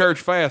 Got to get to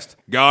church fast.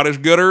 God is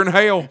gooder than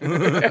hell.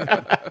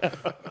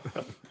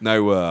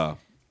 No,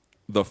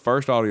 the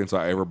first audience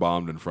I ever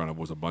bombed in front of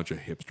was a bunch of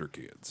hipster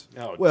kids.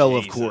 Oh, Well,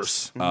 Jesus. of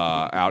course.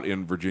 Out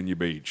in Virginia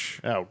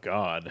Beach. Oh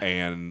God.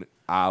 And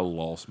I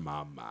lost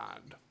my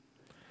mind.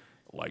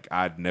 Like,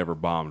 I'd never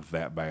bombed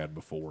that bad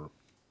before.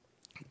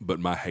 But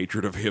my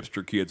hatred of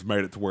hipster kids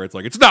made it to where it's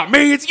like, it's not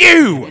me, it's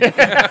you!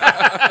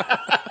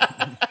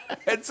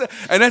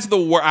 And that's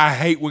the word. I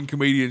hate when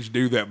comedians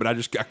do that, but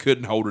I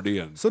couldn't hold it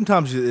in.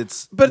 Sometimes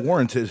it's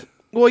warranted.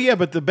 Well, yeah,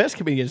 but the best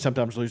comedians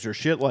sometimes lose their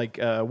shit. Like,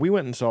 we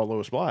went and saw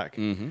Lois Black,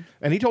 and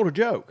he told a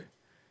joke.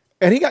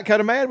 And he got kind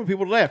of mad when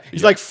people laughed.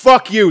 He's like,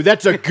 fuck you,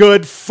 that's a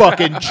good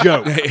fucking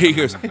joke. He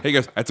goes,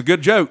 that's a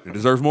good joke. It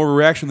deserves more of a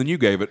reaction than you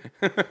gave it.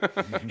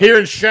 Here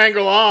in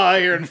Shangri-La,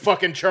 here in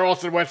fucking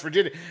Charleston, West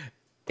Virginia.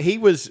 He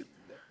was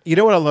You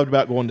know what I loved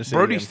about going to see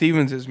Brody him?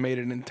 Stevens has made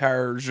an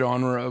entire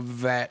genre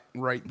of that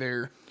right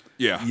there.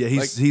 Yeah. Yeah,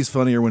 he's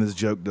funnier when his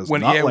joke does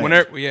When not land. when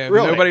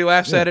Really? nobody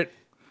laughs at it,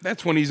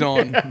 that's when he's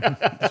on.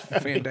 It's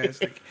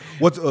fantastic.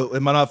 What's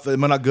am I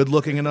not good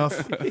looking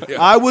enough?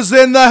 I was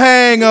in The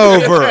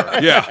Hangover.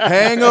 Yeah.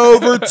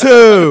 Hangover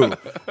 2.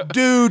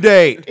 Due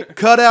date.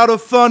 Cut out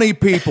of funny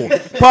people.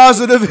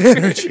 Positive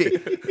energy.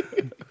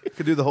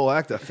 Could do the whole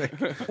act, I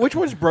think. Which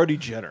one's Brody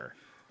Jenner?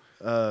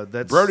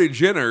 That's Brody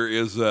Jenner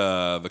is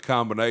the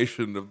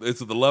combination of it's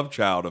the love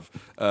child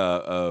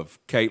of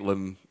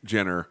Caitlyn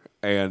Jenner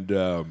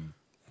and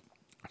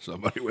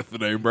somebody with the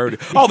name Brody.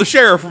 Oh, the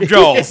sheriff from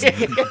Jaws.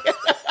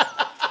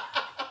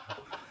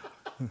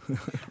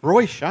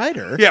 Roy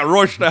Scheider? Yeah,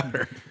 Roy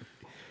Schneider.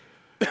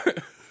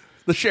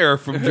 The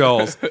sheriff from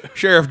Jaws.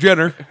 Sheriff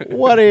Jenner.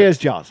 What is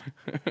Jaws?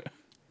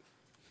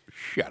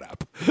 Shut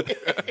up.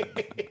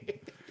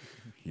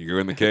 You go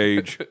in the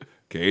cage.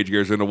 Cage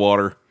goes in the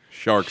water.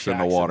 Sharks in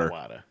the water.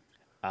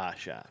 Ah,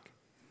 shark.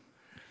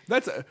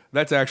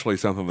 That's actually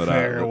something that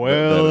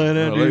Farewell I and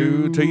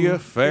adieu adieu, to you,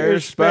 fair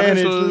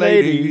Spanish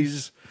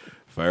ladies.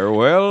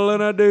 Farewell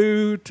and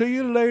adieu to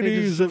you,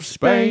 ladies of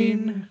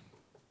Spain.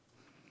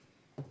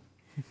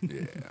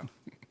 Yeah.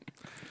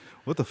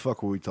 What the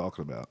fuck were we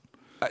talking about?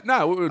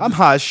 No, I'm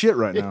high as shit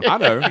right now. I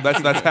know.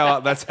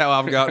 That's how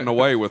I've gotten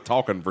away with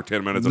talking for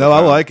 10 minutes. No, I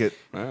like it.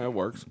 It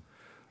works.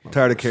 I'm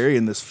tired of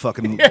carrying this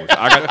fucking.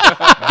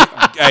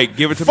 Hey,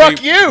 give it to me.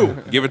 Fuck you!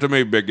 Give it to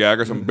me, big guy. I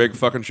got some big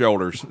fucking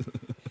shoulders.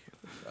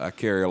 I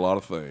carry a lot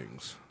of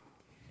things.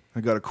 I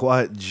got a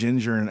quiet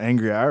ginger and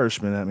angry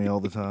Irishman at me all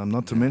the time.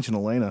 Not to mention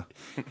Elena.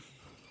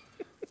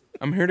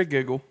 I'm here to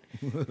giggle.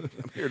 I'm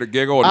here to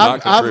giggle and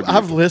not contribute.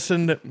 I've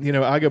listened. You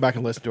know, I go back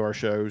and listen to our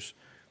shows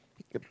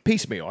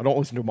piecemeal. I don't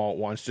listen to them all at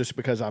once, just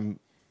because I'm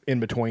in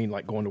between,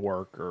 like going to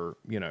work or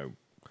whatever.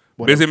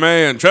 Busy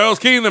man. Charles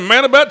Keenan,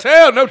 man about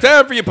town. No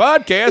time for your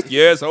podcast.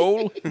 Yes,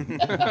 old.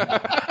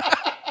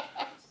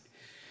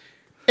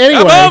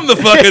 Anyway, I'm on the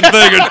fucking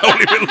thing and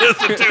don't even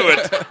listen to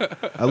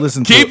it. I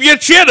listen to Keep it. your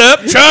chin up,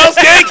 Charles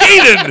K.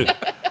 Keenan.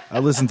 I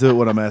listen to it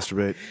when I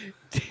masturbate.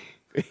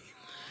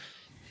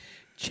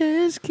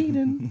 Chaz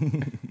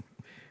Keenan,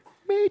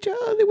 major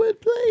Hollywood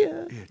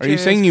player. Are you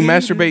saying you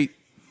masturbate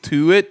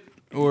to it,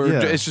 or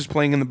Yeah. it's just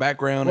playing in the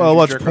background? Well, I and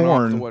watch you're jerking off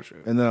to porn watch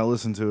it? and then I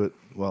listen to it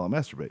while I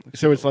masturbate.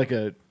 So it's like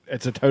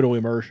it's a total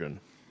immersion.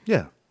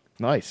 Yeah.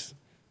 Nice.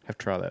 Have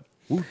to try that.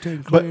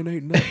 Wu-Tang Clan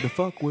ain't nothing to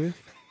fuck with.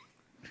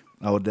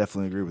 I would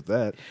definitely agree with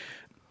that.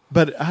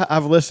 But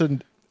I've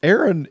listened.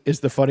 Aaron is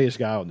the funniest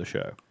guy on the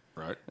show,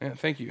 Right. Yeah,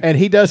 thank you. and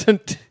he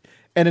doesn't.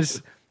 And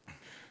it's.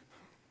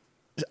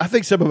 I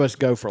think some of us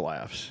go for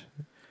laughs.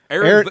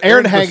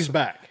 Aaron hangs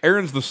back.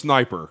 Aaron's the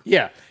sniper.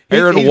 Yeah,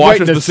 Aaron he's watches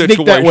waiting to the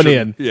sneak that one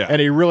situation. in. Yeah. and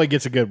he really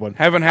gets a good one.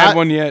 Haven't had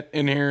one yet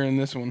in here in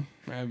this one.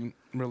 I haven't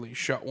really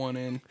shot one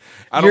in.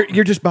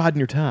 You're just biding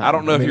your time. I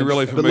don't know if you're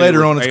really familiar later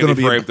with on it's Andy gonna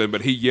be a- Frampton,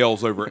 but he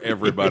yells over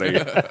everybody.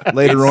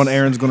 Later on,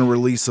 Aaron's going to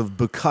release a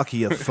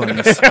Bukkake of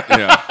funnies.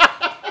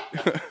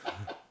 Yeah.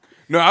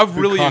 No, I've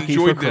really Bukkake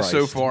enjoyed for this so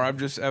Christ. far.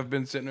 I've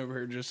been sitting over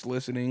here just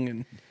listening,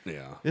 and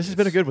Yeah. This has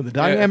been a good one. The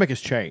dynamic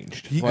has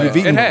changed. You've it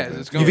eaten, has.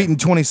 It's going. You've eaten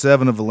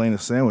 27 of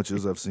Elena's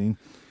sandwiches, I've seen.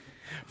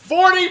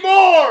 40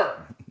 more.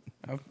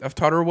 I've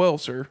taught her well,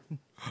 sir.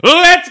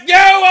 Let's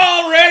go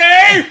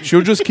already!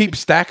 She'll just keep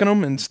stacking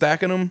them and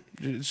stacking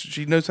them.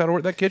 She knows how to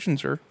work that kitchen,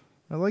 sir.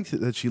 I like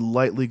that she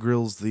lightly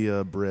grills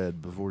the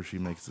bread before she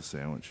makes the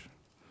sandwich.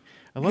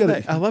 I love gotta-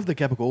 that. I love the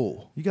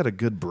gabagool. You got a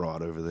good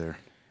broad over there.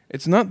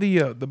 It's not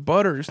the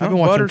butter. It's I've not been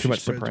watching butter. too She much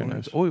spreads on it.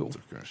 Sopranos. It's oil.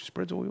 She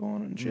spreads oil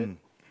on it and shit.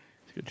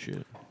 It's good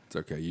shit. It's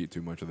okay. You eat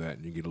too much of that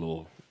and you get a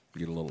little,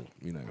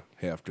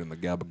 heft in the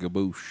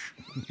gabagaboosh.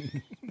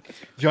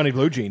 Johnny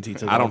Blue Jeans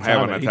eats it. I all don't the have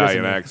time, an and he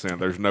Italian doesn't- accent.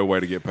 There's no way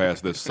to get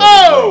past this.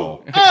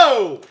 Oh!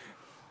 Oh!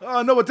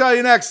 No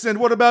Italian accent.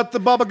 What about the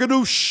baba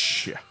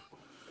ganoush? Yeah.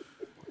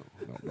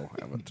 Don't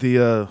have it.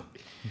 The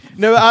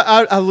No,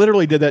 I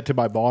literally did that to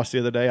my boss the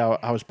other day.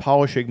 I was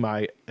polishing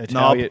my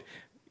Italian.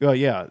 Well,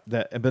 yeah,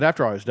 but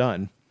after I was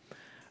done,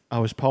 I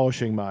was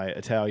polishing my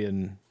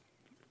Italian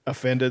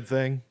offended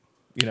thing.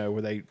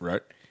 Where they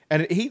Right.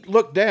 and he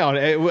looked down.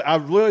 I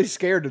was really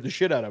scared of the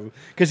shit out of him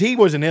because he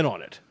wasn't in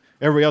on it.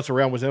 Everybody else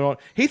around was in on it.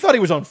 He thought he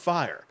was on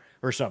fire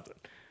or something.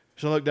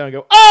 So I look down and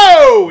go,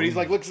 "Oh!" And he's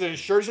like, looks at his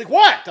shirt. He's like,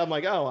 "What?" I'm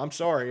like, "Oh, I'm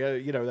sorry.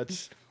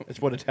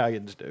 That's what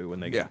Italians do when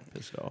they get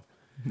pissed off."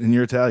 and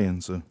you're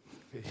Italian, so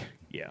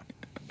Yeah.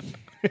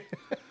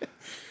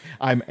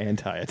 I'm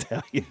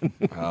anti-Italian.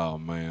 Oh,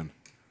 man.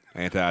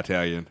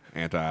 Anti-Italian,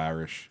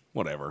 anti-Irish,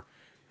 whatever.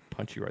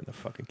 Punch you right in the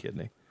fucking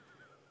kidney.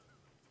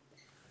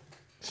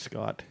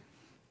 Scott.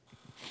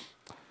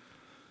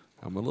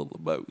 I'm a little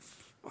of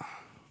both.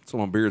 So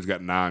my beard's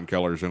got 9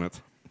 colors in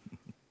it.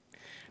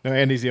 No,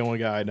 Andy's the only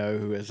guy I know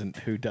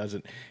who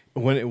doesn't.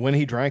 When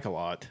he drank a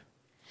lot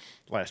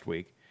last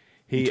week,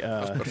 he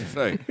What to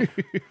say?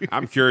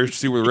 I'm curious to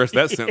see where the rest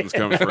of that sentence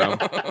comes from.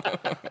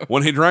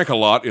 When he drank a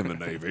lot in the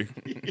Navy.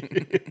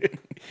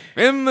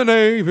 In the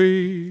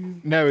Navy.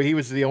 no, he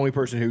was the only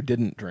person who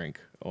didn't drink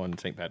on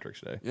St.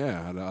 Patrick's Day.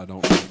 Yeah, I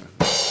don't.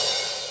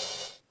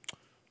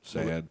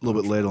 Sad. A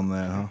little bit late on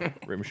that, huh?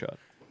 Rim shot.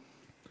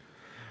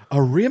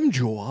 A rim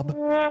job.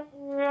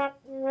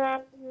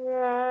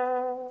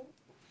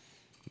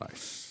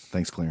 Nice.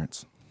 Thanks,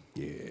 Clarence.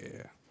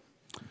 Yeah.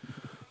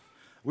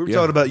 We were Yeah.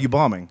 talking about you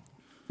bombing.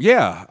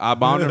 Yeah, I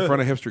bombed in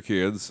front of hipster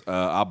kids.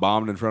 I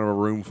bombed in front of a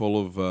room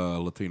full of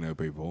Latino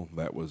people.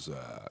 That was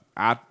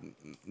I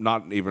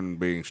not even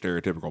being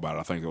stereotypical about it.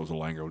 I think it was a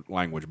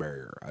language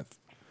barrier. I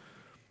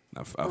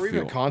Or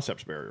even feel, a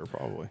concepts barrier,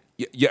 probably.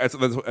 yeah,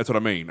 that's what I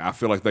mean. I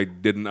feel like they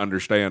didn't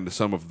understand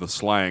some of the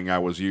slang I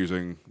was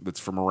using.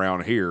 That's from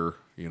around here,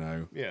 you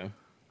know. Yeah.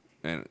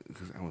 And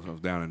 'cause I was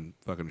down in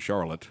fucking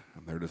Charlotte,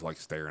 and they're just like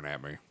staring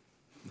at me.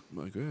 I'm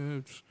like,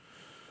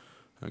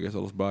 I guess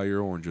I'll just buy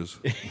your oranges.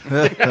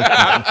 At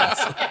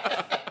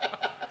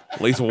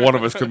least one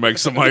of us can make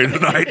some money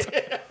tonight.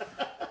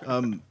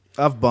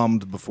 I've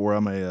bombed before.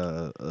 I'm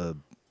a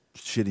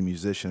shitty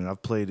musician.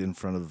 I've played in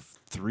front of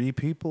 3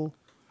 people,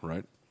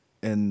 Right?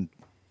 and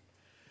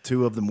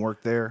 2 of them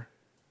worked there,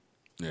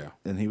 Yeah.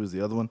 and he was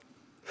the other one.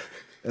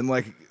 And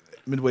like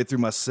midway through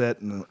my set,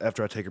 and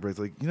after I take a break,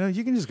 they're like,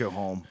 you can just go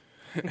home.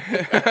 And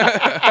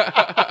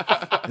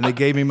they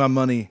gave me my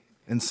money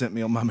and sent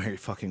me on my merry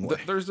fucking way.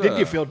 There's Didn't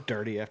you feel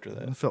dirty after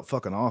I that? felt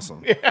fucking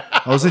awesome.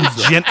 I was in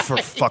gent for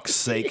fuck's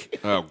sake.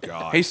 Oh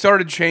God. He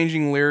started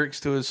changing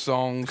lyrics to his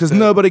songs 'Cause to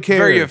nobody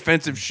cared. Very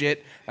offensive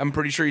shit. I'm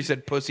pretty sure he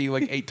said pussy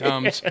like 8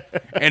 times,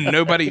 and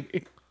nobody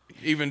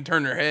even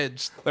turned their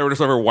heads. They were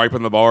just over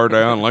wiping the bar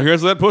down. Like,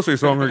 here's that pussy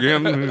song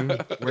again.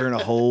 Wearing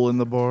a hole in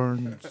the bar.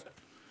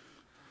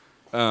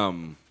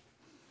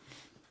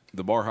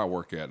 The bar I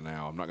work at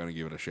now, I'm not going to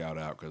give it a shout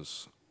out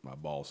because my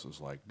boss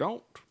is like,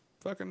 don't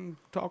fucking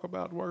talk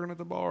about working at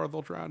the bar.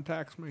 They'll try and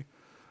tax me.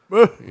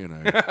 You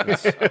know,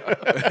 it's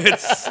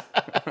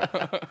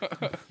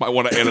might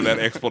want to edit that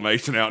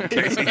explanation out in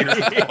case he hears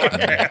the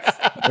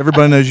podcast.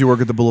 Everybody knows you work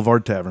at the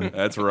Boulevard Tavern.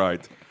 That's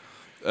right.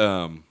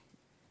 The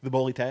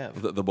Bully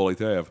Tav. The Bully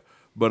Tav.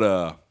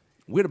 But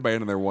we had a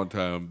band in there one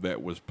time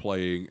that was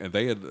playing, and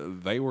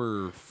they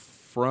were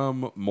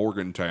from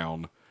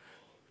Morgantown,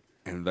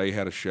 and they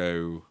had a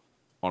show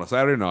on a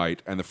Saturday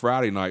night, and the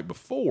Friday night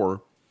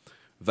before,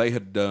 they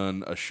had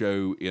done a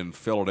show in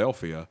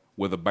Philadelphia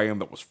with a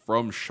band that was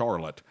from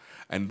Charlotte,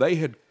 and they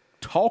had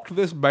talked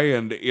this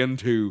band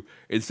into,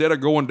 instead of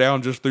going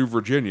down just through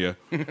Virginia,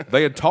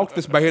 they had talked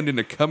this band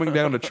into coming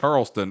down to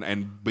Charleston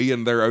and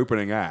being their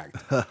opening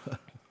act.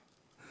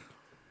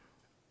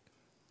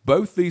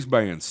 Both these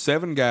bands,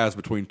 7 guys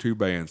between 2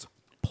 bands,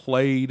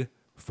 played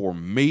for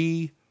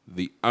me,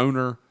 the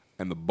owner,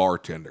 and the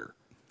bartender.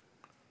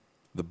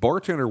 The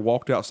bartender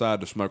walked outside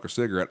to smoke a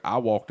cigarette. I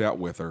walked out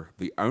with her.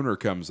 The owner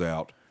comes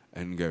out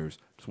and goes,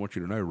 just want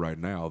you to know right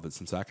now that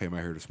since I came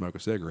out here to smoke a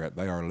cigarette,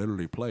 they are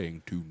literally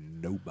playing to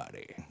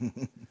nobody.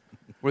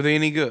 Were they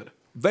any good?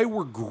 They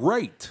were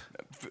great.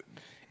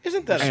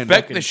 Isn't that Respect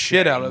fucking the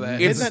shit out of that.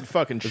 shame? Isn't that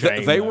fucking They,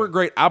 shame? they though? were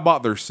great. I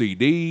bought their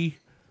CD.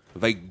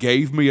 They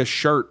gave me a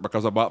shirt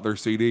because I bought their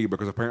CD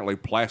because apparently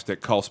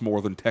plastic costs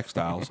more than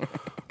textiles.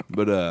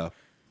 But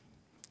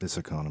This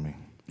economy.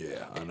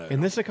 yeah, I know. In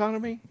this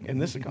economy? In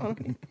this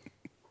economy?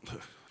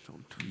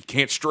 You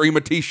can't stream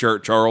a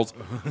T-shirt, Charles.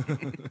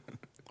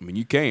 I mean,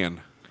 you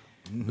can.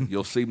 But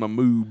you'll see my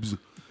moobs.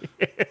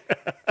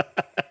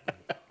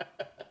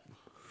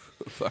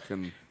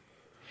 Fucking.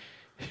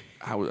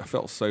 I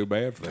felt so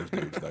bad for those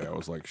dudes. Though I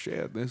was like,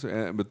 shit.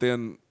 But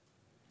then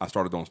I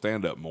started doing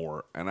stand up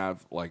more, and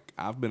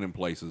I've been in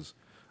places.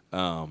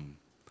 I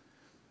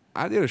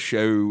did a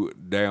show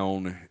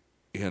down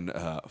in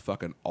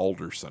fucking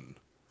Alderson.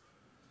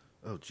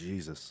 Oh,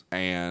 Jesus.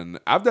 And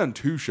I've done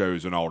 2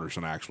 shows in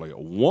Alderson, actually.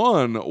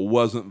 One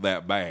wasn't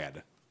that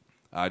bad.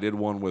 I did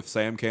one with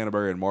Sam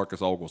Canterbury and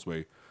Marcus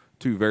Oglesby,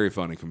 2 very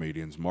funny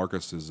comedians.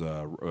 Marcus is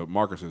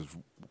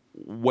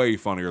way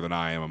funnier than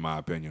I am, in my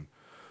opinion.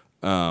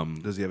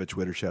 Does he have a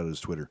Twitter? Shout out his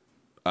Twitter.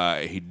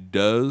 He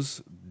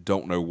does.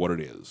 Don't know what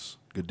it is.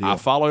 Good deal. I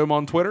follow him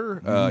on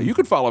Twitter. You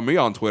can follow me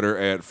on Twitter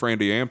at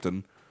Frandy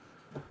Ampton,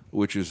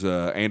 which is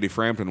Andy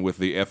Frampton with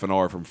the F and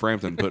R from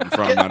Frampton put in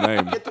front of my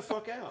name. Get the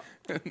fuck out.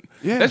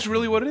 Yeah. That's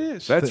really what it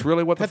is. That's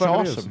really what the That's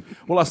fuck it awesome. is.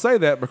 Well, I say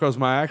that because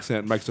my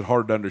accent makes it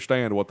hard to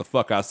understand what the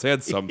fuck I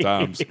said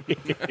sometimes.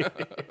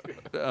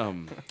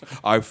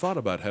 I've thought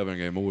about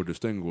having a more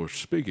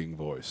distinguished speaking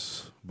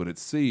voice, but it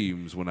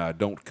seems when I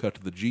don't cut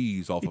the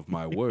G's off of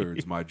my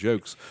words, my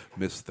jokes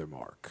miss their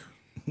mark.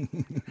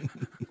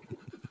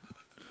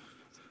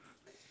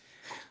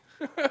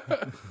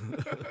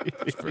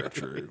 It's very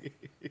true.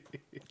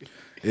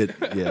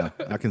 Yeah,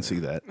 I can see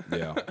that.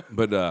 Yeah,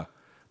 but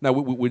no,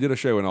 we did a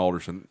show in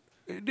Alderson.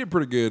 It did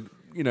pretty good.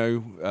 You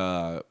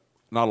know,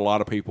 not a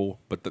lot of people,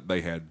 but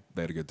they had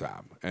a good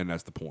time, and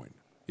that's the point.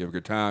 You have a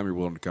good time, you're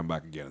willing to come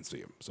back again and see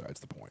them. So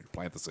that's the point.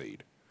 Plant the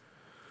seed.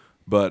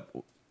 But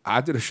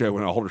I did a show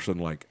in Alderson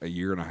like a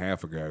year and a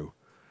half ago,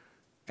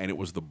 and it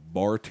was the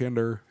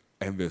bartender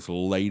and this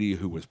lady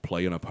who was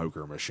playing a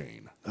poker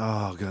machine.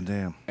 Oh,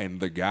 goddamn. And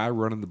the guy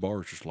running the bar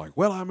was just like,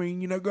 well, I mean,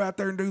 you know, go out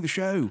there and do the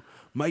show.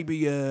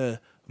 Maybe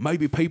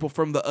maybe people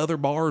from the other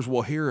bars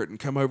will hear it and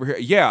come over here.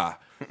 Yeah,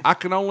 I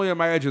can only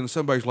imagine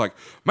somebody's like,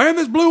 man,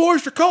 this Blue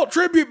Oyster Cult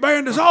tribute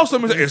band is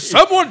awesome. Is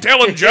someone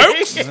telling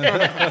jokes?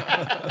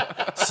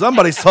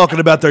 Somebody's talking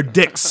about their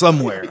dick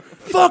somewhere.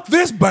 Fuck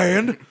this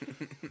band.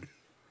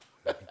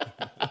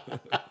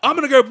 I'm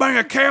going to go bang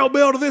a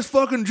cowbell to this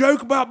fucking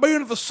joke about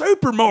being at the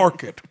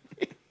supermarket.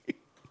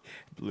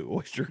 Blue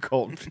Oyster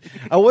Cult.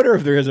 I wonder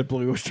if there is a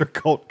Blue Oyster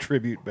Cult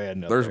tribute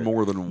band. There's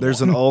more than one.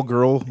 There's an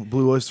all-girl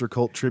Blue Oyster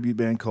Cult tribute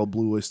band called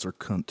Blue Oyster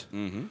Cunt.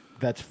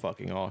 That's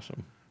fucking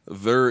awesome.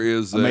 There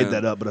is. I made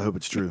that up, but I hope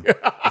it's true.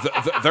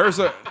 There's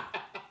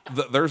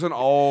an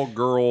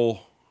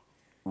all-girl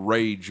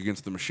Rage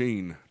Against the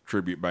Machine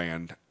tribute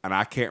band, and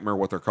I can't remember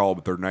what they're called,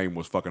 but their name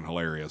was fucking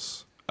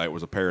hilarious. It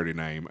was a parody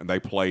name, and they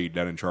played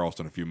down in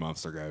Charleston a few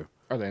months ago.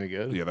 Are they any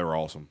good? Yeah, they were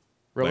awesome.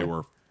 Really? They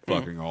were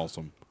fucking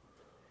awesome.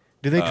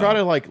 Do they try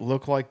to like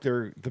look like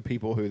they're the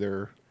people who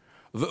they're?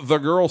 The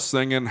girl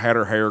singing had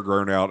her hair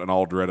grown out and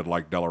all dreaded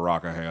like Della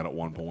Rocca had at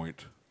one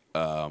point.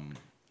 I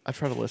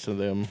tried to listen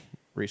to them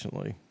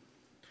recently.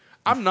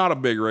 I'm not a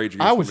big Rage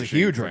Against I the was a Machine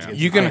huge fan. Rage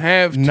Against You can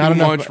have too Not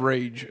enough- much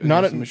rage Not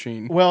against a the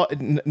machine. Well,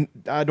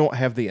 I don't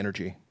have the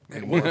energy. I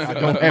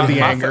don't have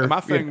the anger. My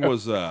thing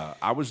was,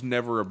 I was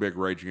never a big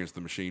Rage Against the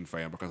Machine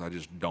fan because I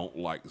just don't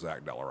like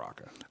Zach Della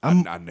Rocca.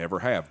 I never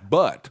have.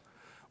 But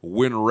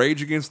when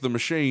Rage Against the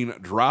Machine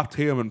dropped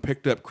him and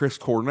picked up Chris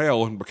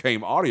Cornell and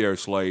became Audio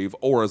Slave,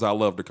 or as I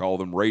love to call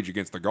them, Rage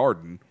Against the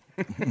Garden,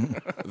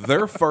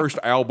 their first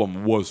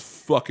album was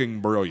fucking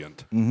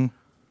brilliant. Mm-hmm.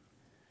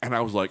 And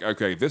I was like,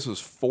 okay, this is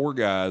four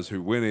guys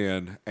who went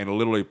in and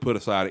literally put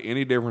aside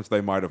any difference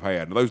they might have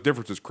had. And those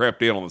differences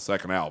crept in on the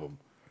second album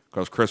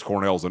because Chris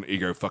Cornell's an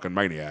ego fucking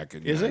maniac.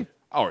 And, Is he?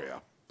 Oh, yeah.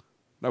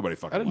 Nobody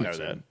fucking I didn't likes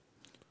know that. him.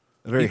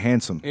 Very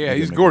handsome. Yeah,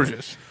 he's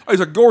gorgeous. Oh, he's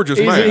a gorgeous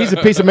man. He's a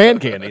piece of man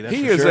candy. That's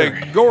He for is sure.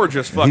 a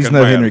gorgeous fucking He's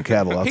no man. Henry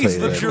Cavill, I'll He's tell you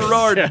the that.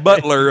 Gerard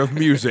Butler of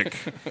music.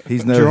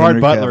 He's no Gerard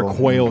Henry Butler Cavill.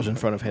 quails in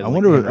front of Henry. I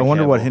wonder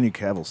what Cavill. Henry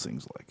Cavill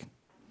sings like.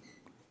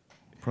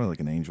 Probably like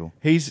an angel.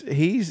 He's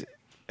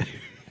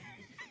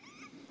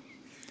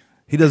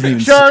He doesn't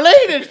even.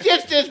 Charlene is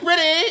just as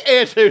pretty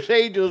as those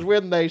angels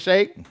when they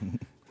sing.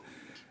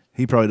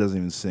 He probably doesn't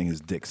even sing.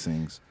 His dick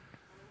sings.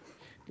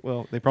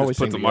 Well, they probably Just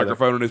put sing the together.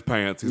 microphone in his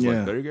pants. He's Yeah.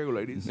 like, there you go,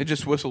 ladies. It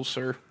just whistles,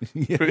 sir.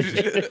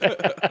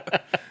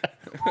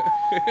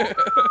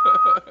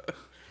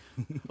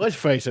 Let's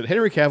face it,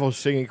 Henry Cavill's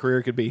singing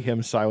career could be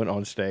him silent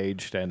on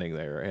stage, standing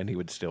there, and he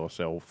would still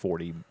sell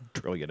 40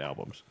 trillion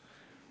albums.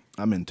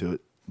 I'm into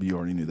it. You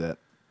already knew that.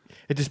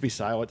 It'd just be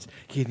silence.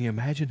 Can you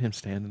imagine him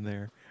standing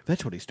there?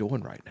 That's what he's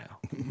doing right now.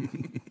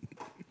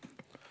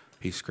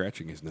 He's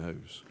scratching his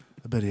nose.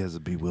 I bet he has a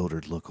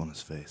bewildered look on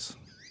his face.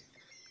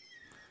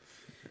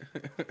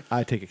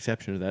 I take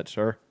exception to that,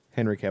 sir.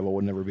 Henry Cavill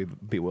would never be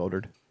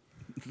bewildered.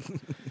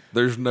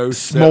 There's no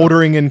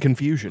Smoldering in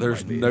confusion.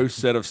 There's might be. no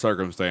set of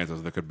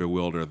circumstances that could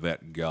bewilder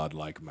that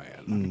godlike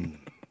man.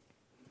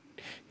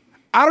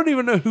 I don't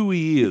even know who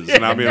he is,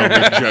 and I mean on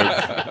this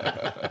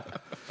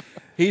joke.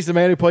 He's the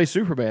man who plays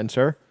Superman,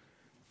 sir.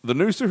 The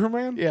new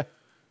Superman? Yeah.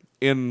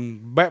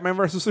 In Batman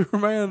versus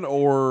Superman,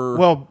 or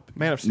Well,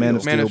 Man of Steel. Man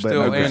of Man of Steel,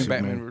 Steel Batman and versus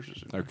Batman Superman.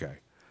 versus Superman. okay.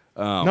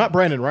 Not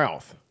Brandon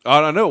Routh,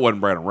 I know it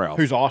wasn't Brandon Routh.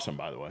 who's awesome,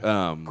 by the way.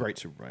 Great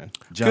Superman.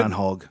 John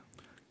Hogg.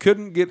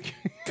 Couldn't get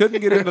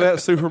into that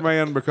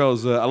Superman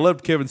because I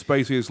loved Kevin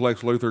Spacey as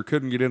Lex Luthor.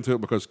 Couldn't get into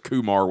it because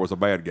Kumar was a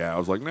bad guy. I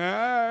was like,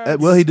 nah.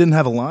 Well, he didn't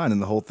have a line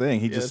in the whole thing.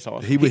 He just that's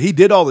awesome. he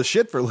did all the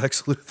shit for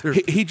Lex Luthor.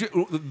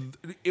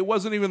 It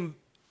wasn't even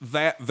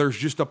that. There's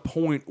just a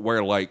point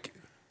where like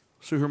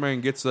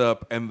Superman gets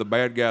up and the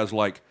bad guys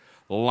like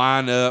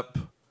line up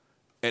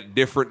at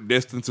different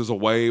distances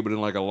away, but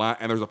in like a line.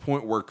 And there's a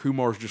point where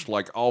Kumar's just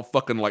like all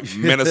fucking like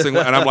menacing,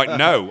 and I'm like,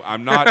 no,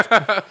 I'm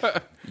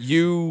not.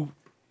 You.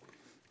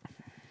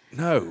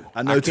 No,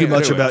 I know too can't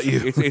much do it. about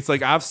you. It's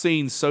like I've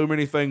seen so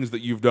many things that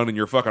you've done in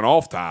your fucking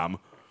off time.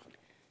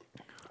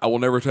 I will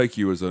never take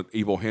you as an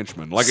evil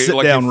henchman. Like Sit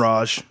like down, if,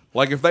 Raj.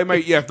 Like if they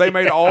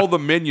made all the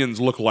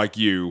minions look like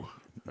you,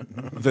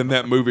 then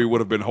that movie would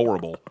have been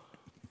horrible.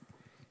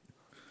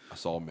 I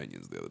saw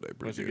Minions the other day.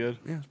 Pretty Was it good?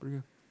 Yeah, it's pretty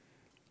good.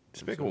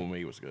 Despicable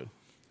Me was good.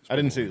 I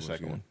didn't see the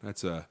second one.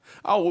 That's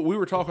Oh, we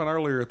were talking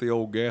earlier at the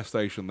old gas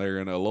station there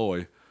in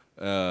Eloy.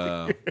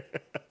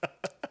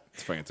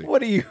 It's fancy.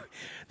 What are you?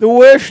 The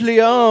Wesley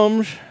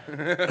Arms.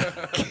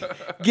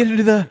 Get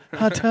into the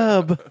hot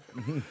tub.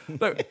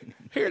 Look,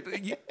 here,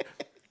 you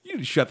need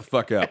to shut the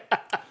fuck up.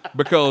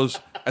 Because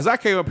as I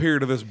came up here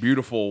to this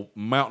beautiful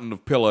mountain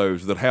of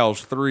pillows that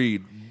housed three,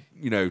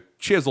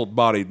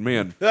 chiseled-bodied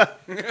men,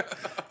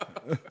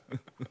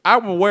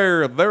 I'm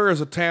aware there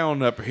is a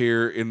town up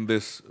here in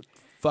this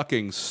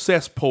fucking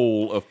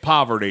cesspool of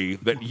poverty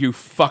that you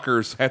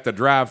fuckers have to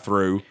drive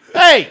through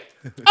Hey!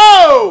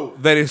 Oh!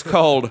 that is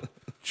called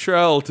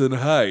Charlton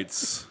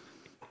Heights.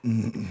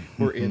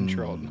 We're in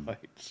Charlton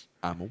Heights.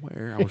 I'm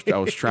aware. I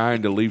was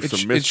trying to leave some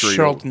It's mystery.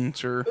 Charlton,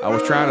 sir. I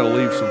was trying to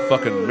leave some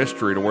fucking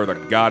mystery to where the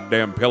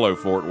goddamn pillow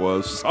fort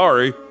was.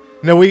 Sorry.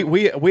 No,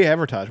 we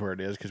advertise where it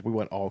is because we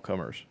want all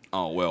comers.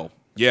 Oh, well.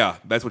 Yeah,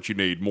 that's what you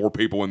need. More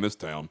people in this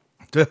town.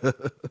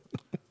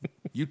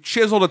 You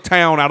chiseled a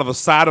town out of the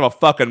side of a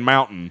fucking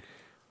mountain,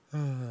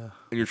 and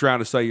you're trying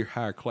to say you're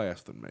higher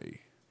class than me.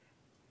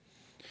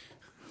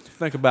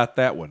 Think about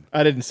that one.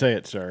 I didn't say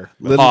it, sir.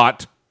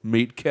 Pot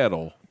meet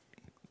kettle.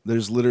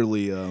 There's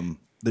literally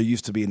there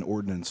used to be an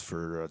ordinance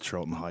for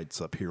Charlton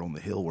Heights up here on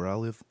the hill where I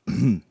live.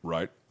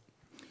 Right.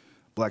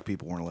 Black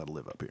people weren't allowed to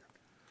live up here.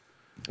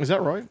 Is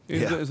that right?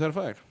 Is that a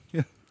fact?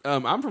 Yeah.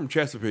 I'm from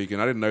Chesapeake,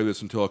 and I didn't know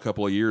this until a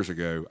couple of years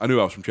ago. I knew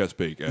I was from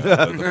Chesapeake.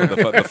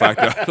 The fact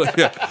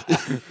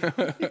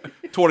that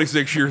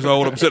 26 years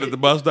old, I'm sitting at the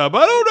bus stop.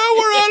 I don't know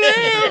where I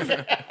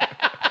live.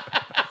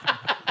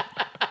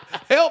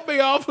 Help me,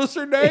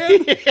 Officer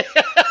Dan.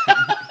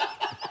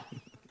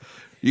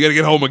 You got to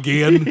get home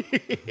again.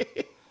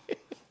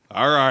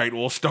 All right,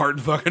 we'll start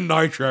in fucking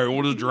Nitro, and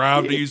we'll just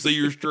drive till you see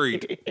your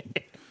street.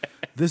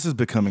 This is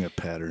becoming a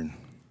pattern.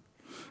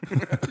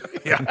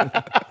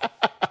 Yeah.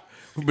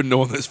 We've been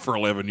doing this for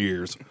 11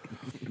 years.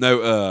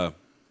 No,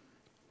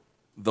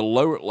 the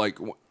lower, like,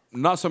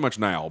 not so much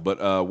now,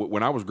 but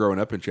when I was growing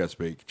up in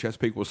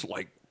Chesapeake was,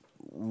 like,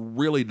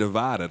 really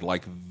divided.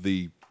 Like,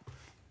 the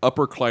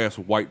upper class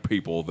white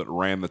people that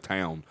ran the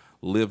town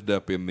lived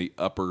up in the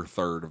upper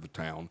third of the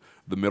town.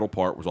 The middle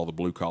part was all the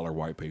blue collar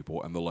white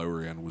people, and the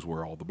lower end was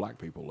where all the black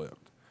people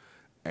lived.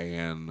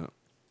 And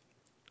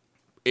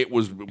it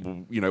was,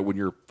 you know, when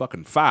you're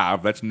fucking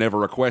 5, that's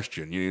never a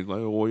question. You're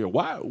like,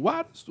 well,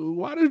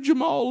 why did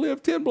Jamal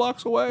live 10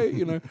 blocks away?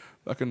 You know,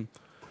 fucking.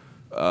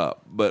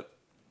 But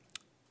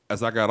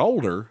as I got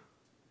older,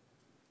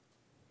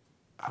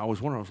 I was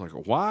wondering, I was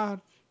like, why?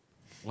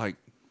 Like,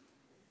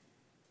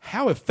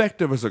 how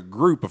effective as a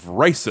group of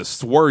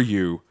racists were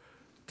you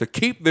to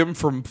keep them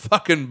from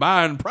fucking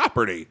buying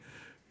property?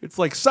 It's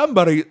like some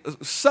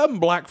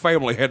black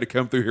family had to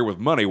come through here with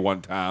money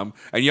one time,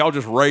 and y'all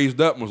just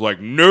raised up and was like,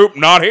 nope,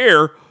 not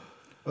here.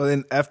 Well,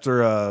 then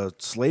after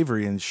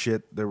slavery and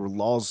shit, there were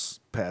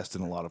laws passed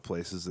in a lot of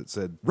places that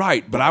said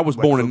right. But I was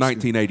born in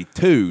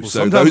 1982, so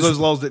sometimes those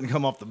laws didn't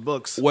come off the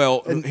books.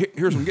 Well,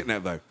 here's what I'm getting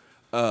at though.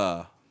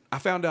 I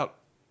found out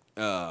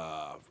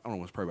I don't know,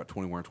 it was probably about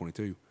 21 or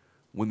 22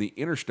 when the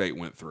interstate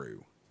went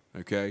through.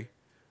 Okay,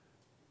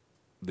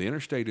 the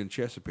interstate in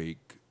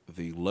Chesapeake,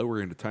 the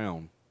lower end of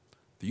town.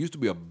 There used to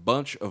be a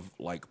bunch of,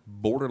 like,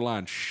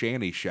 borderline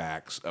shanty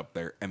shacks up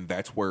there, and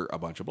that's where a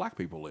bunch of black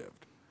people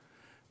lived.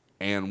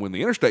 And when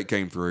the interstate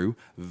came through,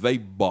 they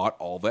bought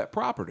all that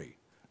property.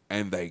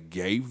 And they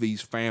gave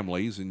these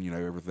families and, you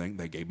know, everything,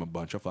 they gave them a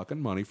bunch of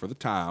fucking money for the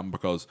time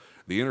because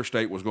the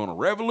interstate was going to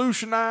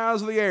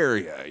revolutionize the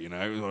area, you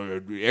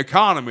know,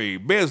 economy,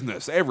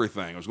 business,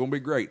 everything. It was going to be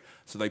great.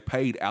 So they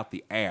paid out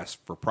the ass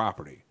for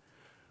property.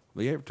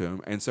 They gave it to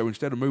them. And so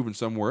instead of moving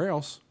somewhere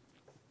else,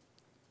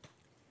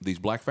 these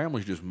black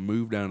families just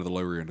moved down to the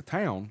lower end of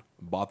town,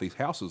 bought these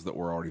houses that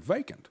were already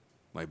vacant.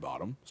 They bought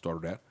them,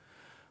 started that.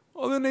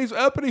 Well, then these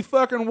uppity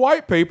fucking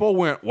white people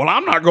went, well,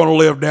 I'm not going to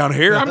live down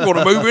here. I'm going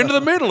to move into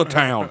the middle of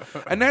town.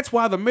 And that's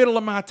why the middle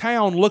of my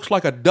town looks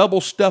like a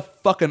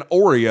double-stuffed fucking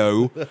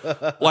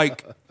Oreo.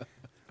 Like,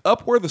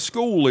 up where the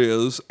school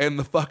is and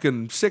the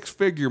fucking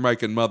six-figure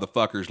making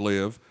motherfuckers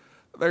live,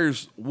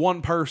 there's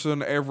one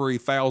person every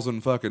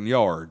 1,000 fucking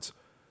yards.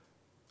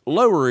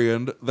 Lower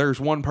end, there's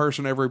one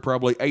person every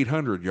probably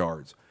 800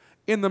 yards.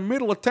 In the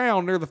middle of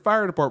town, near the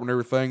fire department and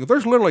everything,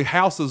 there's literally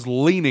houses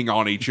leaning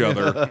on each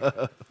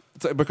other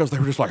because they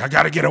were just like, I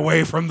got to get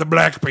away from the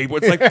black people.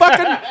 It's like,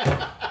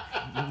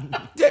 fucking,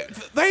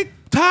 they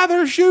tie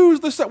their shoes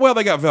the same. Well,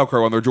 they got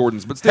Velcro on their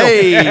Jordans, but still.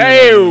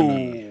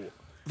 Hey!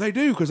 They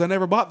do, because I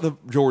never bought the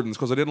Jordans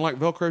because I didn't like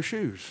Velcro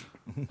shoes.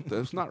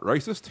 That's not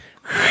racist.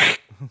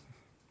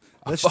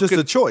 That's just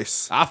a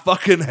choice. I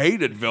fucking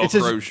hated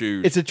Velcro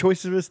shoes. It's a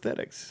choice of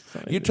aesthetics.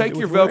 You take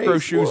your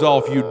Velcro shoes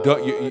off.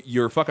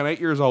 You're fucking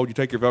 8 years old. You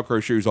take your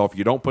Velcro shoes off.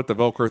 You don't put the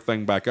Velcro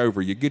thing back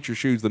over. You get your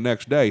shoes the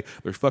next day.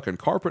 There's fucking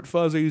carpet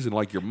fuzzies and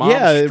like your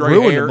mom's stray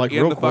hair like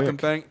in the fucking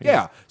thing.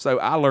 Yeah. So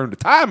I learned to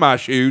tie my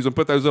shoes and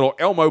put those little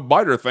Elmo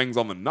biter things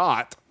on the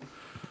knot.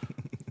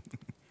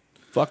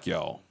 Fuck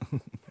y'all.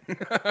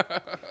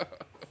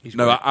 He's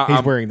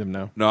I'm wearing them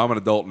now. No, I'm an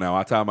adult now.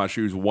 I tie my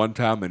shoes one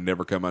time, they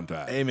never come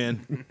untied.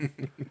 Amen.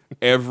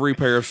 Every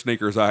pair of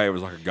sneakers I have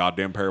is like a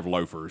goddamn pair of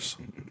loafers.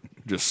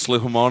 Just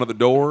slip them on at the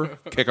door,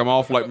 kick them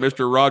off like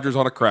Mr. Rogers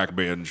on a crack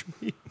binge.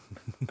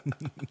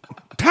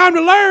 Time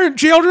to learn,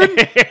 children.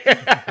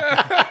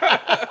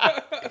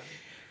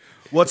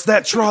 What's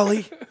that,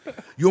 trolley?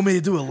 You want me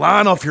to do a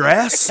line off your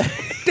ass?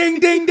 Ding,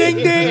 ding, ding,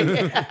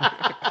 ding.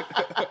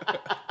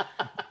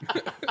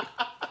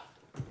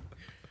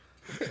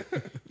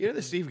 You know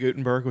that Steve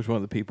Guttenberg was one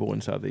of the people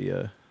inside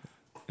the...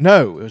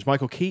 No, it was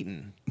Michael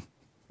Keaton.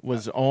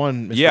 Was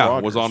on Mr.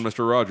 Rogers. Was on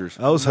Mr. Rogers.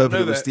 I was hoping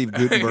it was Steve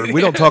Guttenberg.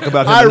 We don't talk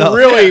about him I enough.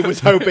 really was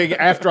hoping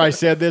after I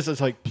said this, I was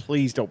like,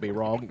 please don't be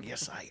wrong.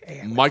 Yes, I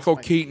am. Michael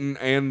Keaton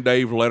and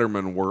Dave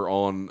Letterman were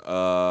on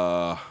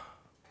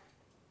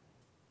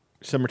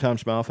Summertime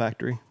Smile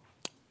Factory.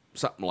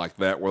 something like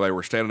that, where they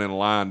were standing in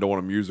line doing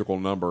a musical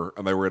number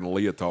and they were in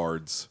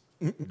leotards.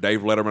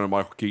 Dave Letterman and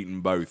Michael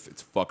Keaton both.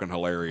 It's fucking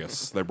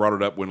hilarious. They brought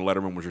it up when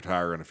Letterman was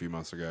retiring a few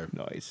months ago.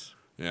 Nice.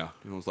 Yeah.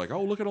 It was like,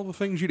 oh, look at all the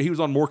things you did. He was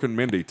on Mork and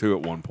Mindy, too,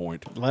 at one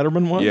point.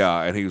 Letterman was?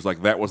 Yeah, and he was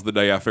like, that was the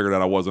day I figured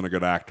out I wasn't a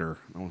good actor.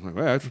 I was like,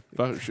 well,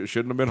 that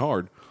shouldn't have been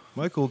hard.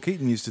 Michael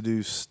Keaton used to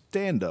do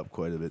stand-up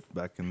quite a bit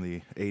back in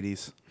the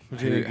 80s.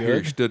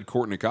 He stood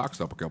Courtney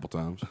Cox up a couple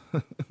times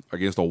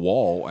against a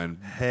wall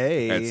and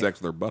Hey. had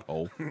sex with her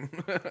butthole.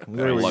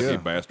 There we Lucky go.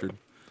 bastard.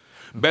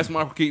 Best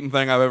Michael Keaton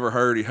thing I've ever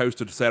heard. He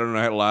hosted Saturday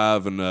Night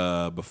Live,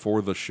 and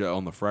before the show,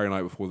 on the Friday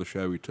night before the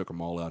show, he took them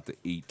all out to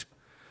eat.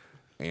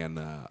 And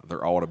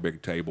they're all at a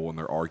big table, and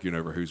they're arguing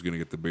over who's going to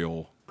get the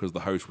bill because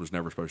the host was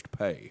never supposed to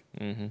pay.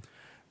 Mm-hmm.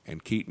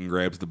 And Keaton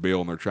grabs the bill,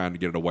 and they're trying to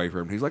get it away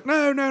from him. He's like,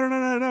 no,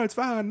 it's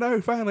fine. No,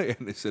 finally.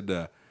 And they said,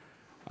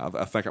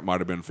 I think it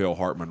might have been Phil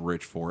Hartman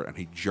reached for it, and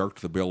he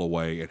jerked the bill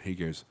away, and he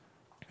goes,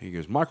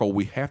 Michael,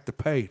 we have to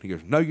pay. And he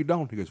goes, no, you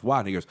don't. He goes, why?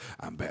 And he goes,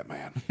 I'm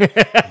Batman. They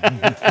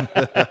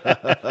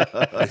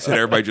said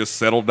everybody just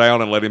settled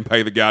down and let him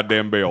pay the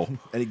goddamn bill.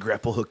 And he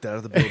grapple hooked out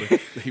of the building.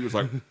 He was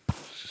like,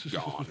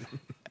 gone.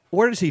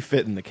 Where does he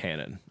fit in the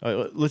canon?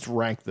 Let's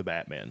rank the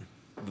Batman.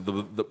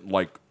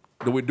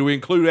 Do we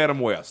include Adam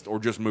West or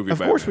just movie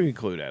Batman? Of course we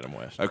include Adam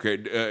West.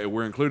 Okay,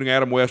 we're including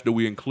Adam West. Do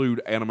we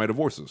include animated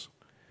voices?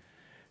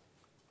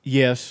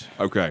 Yes.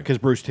 Okay. Because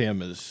Bruce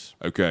Timm is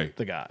Okay.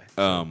 the guy.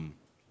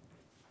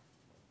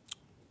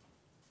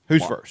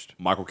 Who's first?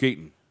 Michael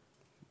Keaton.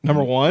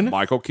 Number one?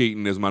 Michael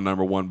Keaton is my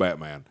number one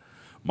Batman.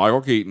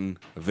 Michael Keaton,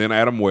 then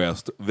Adam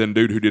West, then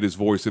dude who did his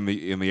voice in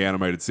the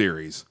animated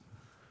series.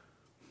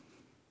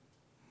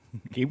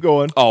 Keep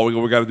going. Oh,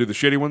 we got to do the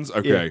shitty ones?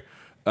 Okay.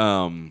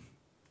 Clooney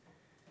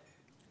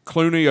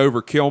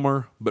over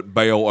Kilmer, but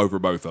Bale over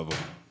both of them.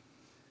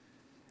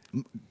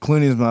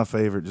 Clooney is my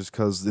favorite just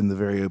because in the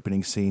very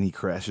opening scene, he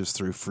crashes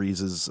through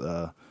Freeze's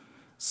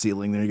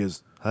ceiling there. He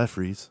goes, hi,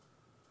 Freeze.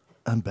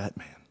 I'm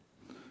Batman.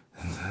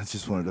 I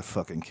just wanted to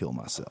fucking kill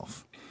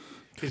myself.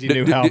 Because he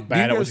knew how do you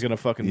bad it was guys- going to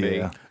fucking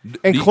Yeah. be.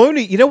 And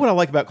Clooney, you know what I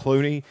like about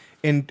Clooney?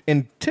 In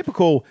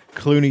typical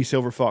Clooney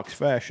Silver Fox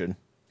fashion,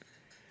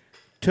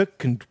 took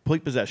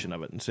complete possession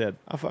of it and said,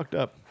 I fucked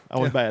up. I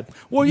was bad.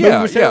 Well, Movie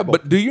yeah, was yeah. terrible.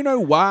 But do you know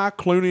why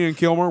Clooney and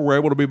Kilmer were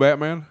able to be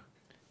Batman?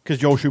 Because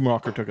Joel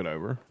Schumacher took it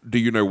over. Do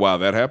you know why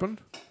that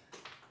happened?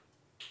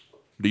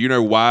 Do you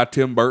know why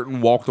Tim Burton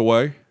walked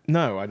away?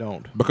 No, I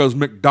don't. Because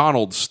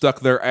McDonald's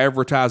stuck their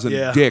advertising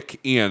Yeah. dick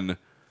in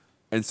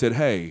and said,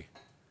 hey,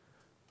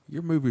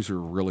 your movies are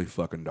really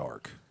fucking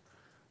dark.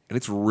 And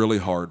it's really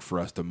hard for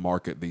us to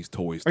market these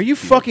toys. Are you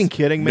fucking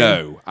kidding me?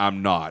 No,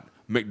 I'm not.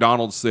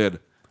 McDonald's said,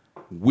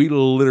 we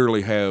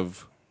literally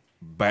have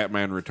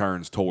Batman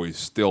Returns toys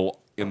still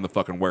in the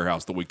fucking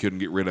warehouse that we couldn't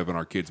get rid of in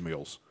our kids'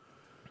 meals.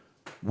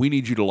 We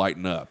need you to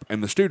lighten up.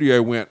 And the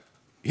studio went,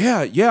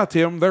 yeah,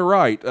 Tim, they're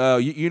right.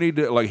 You need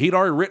to, like, he'd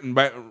already written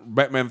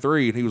Batman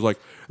 3, and he was like,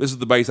 this is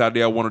the base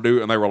idea I want to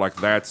do. And they were like,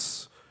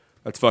 that's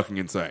fucking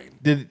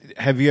insane.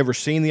 Have you ever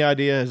seen the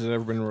idea? Has it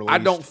ever been released? I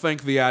don't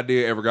think the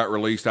idea ever got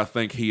released. I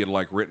think he had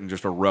like written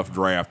just a rough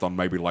draft on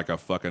maybe like a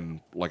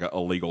fucking like a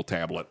illegal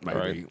tablet, maybe.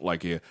 Right.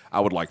 Like I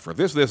would like for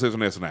this,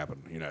 and this and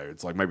happen. You know,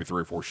 it's like maybe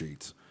 3 or 4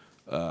 sheets.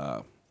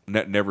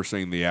 Never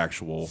seen the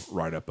actual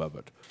write up of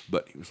it,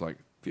 but he was like,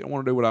 if you don't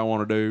want to do what I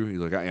want to do, he's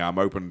like, I'm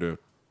open to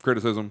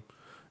criticism.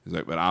 He's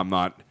like, but I'm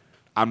not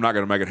going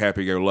to make it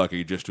happy go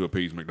lucky just to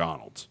appease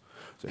McDonald's.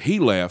 So he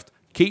left.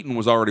 Keaton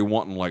was already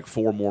wanting like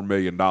 $4 more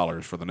million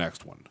for the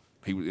next one.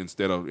 He was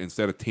instead of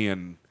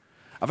 10,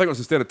 I think it was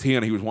instead of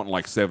 10, he was wanting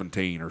like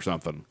 17 or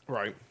something.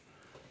 Right.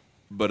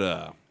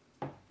 But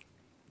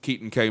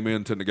Keaton came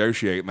in to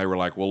negotiate, and they were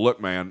like, "Well,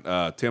 look, man,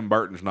 Tim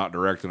Burton's not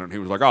directing it." And he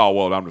was like, "Oh,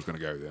 well, I'm just going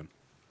to go then."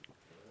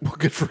 Well,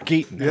 good for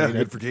Keaton. Yeah, I mean,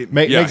 good for Keaton.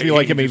 Makes me he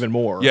like him just- even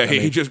more. Yeah, I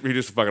mean, he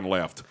just fucking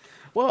left.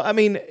 Well, I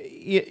mean,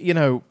 you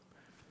know,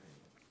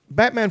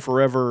 Batman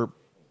Forever,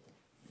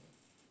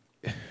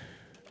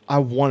 I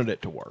wanted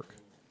it to work.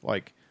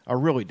 Like, I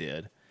really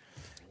did.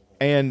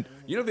 And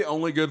You know, the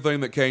only good thing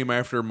that came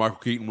after Michael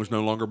Keaton was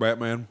no longer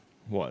Batman.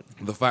 what?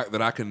 The fact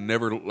that I can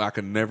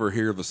never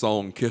hear the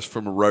song "Kiss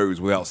from a Rose"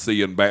 without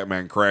seeing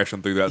Batman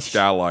crashing through that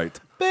skylight.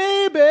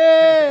 Baby,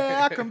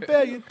 I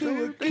compare you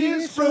to a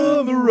kiss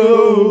from a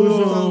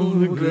rose on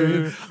the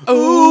grave.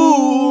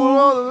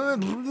 Oh,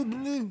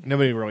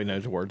 Nobody really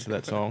knows the words to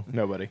that song.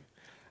 Nobody.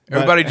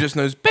 Everybody just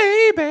knows,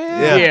 baby.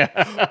 Yeah.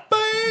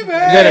 baby.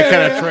 Then it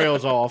kind of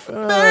trails off.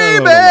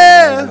 Baby.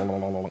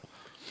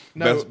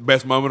 No,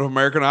 Best moment of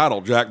American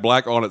Idol: Jack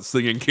Black on it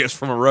singing "Kiss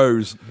from a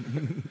Rose."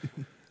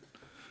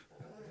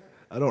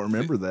 I don't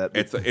remember that.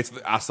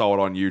 I saw it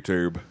on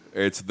YouTube.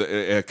 It's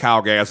the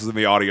Kyle Gass is in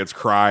the audience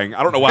crying.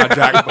 I don't know why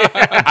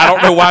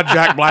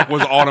Jack Black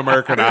was on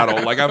American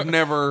Idol. Like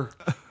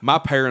my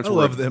parents I were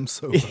love them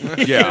so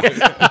much. Yeah,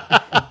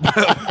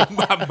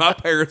 my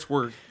parents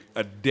were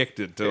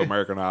addicted to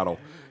American Idol,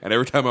 and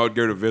every time I would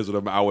go to visit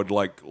them, I would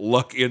like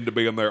luck into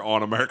being there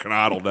on American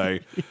Idol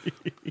day.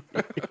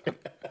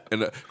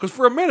 And because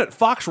for a minute,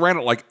 Fox ran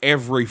it like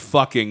every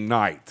fucking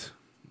night.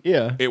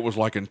 yeah. It was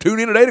like, and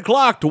tune in at 8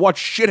 o'clock to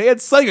watch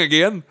shitheads sing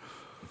again.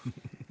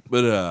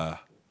 But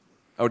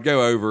I would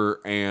go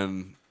over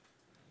and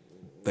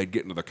they'd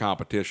get into the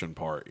competition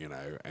part,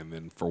 and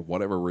then for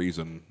whatever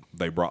reason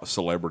they brought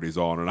celebrities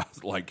on, and I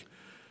was like,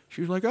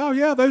 she was like, oh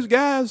yeah, those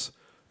guys,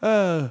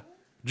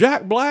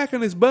 Jack Black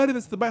and his buddy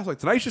that's the best, like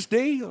Tenacious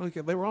D, like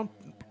they were on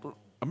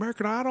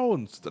American Idol,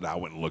 and I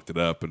went and looked it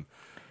up, and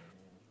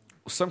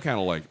some kind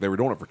of like they were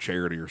doing it for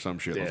charity or some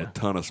shit. There was a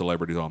ton of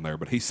celebrities on there,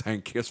 but he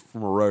sang "Kiss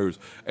from a Rose"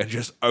 and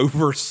just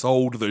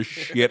oversold the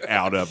shit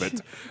out of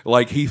it.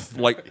 Like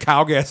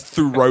Kyle Gass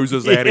threw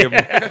roses at him.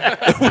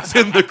 Was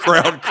in the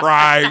crowd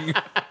crying. It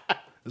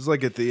was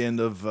like at the end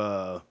of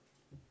the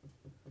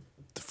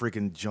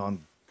freaking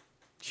John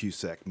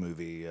Cusack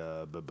movie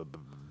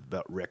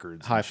about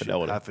records. High and shit.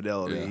 Fidelity. High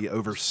Fidelity. Yeah. He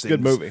oversings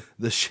Good movie.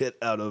 the shit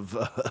out of.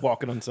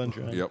 Walking on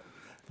Sunshine. Yep.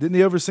 Didn't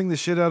he oversing the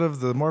shit out of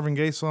the Marvin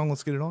Gaye song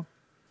 "Let's Get It On"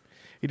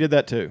 He did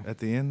that too. at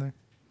the end there?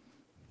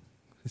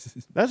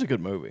 That's a good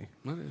movie.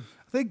 I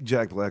think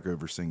Jack Black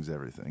oversings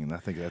everything, and I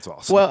think that's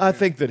awesome. Well, I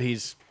think that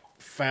he's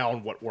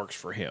found what works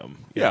for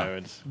him. You know,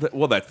 it's-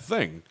 Well, that's the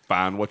thing.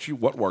 Find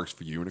what works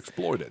for you and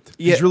exploit it.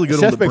 yeah, really good on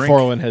Seth the brink.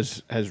 MacFarlane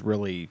has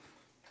really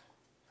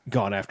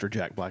gone after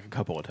Jack Black a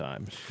couple of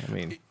times. I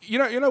mean, You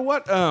know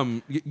what?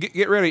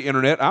 Get ready,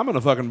 internet. I'm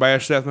gonna fucking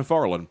bash Seth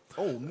MacFarlane.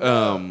 oh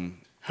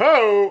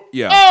no!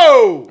 Yeah.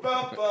 oh,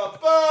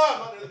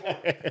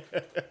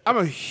 I'm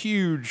a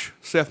huge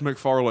Seth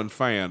MacFarlane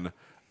fan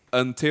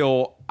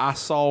until I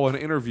saw an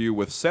interview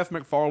with Seth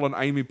MacFarlane,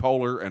 Amy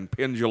Poehler, and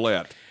Penn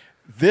Jillette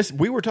this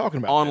we were talking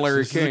about on this.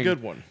 Larry This King. is a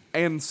good one.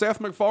 And Seth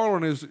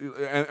MacFarlane is,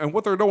 and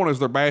what they're doing is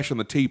they're bashing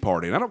the Tea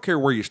Party. And I don't care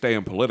where you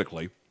stand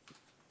politically.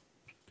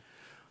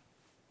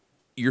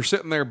 You're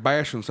sitting there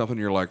bashing something.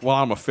 You're like, well,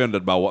 I'm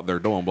offended by what they're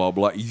doing. Blah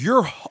blah.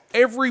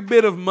 Every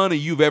bit of money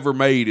you've ever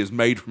made is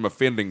made from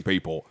offending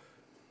people.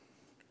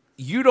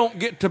 You don't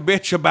get to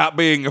bitch about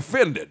being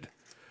offended.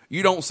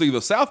 You don't see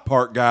the South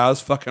Park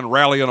guys fucking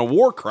rallying a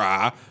war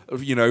cry,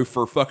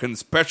 for fucking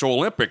Special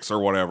Olympics or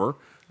whatever.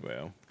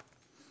 Well,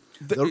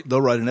 They'll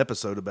write an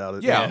episode about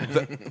it. Yeah,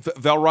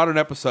 they'll write an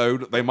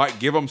episode. They might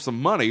give them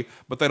some money,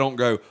 but they don't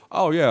go,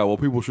 oh, yeah, well,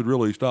 people should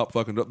really stop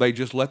fucking. They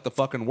just let the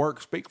fucking work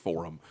speak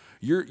for them.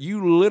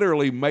 You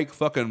literally make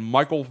fucking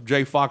Michael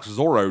J. Fox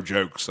Zorro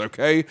jokes,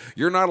 okay?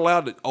 You're not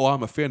allowed to, oh,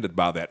 I'm offended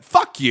by that.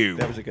 Fuck you.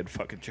 that was a good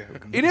fucking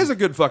joke. It is a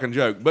good fucking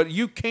joke, but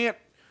you can't,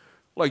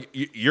 like,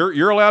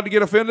 you're allowed to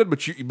get offended,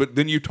 but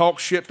then you talk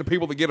shit to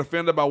people that get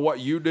offended by what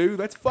you do.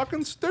 That's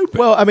fucking stupid.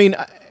 Well, I mean,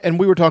 and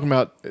we were talking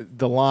about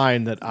the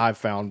line that I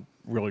found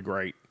really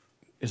great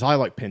is I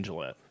like Penn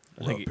Jillette.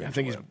 I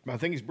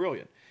think he's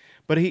brilliant.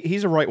 But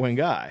he's a right wing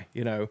guy,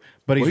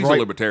 But he's he's a right,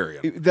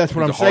 libertarian. That's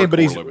what He's I'm a saying. But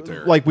hardcore he's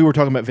libertarian. like we were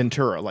talking about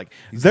Ventura. Like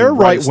He's they're the right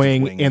rightest of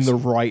wing wings. in the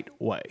right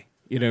way.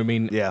 You know what I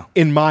mean? Yeah.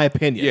 In my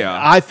opinion. Yeah.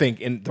 I think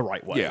in the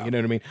right way. Yeah. You know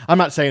what I mean? I'm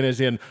not saying as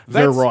in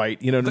they're That's-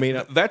 right. You know what I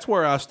mean? That's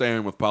where I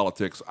stand with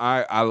politics.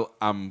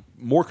 I'm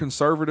more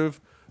conservative,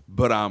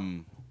 but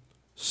I'm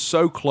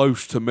so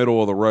close to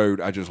middle of the road.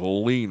 I just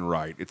lean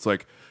right. It's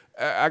like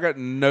I got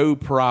no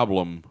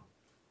problem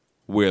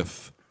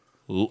with.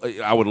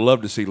 I would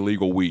love to see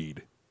legal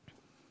weed.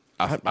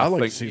 I like to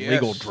think- see yes.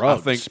 legal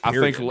drugs.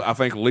 I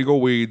think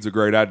legal weed's a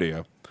great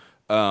idea.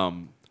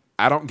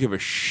 I don't give a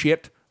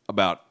shit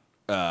about.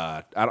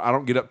 I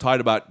don't get uptight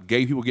about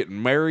gay people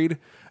getting married.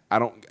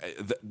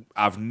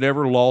 I've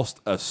never lost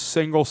a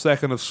single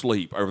second of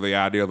sleep over the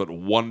idea that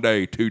one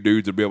day two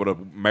dudes would be able to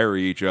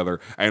marry each other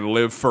and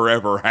live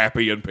forever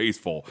happy and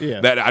peaceful. Yeah.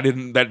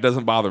 That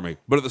doesn't bother me.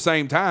 But at the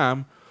same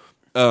time,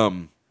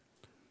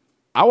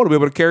 I want to be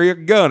able to carry a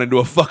gun into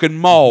a fucking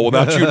mall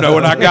without you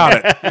knowing I got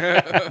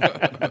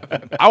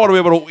it. I want to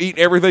be able to eat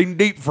everything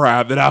deep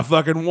fried that I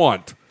fucking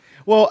want.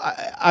 Well,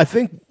 I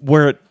think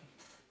where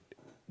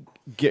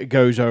it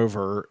goes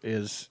over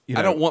is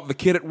I don't want the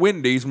kid at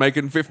Wendy's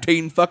making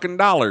 $15 fucking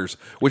dollars,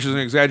 which is an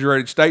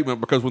exaggerated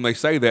statement because when they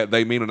say that,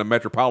 they mean in a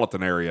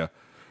metropolitan area,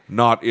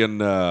 not in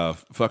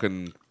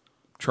fucking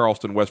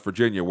Charleston, West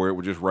Virginia, where it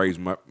would just raise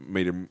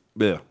minimum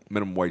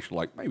wage to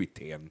like maybe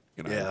 10.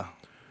 Yeah.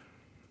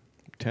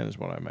 10 is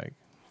what I make.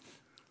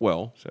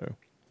 Well, So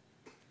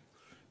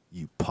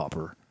You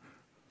pauper.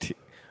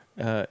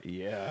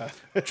 yeah.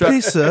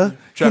 Please, sir,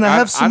 Chuck, can I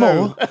have some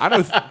more?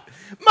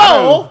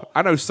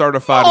 I know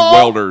certified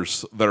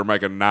welders that are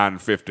making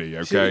 $9.50.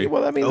 Okay. See,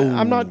 well, I mean,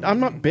 I'm not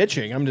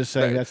bitching. I'm just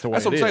saying that's the way.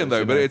 That's what I'm it saying, is, though.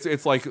 you But know?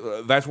 it's like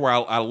that's where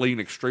I lean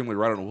extremely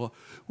right on.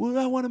 Well,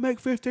 I want to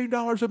make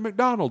 $15 at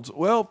McDonald's.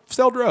 Well,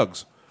 sell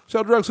drugs.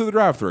 Sell drugs through the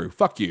drive-through.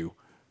 Fuck you.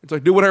 It's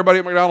like do what everybody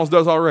at McDonald's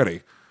does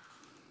already.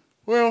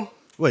 well.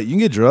 Wait, you can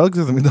get drugs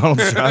at the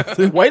McDonald's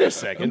drive-thru? Wait a I'm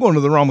second. going to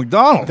the wrong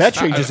McDonald's. That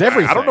changes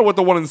everything. I don't know what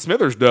the one in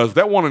Smithers does.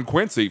 That one in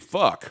Quincy,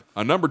 fuck.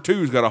 A number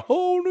two's got a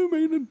whole new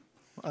meaning.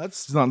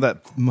 That's not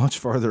that much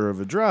farther of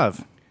a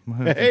drive.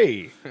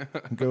 Hey,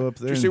 Go up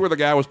there. Did you see where the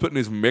guy was putting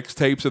his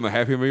mixtapes in the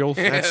Happy Meals?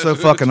 That's so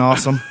fucking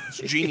awesome. It's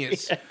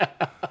genius.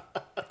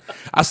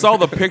 I saw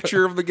the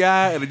picture of the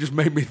guy, and it just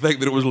made me think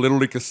that it was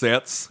literally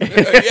cassettes.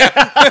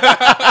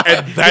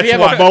 And did that's he have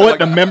why, a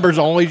mullet and a members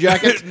only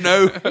jacket?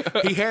 No,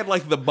 he had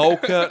like the bowl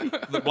cut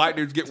that black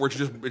dudes get, where it's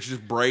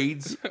just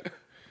braids,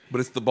 but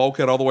it's the bowl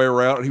cut all the way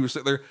around. And he was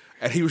sitting there,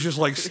 And he was just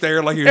like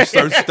staring like he was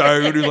so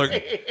stoned. He was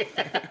like,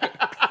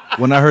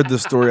 When I heard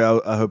this story,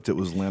 I hoped it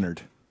was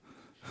Leonard.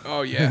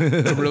 Oh yeah,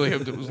 I really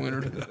hoped it was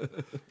Leonard.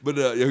 but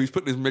he was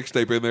putting his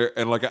mixtape in there,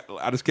 and like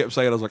I just kept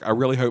saying, I was like, I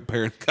really hope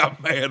parents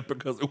got mad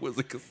because it was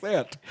a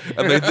cassette,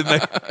 and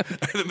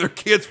then their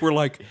kids were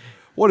like,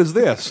 "What is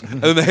this?"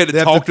 And then they had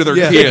to talk to their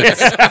kids.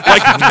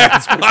 Like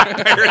that's why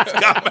parents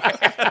got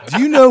mad.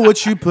 Do you know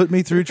what you put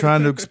me through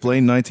trying to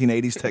explain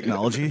 1980s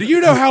technology? Do you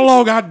know how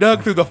long I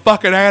dug through the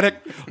fucking attic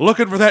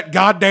looking for that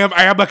goddamn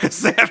ABBA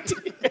cassette?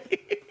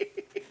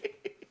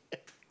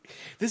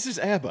 This is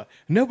ABBA.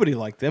 Nobody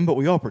liked them, but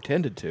we all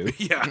pretended to.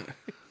 Yeah.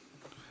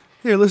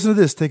 Here, listen to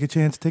this. Take a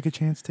chance, take a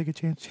chance, take a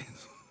chance.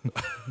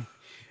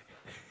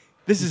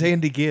 This is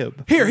Andy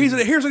Gibb. Here's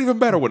an even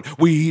better one.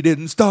 We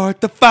didn't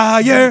start the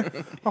fire.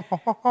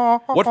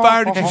 What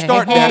fire did you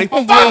start, Daddy?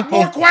 5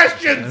 more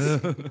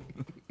questions.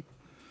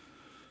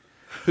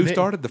 Who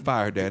started the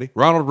fire, Daddy?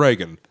 Ronald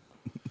Reagan.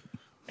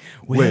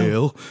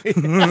 Well,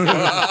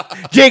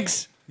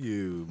 Jinx!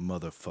 you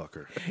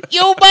motherfucker.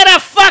 You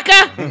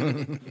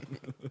motherfucker!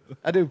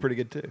 I do pretty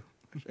good, too.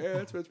 Yeah,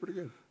 that's pretty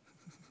good.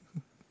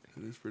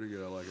 It's pretty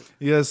good. I like it.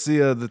 You guys see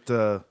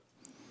that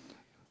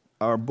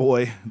our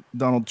boy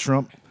Donald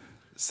Trump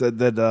said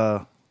that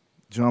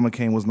John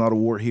McCain was not a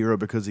war hero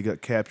because he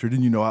got captured.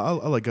 And I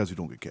like guys who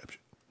don't get captured.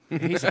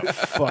 He's a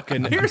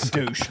fucking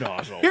douche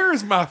nozzle.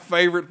 Here's my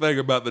favorite thing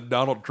about the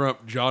Donald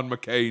Trump John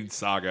McCain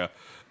saga,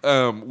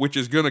 which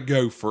is going to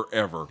go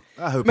forever.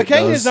 I hope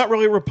McCain it has does. not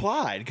really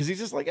replied because he's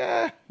just like,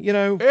 Yeah,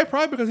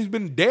 probably because he's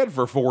been dead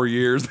for 4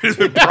 years. They've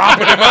been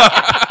propping him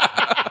up.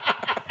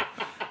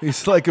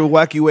 He's like a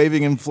wacky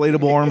waving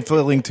inflatable arm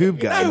flailing tube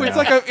guy. No, now. it's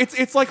like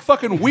it's like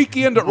fucking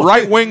weekend at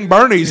Right Wing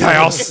Bernie's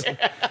house.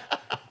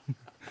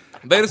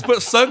 They just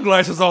put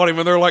sunglasses on him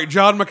and they're like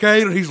John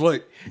McCain, and he's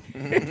like,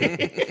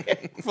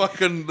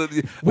 fucking.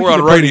 We're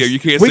on radio. You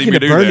can't see me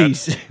do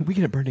that.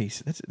 Weekend at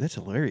Bernie's. That's a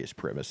hilarious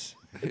premise.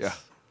 Yeah.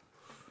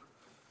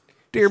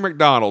 Dear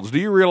McDonald's, do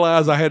you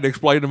realize I had to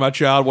explain to my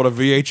child what a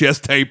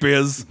VHS tape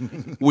is?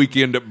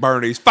 Weekend at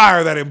Bernie's.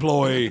 Fire that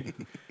employee.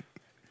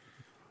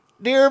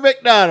 Dear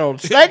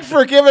McDonald's, thanks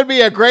for giving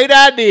me a great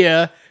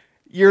idea.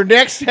 Your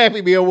next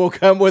Happy Meal will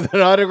come with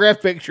an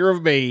autographed picture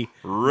of me,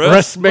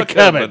 Russ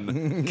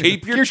McCubbin.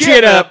 Keep your Your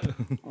chin chin up, up.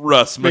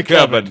 Russ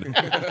McCubbin.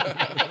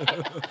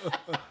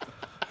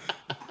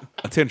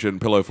 Attention,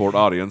 Pillow Fort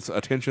audience.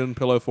 Attention,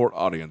 Pillow Fort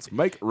audience.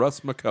 Make Russ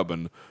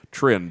McCubbin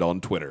trend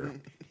on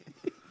Twitter.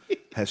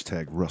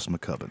 Hashtag Russ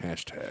McCubbin.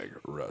 Hashtag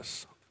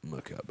Russ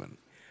McCubbin.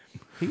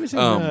 He was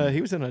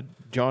in a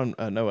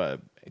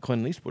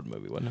Clint Eastwood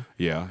movie, wasn't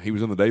he? Yeah, he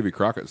was in the Davy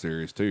Crockett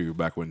series too,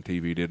 back when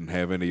TV didn't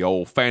have any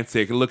old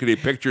fancy lookity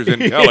pictures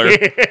in color.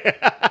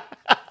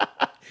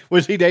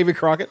 Was he Davy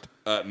Crockett?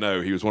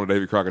 No, he was one of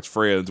Davy Crockett's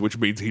friends, which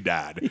means he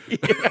died.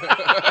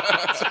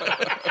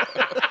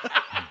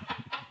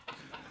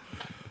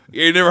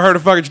 You ain't never heard a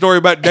fucking story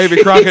about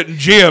Davy Crockett and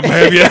Jim,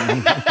 have you?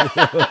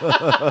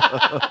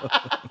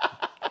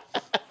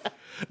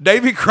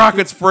 Davy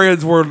Crockett's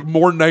friends were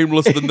more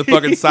nameless than the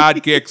fucking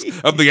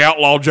sidekicks of the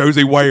outlaw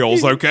Josie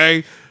Wales,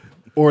 okay?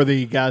 Or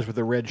the guys with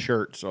the red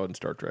shirts on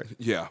Star Trek?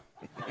 Yeah.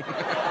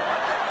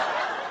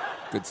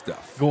 Good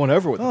stuff. Going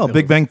over with Oh, the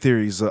Big Bang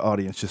Theory's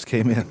audience just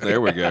came in.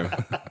 There we go.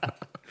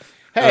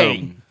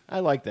 Hey, I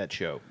like that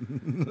show.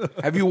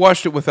 Have you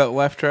watched it with that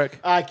laugh track?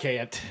 I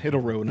can't. It'll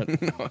ruin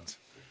it.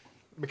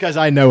 Because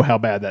I know how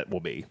bad that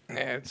will be.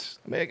 It's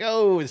I'm like,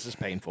 oh, this is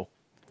painful.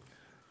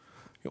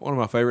 One of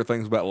my favorite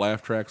things about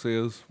laugh tracks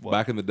is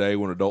back in the day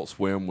when Adult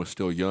Swim was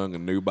still young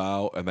and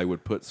nubile, and they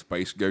would put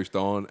Space Ghost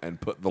on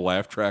and put the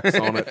laugh tracks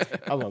on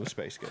it, I love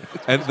Space Ghost.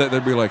 and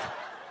they'd be like,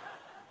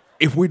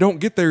 "If we don't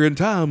get there in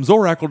time,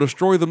 Zorak will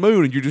destroy the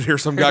moon." And you just hear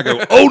some guy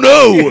go, "Oh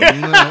no!"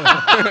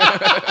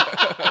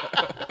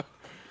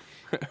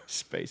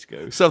 Space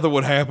Ghost. Something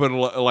would happen,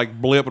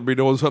 like Blip would be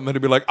doing something, and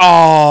he'd be like,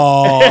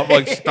 "Oh!" I'm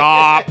like,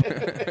 "Stop,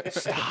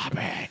 stop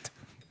it."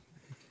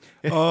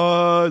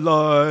 I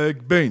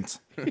like beans.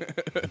 Do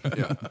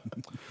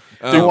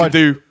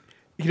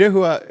You know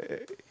who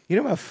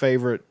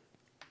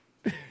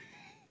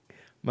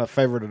my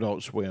favorite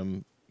Adult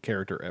Swim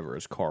character ever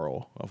is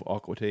Carl of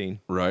Aqua Teen.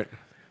 right?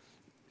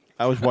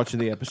 I was watching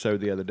the episode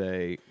the other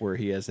day where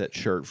he has that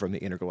shirt from the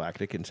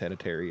Intergalactic and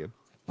Sanitarium.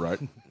 Right.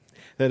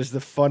 That is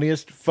the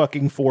funniest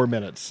fucking 4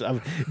 minutes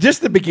of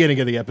just the beginning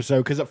of the episode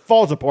because it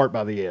falls apart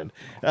by the end.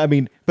 I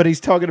mean, but he's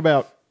talking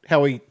about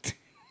how he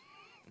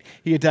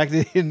attacked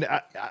it,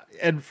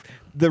 and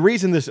the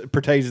reason this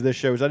pertains to this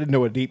show is I didn't know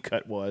what a deep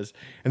cut was,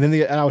 and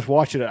then I was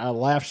watching it. I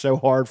laughed so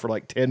hard for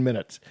like 10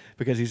 minutes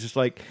because he's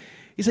like,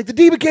 the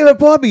demon came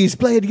upon me. He's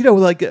playing,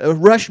 like a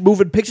Rush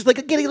moving pictures, like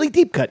a Geddy Lee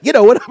deep cut. You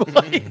know what I'm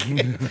like?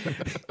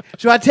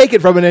 So I take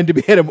it from an end to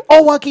be hit him.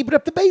 Oh, I'll keep it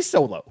up the bass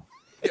solo.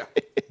 Yeah.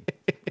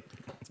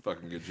 It's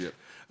fucking good shit.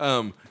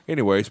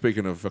 Anyway,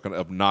 speaking of fucking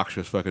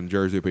obnoxious fucking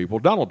Jersey people,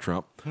 Donald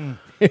Trump.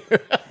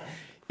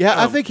 Yeah,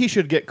 I think he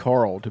should get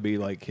Carl to be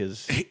like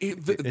his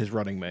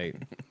running mate.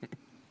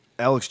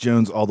 Alex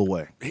Jones all the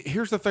way.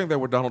 Here's the thing, though,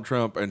 with Donald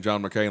Trump and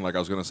John McCain, like I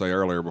was going to say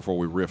earlier before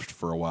we riffed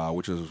for a while,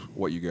 which is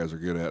what you guys are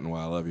good at and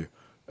why I love you.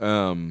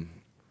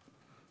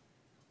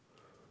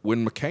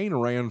 When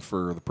McCain ran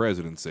for the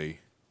presidency,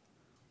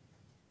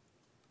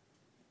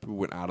 people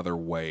went out of their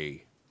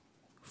way.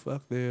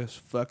 Fuck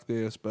this,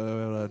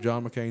 but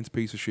John McCain's a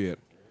piece of shit.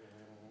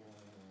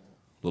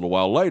 A little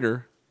while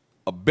later,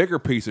 a bigger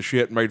piece of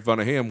shit made fun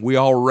of him. We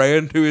all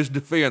ran to his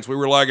defense. We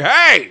were like,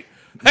 hey!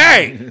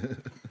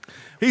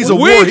 He's a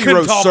war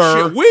hero,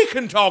 sir. Shit. We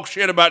can talk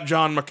shit about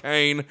John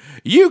McCain.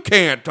 You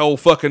can't, old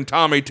fucking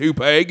Tommy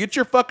Toupee. Get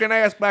your fucking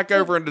ass back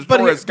over and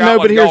destroy a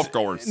Scotland golf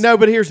course. No,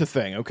 but here's the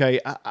thing,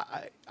 okay?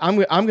 I'm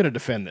going to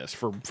defend this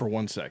for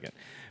 1 second.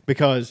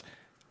 Because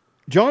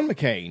John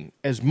McCain,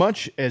 as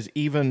much as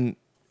even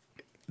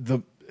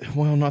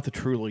not the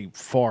truly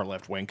far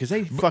left wing, because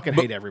they fucking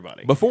hate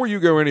everybody. Before you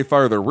go any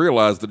further,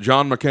 realize that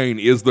John McCain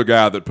is the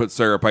guy that put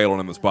Sarah Palin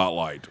in the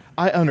spotlight.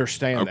 I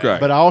understand Okay. that,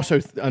 but I also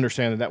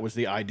understand that was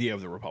the idea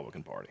of the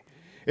Republican Party.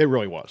 It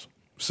really was.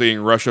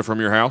 Seeing Russia from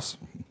your house?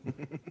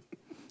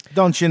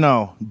 Don't you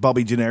know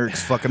Bobby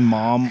Generic's fucking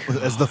mom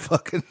as the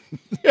fucking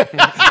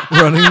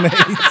running mate?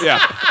 Yeah.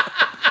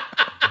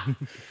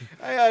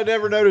 Hey, I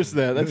never noticed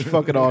that. That's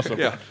fucking awesome.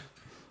 Yeah.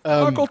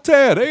 Uncle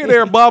Ted, hey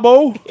there,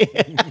 Bobo.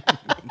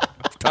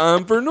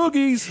 Time for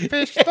noogies.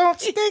 Fish don't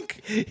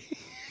stink.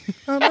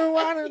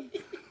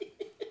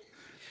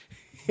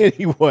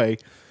 Anyway,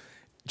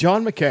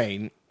 John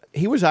McCain,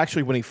 he was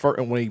actually when he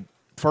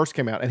first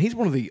came out, and he's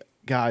one of the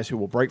guys who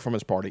will break from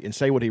his party and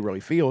say what he really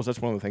feels.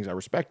 That's one of the things I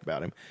respect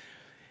about him.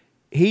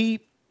 He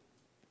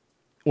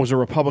was a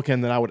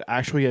Republican that I would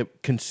actually have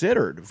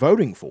considered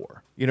voting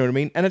for. You know what I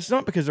mean? And it's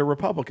not because they're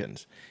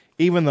Republicans,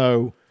 even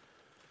though,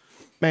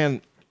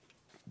 man,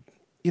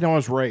 I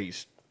was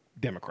raised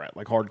Democrat,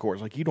 like hardcore.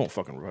 It's like, you don't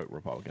fucking vote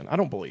Republican. I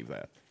don't believe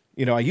that.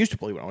 I used to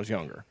believe when I was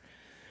younger.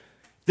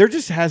 There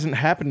just hasn't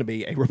happened to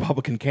be a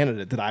Republican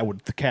candidate that I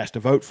would cast a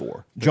vote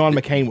for. John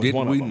McCain was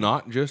one of them. Did we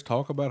not just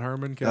talk about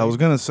Herman Cain? I was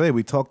going to say,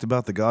 we talked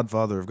about the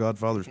godfather of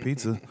Godfather's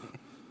Pizza.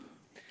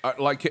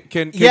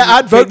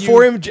 I'd vote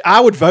for him. I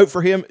would vote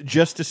for him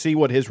just to see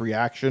what his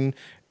reaction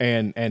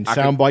and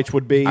sound bites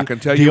would be. I can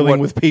tell you dealing what,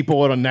 with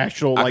people on a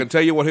national. I can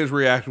tell you what his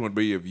reaction would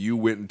be if you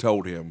went and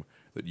told him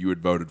that you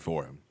had voted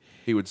for him.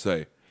 He would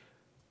say,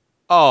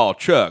 "Oh,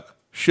 Chuck,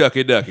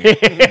 shucky ducky,"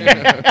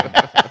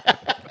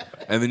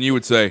 and then you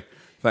would say,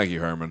 "Thank you,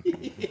 Herman."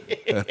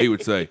 And he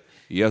would say,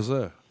 "Yes,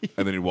 sir,"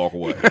 and then he'd walk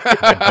away.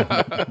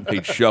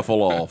 He'd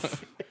shuffle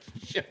off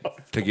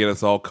to get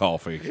us all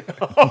coffee.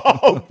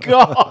 Oh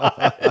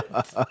God,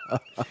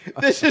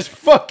 this is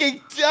fucking.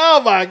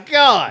 Oh my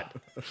God.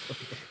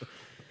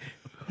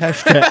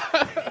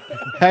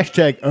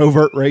 Hashtag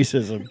overt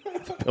racism.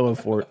 Pillow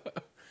fort.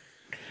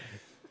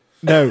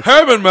 No,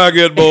 Herman, my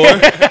good boy,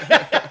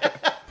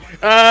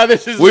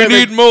 this is. we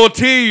need more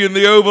tea in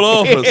the Oval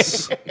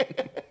Office.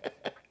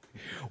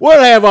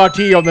 We'll have our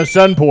tea on the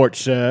sun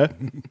porch, sir.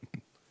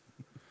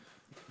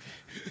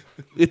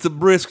 It's a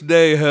brisk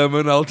day,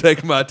 Herman. I'll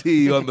take my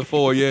tea on the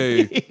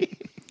foyer.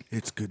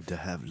 It's good to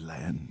have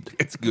land.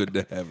 It's good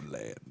to have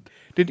land.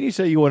 Didn't you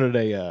say you wanted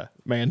a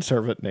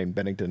manservant named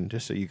Bennington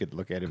just so you could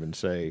look at him and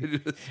say,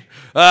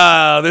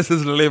 This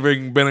is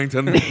living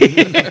Bennington.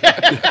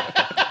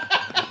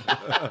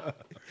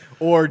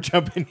 or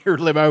jump in your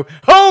limo,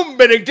 home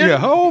Bennington? Yeah,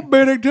 home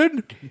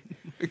Bennington.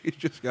 You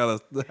just gotta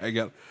hang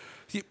out.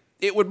 See,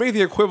 it would be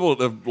the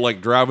equivalent of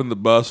like driving the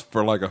bus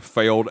for like a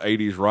failed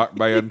 80s rock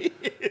band.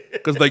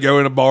 Because they go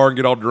in a bar and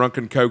get all drunk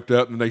and coked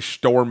up and they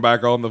storm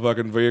back on the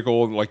fucking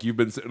vehicle and like you've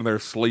been sitting there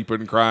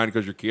sleeping, crying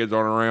because your kids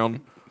aren't around.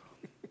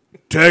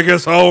 Take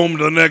us home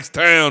to the next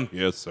town.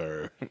 Yes,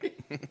 sir.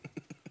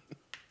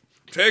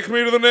 Take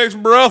me to the next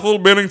brothel,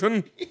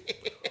 Bennington.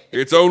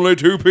 It's only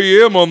 2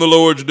 p.m. on the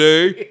Lord's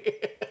Day.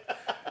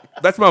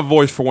 That's my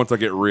voice for once I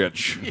get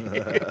rich.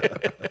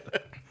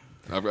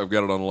 I've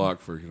got it on lock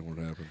for what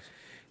happens.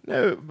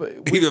 No,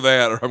 but Either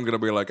that or I'm going to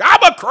be like,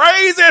 I'm a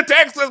crazy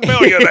Texas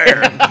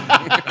millionaire.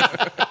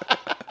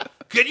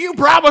 Can you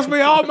promise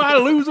me all my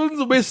losings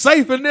will be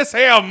safe in this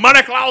here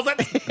money closet?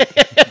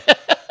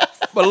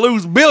 But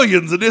lose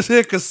billions in this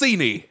here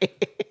casino.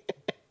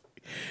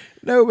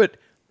 No, but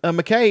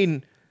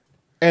McCain,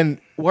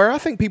 and where I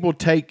think people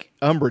take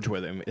umbrage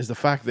with him is the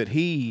fact that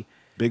he.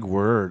 Big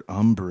word,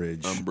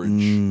 umbrage.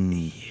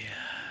 Yeah.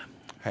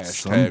 Hashtag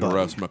Somebody.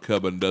 Russ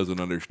McCubbin doesn't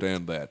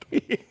understand that.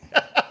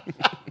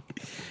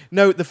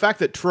 No, the fact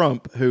that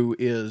Trump, who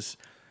is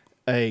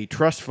a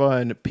trust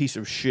fund piece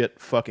of shit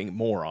fucking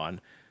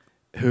moron,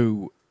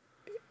 who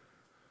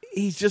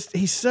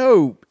he's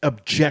so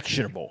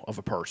objectionable of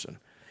a person.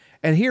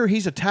 And here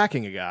he's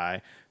attacking a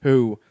guy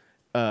who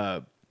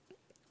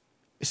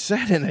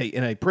sat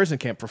in a prison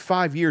camp for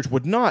 5 years,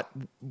 would not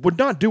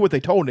do what they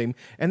told him,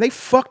 and they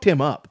fucked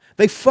him up.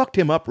 They fucked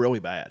him up really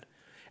bad.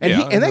 And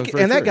Yeah, that's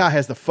very that true. guy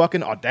has the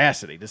fucking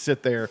audacity to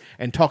sit there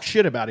and talk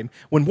shit about him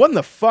when what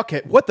the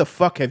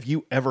fuck have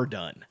you ever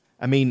done?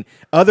 I mean,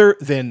 other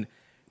than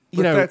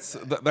you But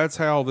know, that's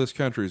how this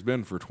country's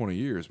been for 20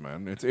 years,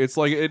 man. It's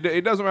like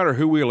it doesn't matter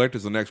who we elect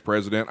as the next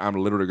president. I'm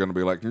literally going to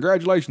be like,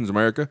 congratulations,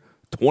 America.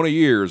 20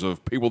 years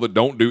of people that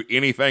don't do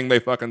anything they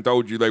fucking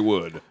told you they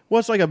would. well,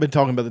 it's like I've been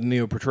talking about the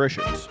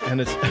neo-patricians,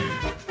 and it's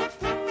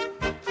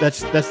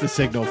that's the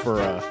signal for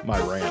my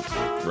rant.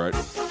 Right.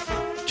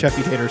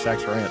 Chucky Tater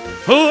Sacks rant.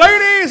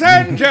 Ladies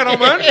and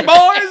gentlemen,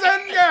 boys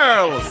and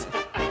girls,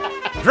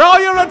 draw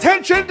your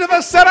attention to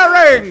the center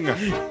ring.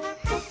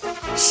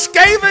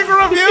 Scathing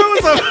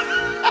reviews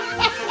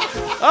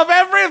of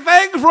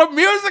everything from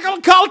musical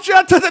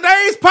culture to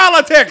today's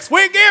politics.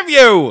 We give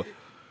you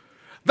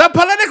the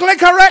politically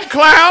correct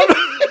clown,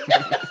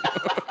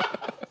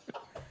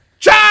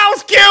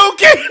 Charles Q.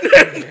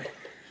 Keenan.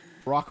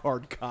 Rock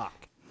hard cock.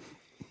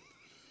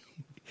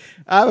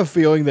 I have a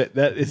feeling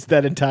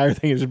that entire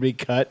thing is going to be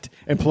cut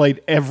and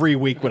played every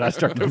week when I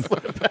start to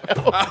flip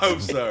out. I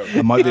hope so.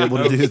 I might be able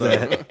to do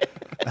that.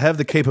 I have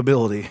the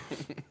capability.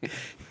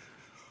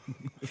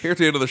 Here at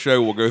the end of the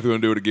show, we'll go through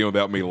and do it again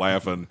without me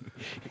laughing.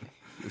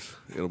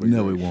 It'll be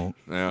No, great. we won't.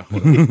 Yeah,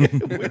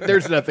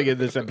 There's nothing in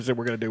this episode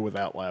we're going to do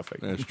without laughing.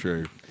 that's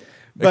true.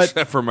 But-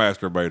 Except for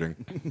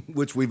masturbating.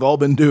 Which we've all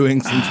been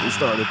doing since we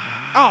started.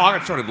 Oh, I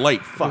got started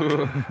late.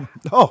 Fuck.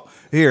 Oh,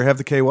 here, have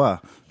the KY.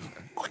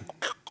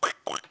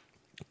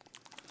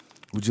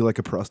 Would you like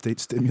a prostate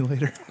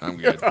stimulator? I'm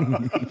good.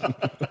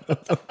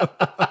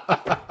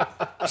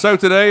 So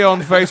today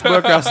on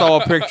Facebook, I saw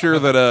a picture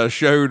that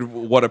showed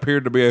what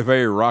appeared to be a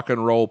very rock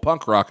and roll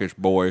punk rockish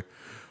boy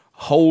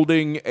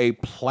holding a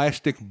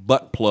plastic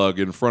butt plug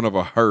in front of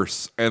a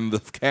hearse, and the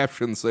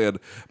caption said,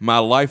 "My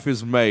life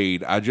is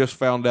made. I just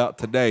found out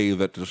today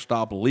that to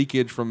stop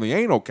leakage from the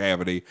anal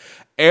cavity,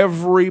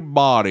 every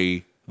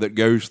body that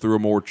goes through a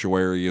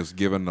mortuary is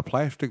given a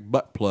plastic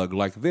butt plug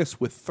like this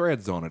with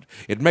threads on it.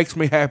 It makes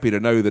me happy to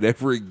know that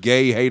every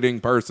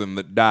gay-hating person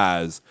that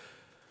dies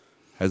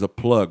has a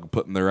plug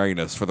put in their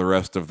anus for the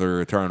rest of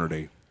their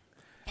eternity."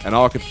 And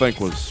all I could think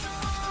was,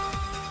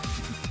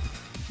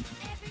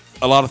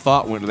 a lot of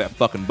thought went to that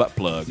fucking butt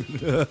plug.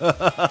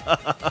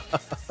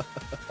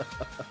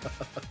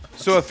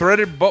 So a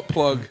threaded butt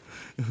plug.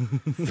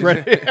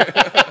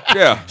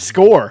 Yeah.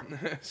 Score.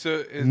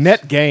 So it's,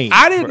 Net gain.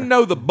 I didn't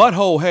know the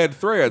butthole had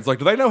threads. Like,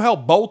 do they know how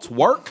bolts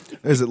work?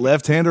 Is it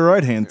left hand or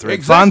right hand thread?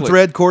 Exactly. Fine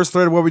thread, coarse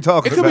thread, what are we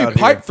talking It could about be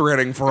pipe here?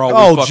 threading for all we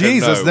Oh, fucking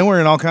Jesus, know. then we're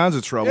in all kinds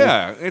of trouble.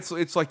 Yeah, it's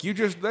like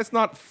that's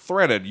not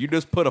threaded. You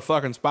just put a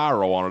fucking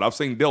spiral on it. I've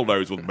seen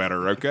dildos with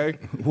better, okay?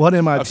 What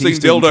MIT I've seen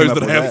student came dildos up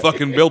that with have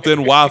fucking built-in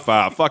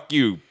Wi-Fi. Fuck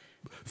you,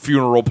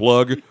 funeral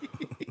plug.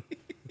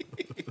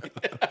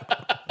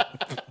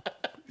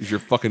 Is your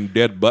fucking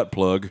dead butt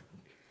plug.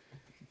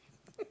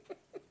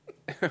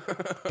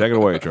 Take it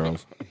away,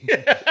 Charles.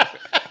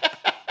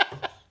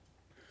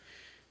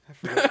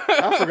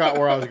 I forgot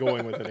where I was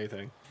going with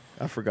anything.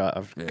 I forgot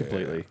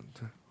completely.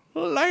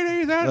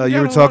 Ladies and You were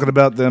gentlemen. talking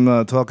about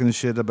them talking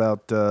shit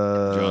about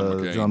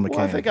McCain. John McCain.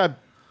 Well,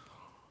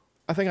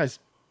 I think I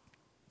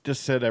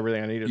just said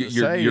everything I needed to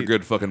Your say. your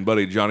good fucking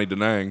buddy Johnny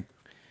Denang.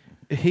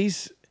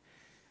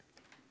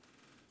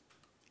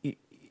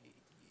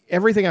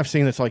 Everything I've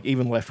seen that's like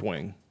even left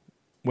wing,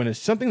 when it's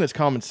something that's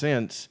common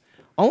sense,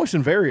 almost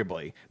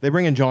invariably they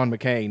bring in John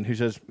McCain, who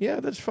says,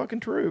 "Yeah, that's fucking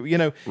true." You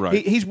know,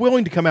 Right. he's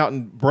willing to come out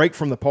and break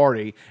from the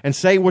party and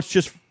say what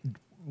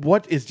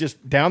is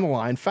just down the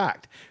line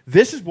fact.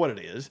 This is what it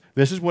is.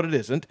 This is what it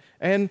isn't.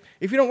 And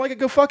if you don't like it,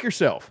 go fuck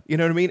yourself. You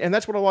know what I mean? And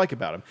that's what I like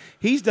about him.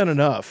 He's done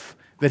enough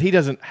that he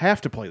doesn't have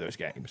to play those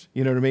games.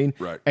 You know what I mean?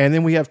 Right. And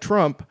then we have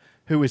Trump,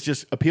 who is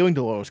just appealing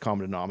to the lowest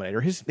common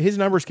denominator. His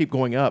numbers keep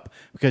going up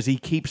because he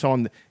keeps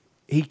on.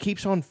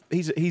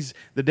 He's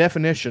the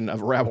definition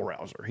of a rabble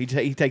rouser. He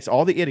takes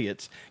all the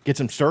idiots, gets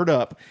them stirred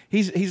up.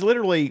 He's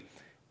literally,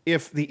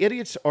 if the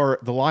idiots are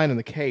the lion in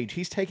the cage,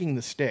 he's taking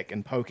the stick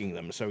and poking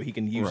them so he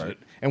can use Right. it.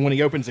 And when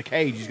he opens the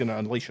cage, he's going to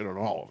unleash it on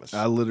all of us.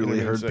 I literally You know what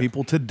I'm heard saying?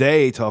 people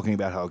today talking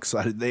about how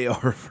excited they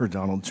are for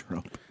Donald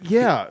Trump.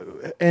 Yeah,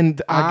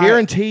 and I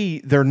guarantee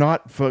they're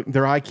not.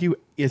 Their IQ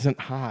isn't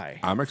high.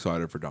 I'm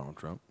excited for Donald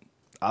Trump.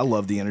 I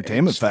love the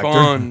entertainment It's factor.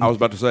 fun. I was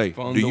about to say,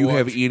 Fun do to you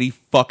have watch. any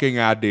fucking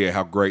idea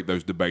how great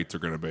those debates are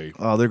going to be?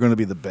 Oh, they're going to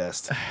be the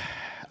best.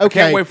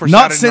 Okay, Can't wait for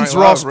Not Saturday since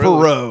Night Ross Live,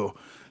 really.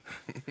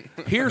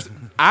 Perot.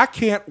 I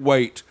can't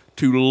wait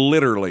to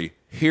literally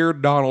hear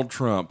Donald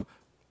Trump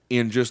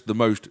in just the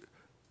most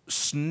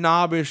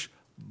snobbish,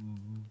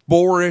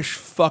 boorish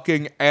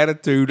fucking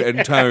attitude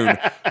and tone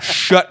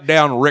shut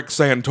down Rick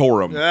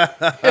Santorum.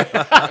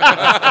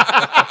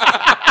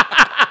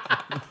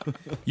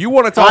 You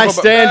want to talk I about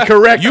stand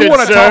corrected. You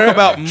want to sir. talk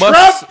about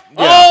Trump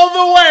all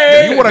the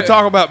way. You want to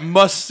talk about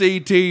must-see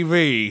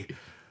TV.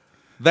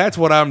 That's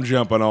what I'm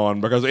jumping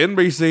on because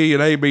NBC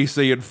and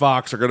ABC and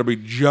Fox are going to be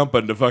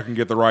jumping to fucking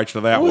get the rights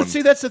to that Well, one.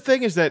 see, that's the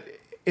thing is that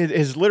it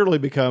has literally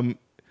become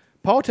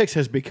politics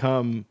has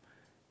become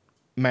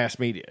mass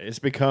media. It's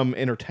become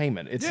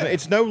entertainment.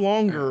 It's no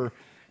longer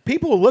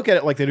people look at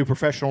it like they do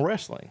professional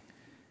wrestling.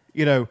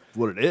 You know,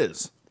 What it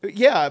is.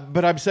 yeah,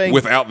 but I'm saying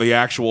Without the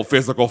actual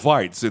physical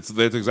fights, that's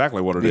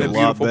exactly what it Be a is. lot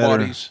Beautiful better.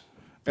 bodies.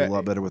 Be a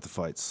lot better with the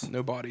fights.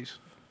 No bodies.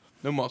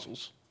 No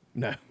muscles.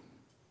 No.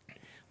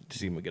 To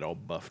see him get all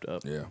buffed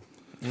up. Yeah.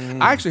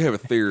 I actually have a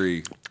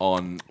theory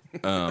on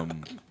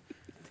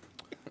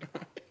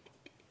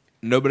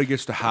nobody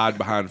gets to hide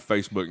behind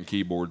Facebook and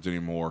keyboards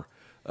anymore.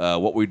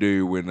 What we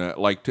do when,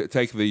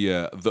 take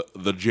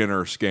the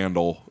Jenner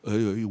scandal.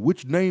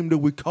 Which name do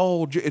we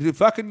call?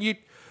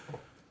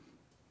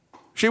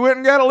 She went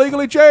and got it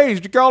legally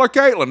changed. You call her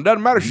Caitlyn.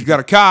 Doesn't matter. She's got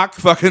a cock.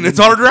 Fucking, it's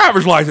on her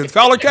driver's license.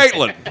 Call her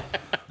Caitlyn.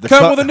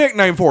 Come with a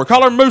nickname for her.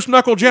 Call her Moose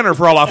Knuckle Jenner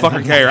for all I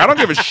fucking care. I don't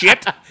give a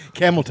shit.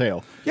 Camel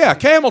tail. Yeah,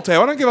 camel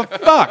tail. I don't give a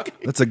fuck.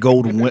 That's a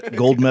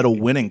gold medal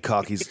winning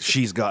cock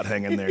she's got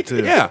hanging there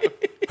too. Yeah.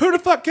 Who the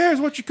fuck cares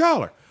what you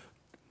call her?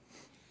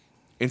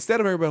 Instead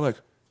of everybody like,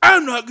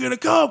 I'm not going to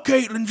call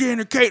Caitlyn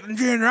Jenner.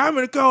 I'm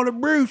going to call her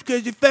Bruce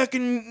because the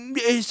fucking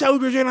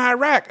soldiers in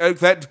Iraq.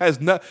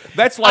 That's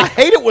like, I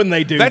hate it when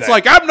they do that. That's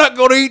like, I'm not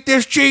going to eat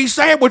this cheese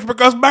sandwich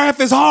because math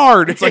is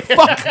hard. It's like, fuck.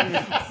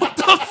 What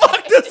the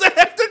fuck does that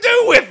have to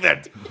do with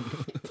it?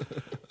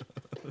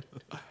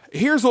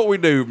 Here's what we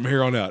do from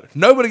here on out.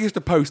 Nobody gets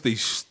to post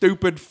these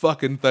stupid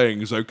fucking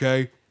things,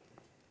 okay?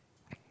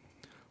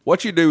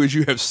 What you do is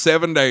you have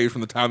 7 days from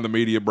the time the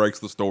media breaks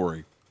the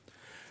story.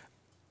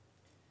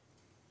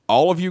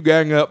 All of you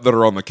gang up that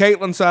are on the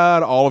Caitlyn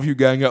side, all of you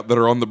gang up that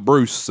are on the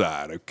Bruce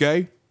side,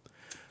 okay?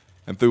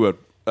 And through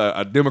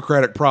a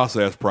democratic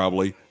process,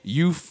 probably,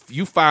 you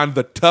find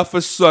the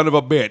toughest son of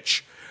a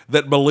bitch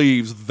that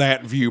believes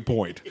that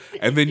viewpoint.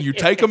 And then you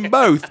take them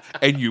both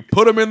and you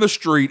put them in the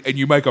street and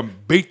you make them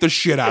beat the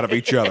shit out of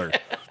each other.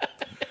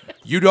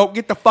 You don't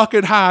get to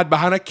fucking hide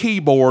behind a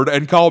keyboard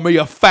and call me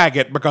a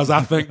faggot because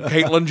I think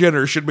Caitlyn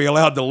Jenner should be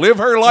allowed to live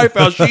her life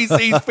how she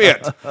sees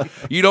fit.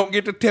 You don't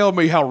get to tell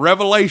me how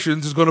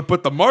Revelations is going to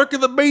put the mark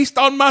of the beast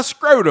on my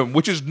scrotum,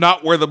 which is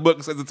not where the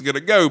book says it's going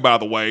to go, by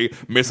the way,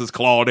 Mrs.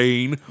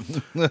 Claudine.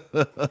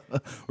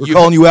 We're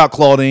calling you out,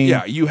 Claudine.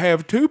 Yeah, you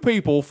have two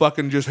people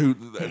fucking just who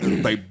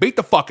they beat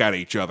the fuck out of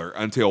each other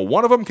until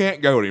one of them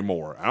can't go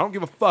anymore. I don't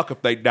give a fuck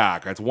if they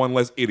die. That's one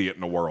less idiot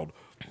in the world.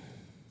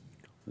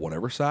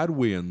 Whatever side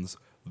wins,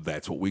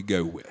 that's what we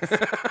go with.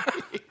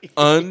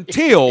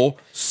 Until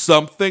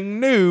something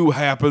new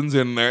happens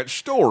in that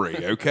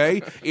story,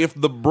 okay? If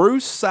the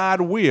Bruce side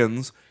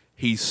wins,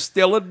 he's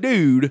still a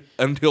dude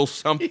until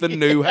something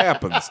new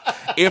happens.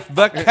 If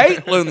the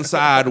Caitlyn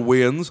side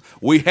wins,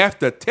 we have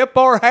to tip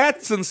our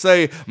hats and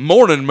say,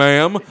 morning,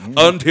 ma'am,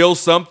 until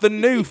something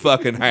new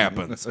fucking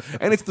happens.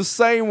 And it's the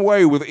same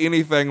way with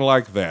anything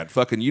like that.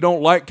 Fucking, you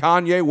don't like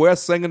Kanye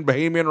West singing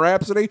Bohemian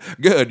Rhapsody?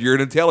 Good, you're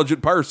an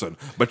intelligent person.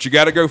 But you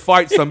got to go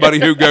fight somebody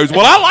who goes,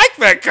 well, I like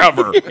that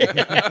cover.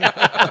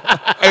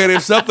 And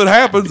if something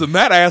happens and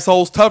that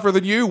asshole's tougher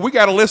than you, we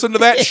got to listen to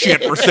that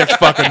shit for 6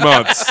 fucking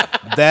months.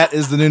 That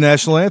is the new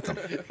national anthem.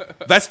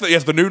 That's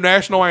the new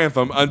national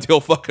anthem until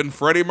fucking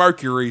Freddie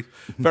Mercury's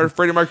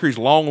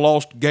long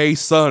lost gay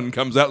son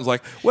comes out and is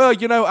like, well,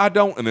 I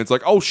don't. And it's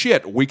like, oh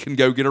shit, we can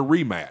go get a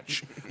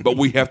rematch. But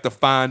we have to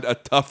find a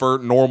tougher,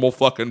 normal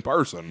fucking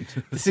person.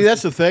 See,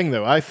 that's the thing,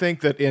 though. I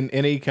think that in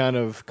any kind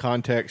of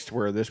context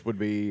where this would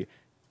be,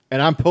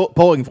 and I'm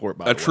polling for it,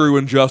 by the way. A true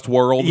and just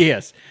world.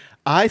 Yes.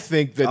 I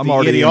think that I'm the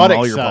already idiotic in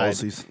all your side,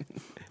 policies.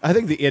 I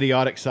think the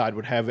idiotic side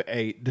would have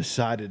a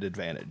decided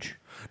advantage.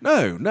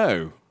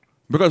 No.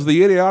 Because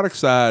the idiotic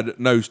side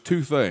knows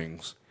 2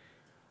 things.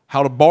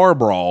 How to bar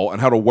brawl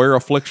and how to wear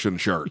affliction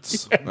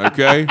shirts.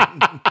 Okay?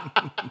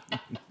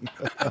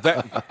 I've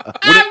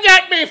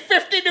got me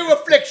 50 new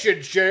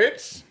affliction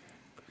shirts.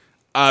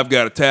 I've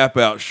got a tap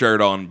out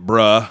shirt on,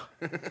 bruh.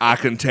 I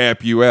can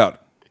tap you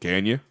out.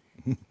 Can you?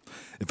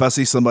 If I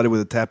see somebody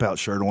with a tap out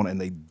shirt on and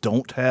they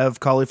don't have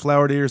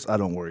cauliflower ears, I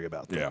don't worry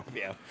about them.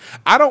 Yeah.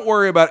 I don't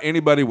worry about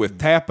anybody with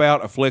tap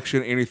out,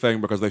 affliction,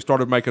 anything, because they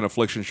started making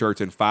affliction shirts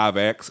in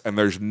 5X, and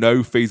there's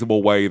no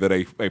feasible way that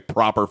a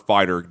proper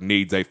fighter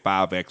needs a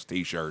 5X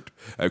t-shirt.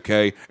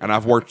 Okay? And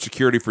I've worked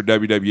security for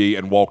WWE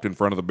and walked in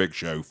front of the Big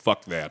Show.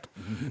 Fuck that.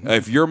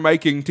 If you're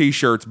making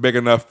t-shirts big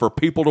enough for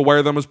people to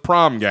wear them as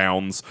prom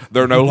gowns,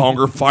 they're no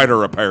longer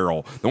fighter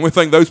apparel. The only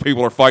thing those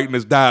people are fighting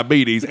is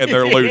diabetes, and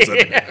they're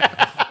losing.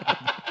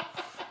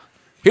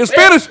 His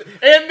finish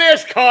In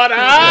this corner.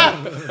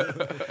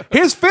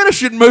 His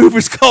finishing move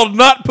is called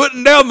not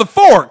putting down the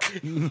fork.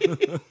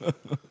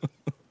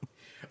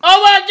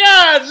 Oh my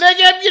God! Leg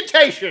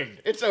amputation.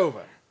 It's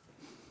over.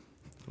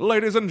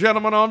 Ladies and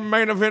gentlemen, on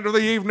main event of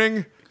the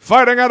evening,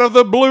 fighting out of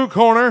the blue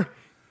corner,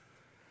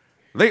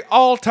 the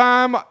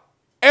all-time,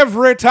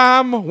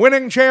 every-time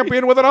winning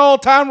champion with an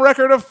all-time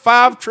record of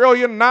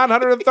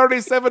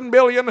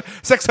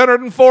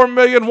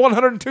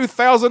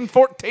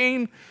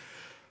 5,937,604,102,014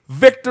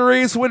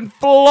 victories with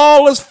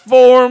flawless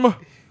form,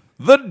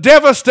 the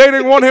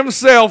devastating one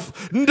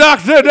himself,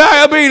 Dr.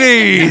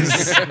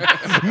 Diabetes.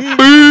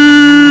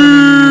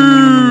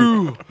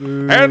 Boo!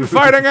 And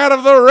fighting out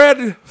of the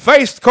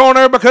red-faced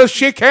corner because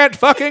she can't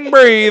fucking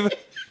breathe,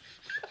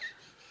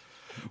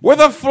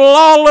 with a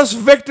flawless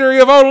victory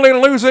of only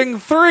losing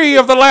 3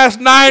 of the last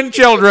 9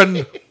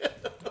 children.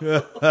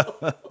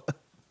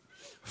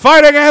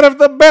 Fighting out of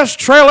the best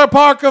trailer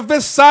park of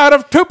this side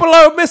of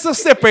Tupelo,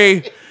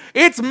 Mississippi,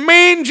 it's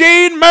Mean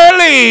Gene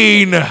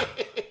Merlene.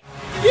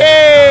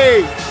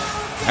 Yay!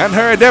 And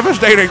her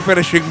devastating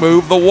finishing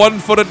move, the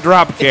one-footed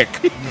drop kick.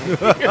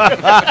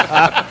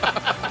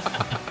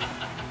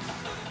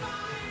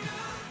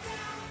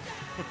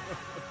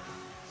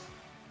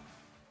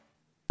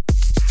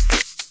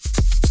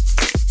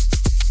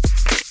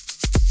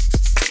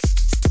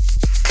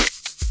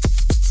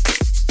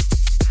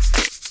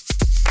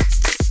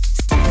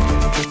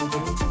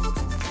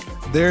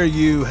 There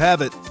you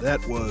have it.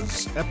 That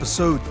was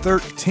episode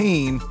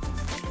 13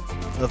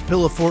 of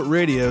Pillowfort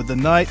Radio, the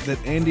night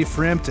that Andy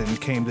Frampton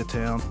came to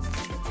town.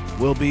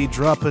 We'll be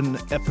dropping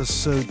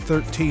episode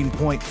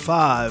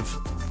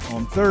 13.5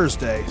 on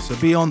Thursday, so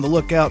be on the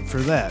lookout for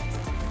that.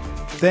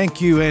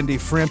 Thank you, Andy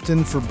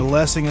Frampton, for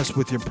blessing us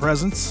with your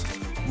presence.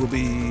 We'll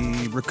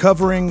be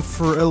recovering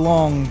for a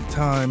long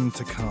time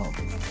to come.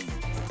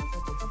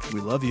 We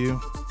love you.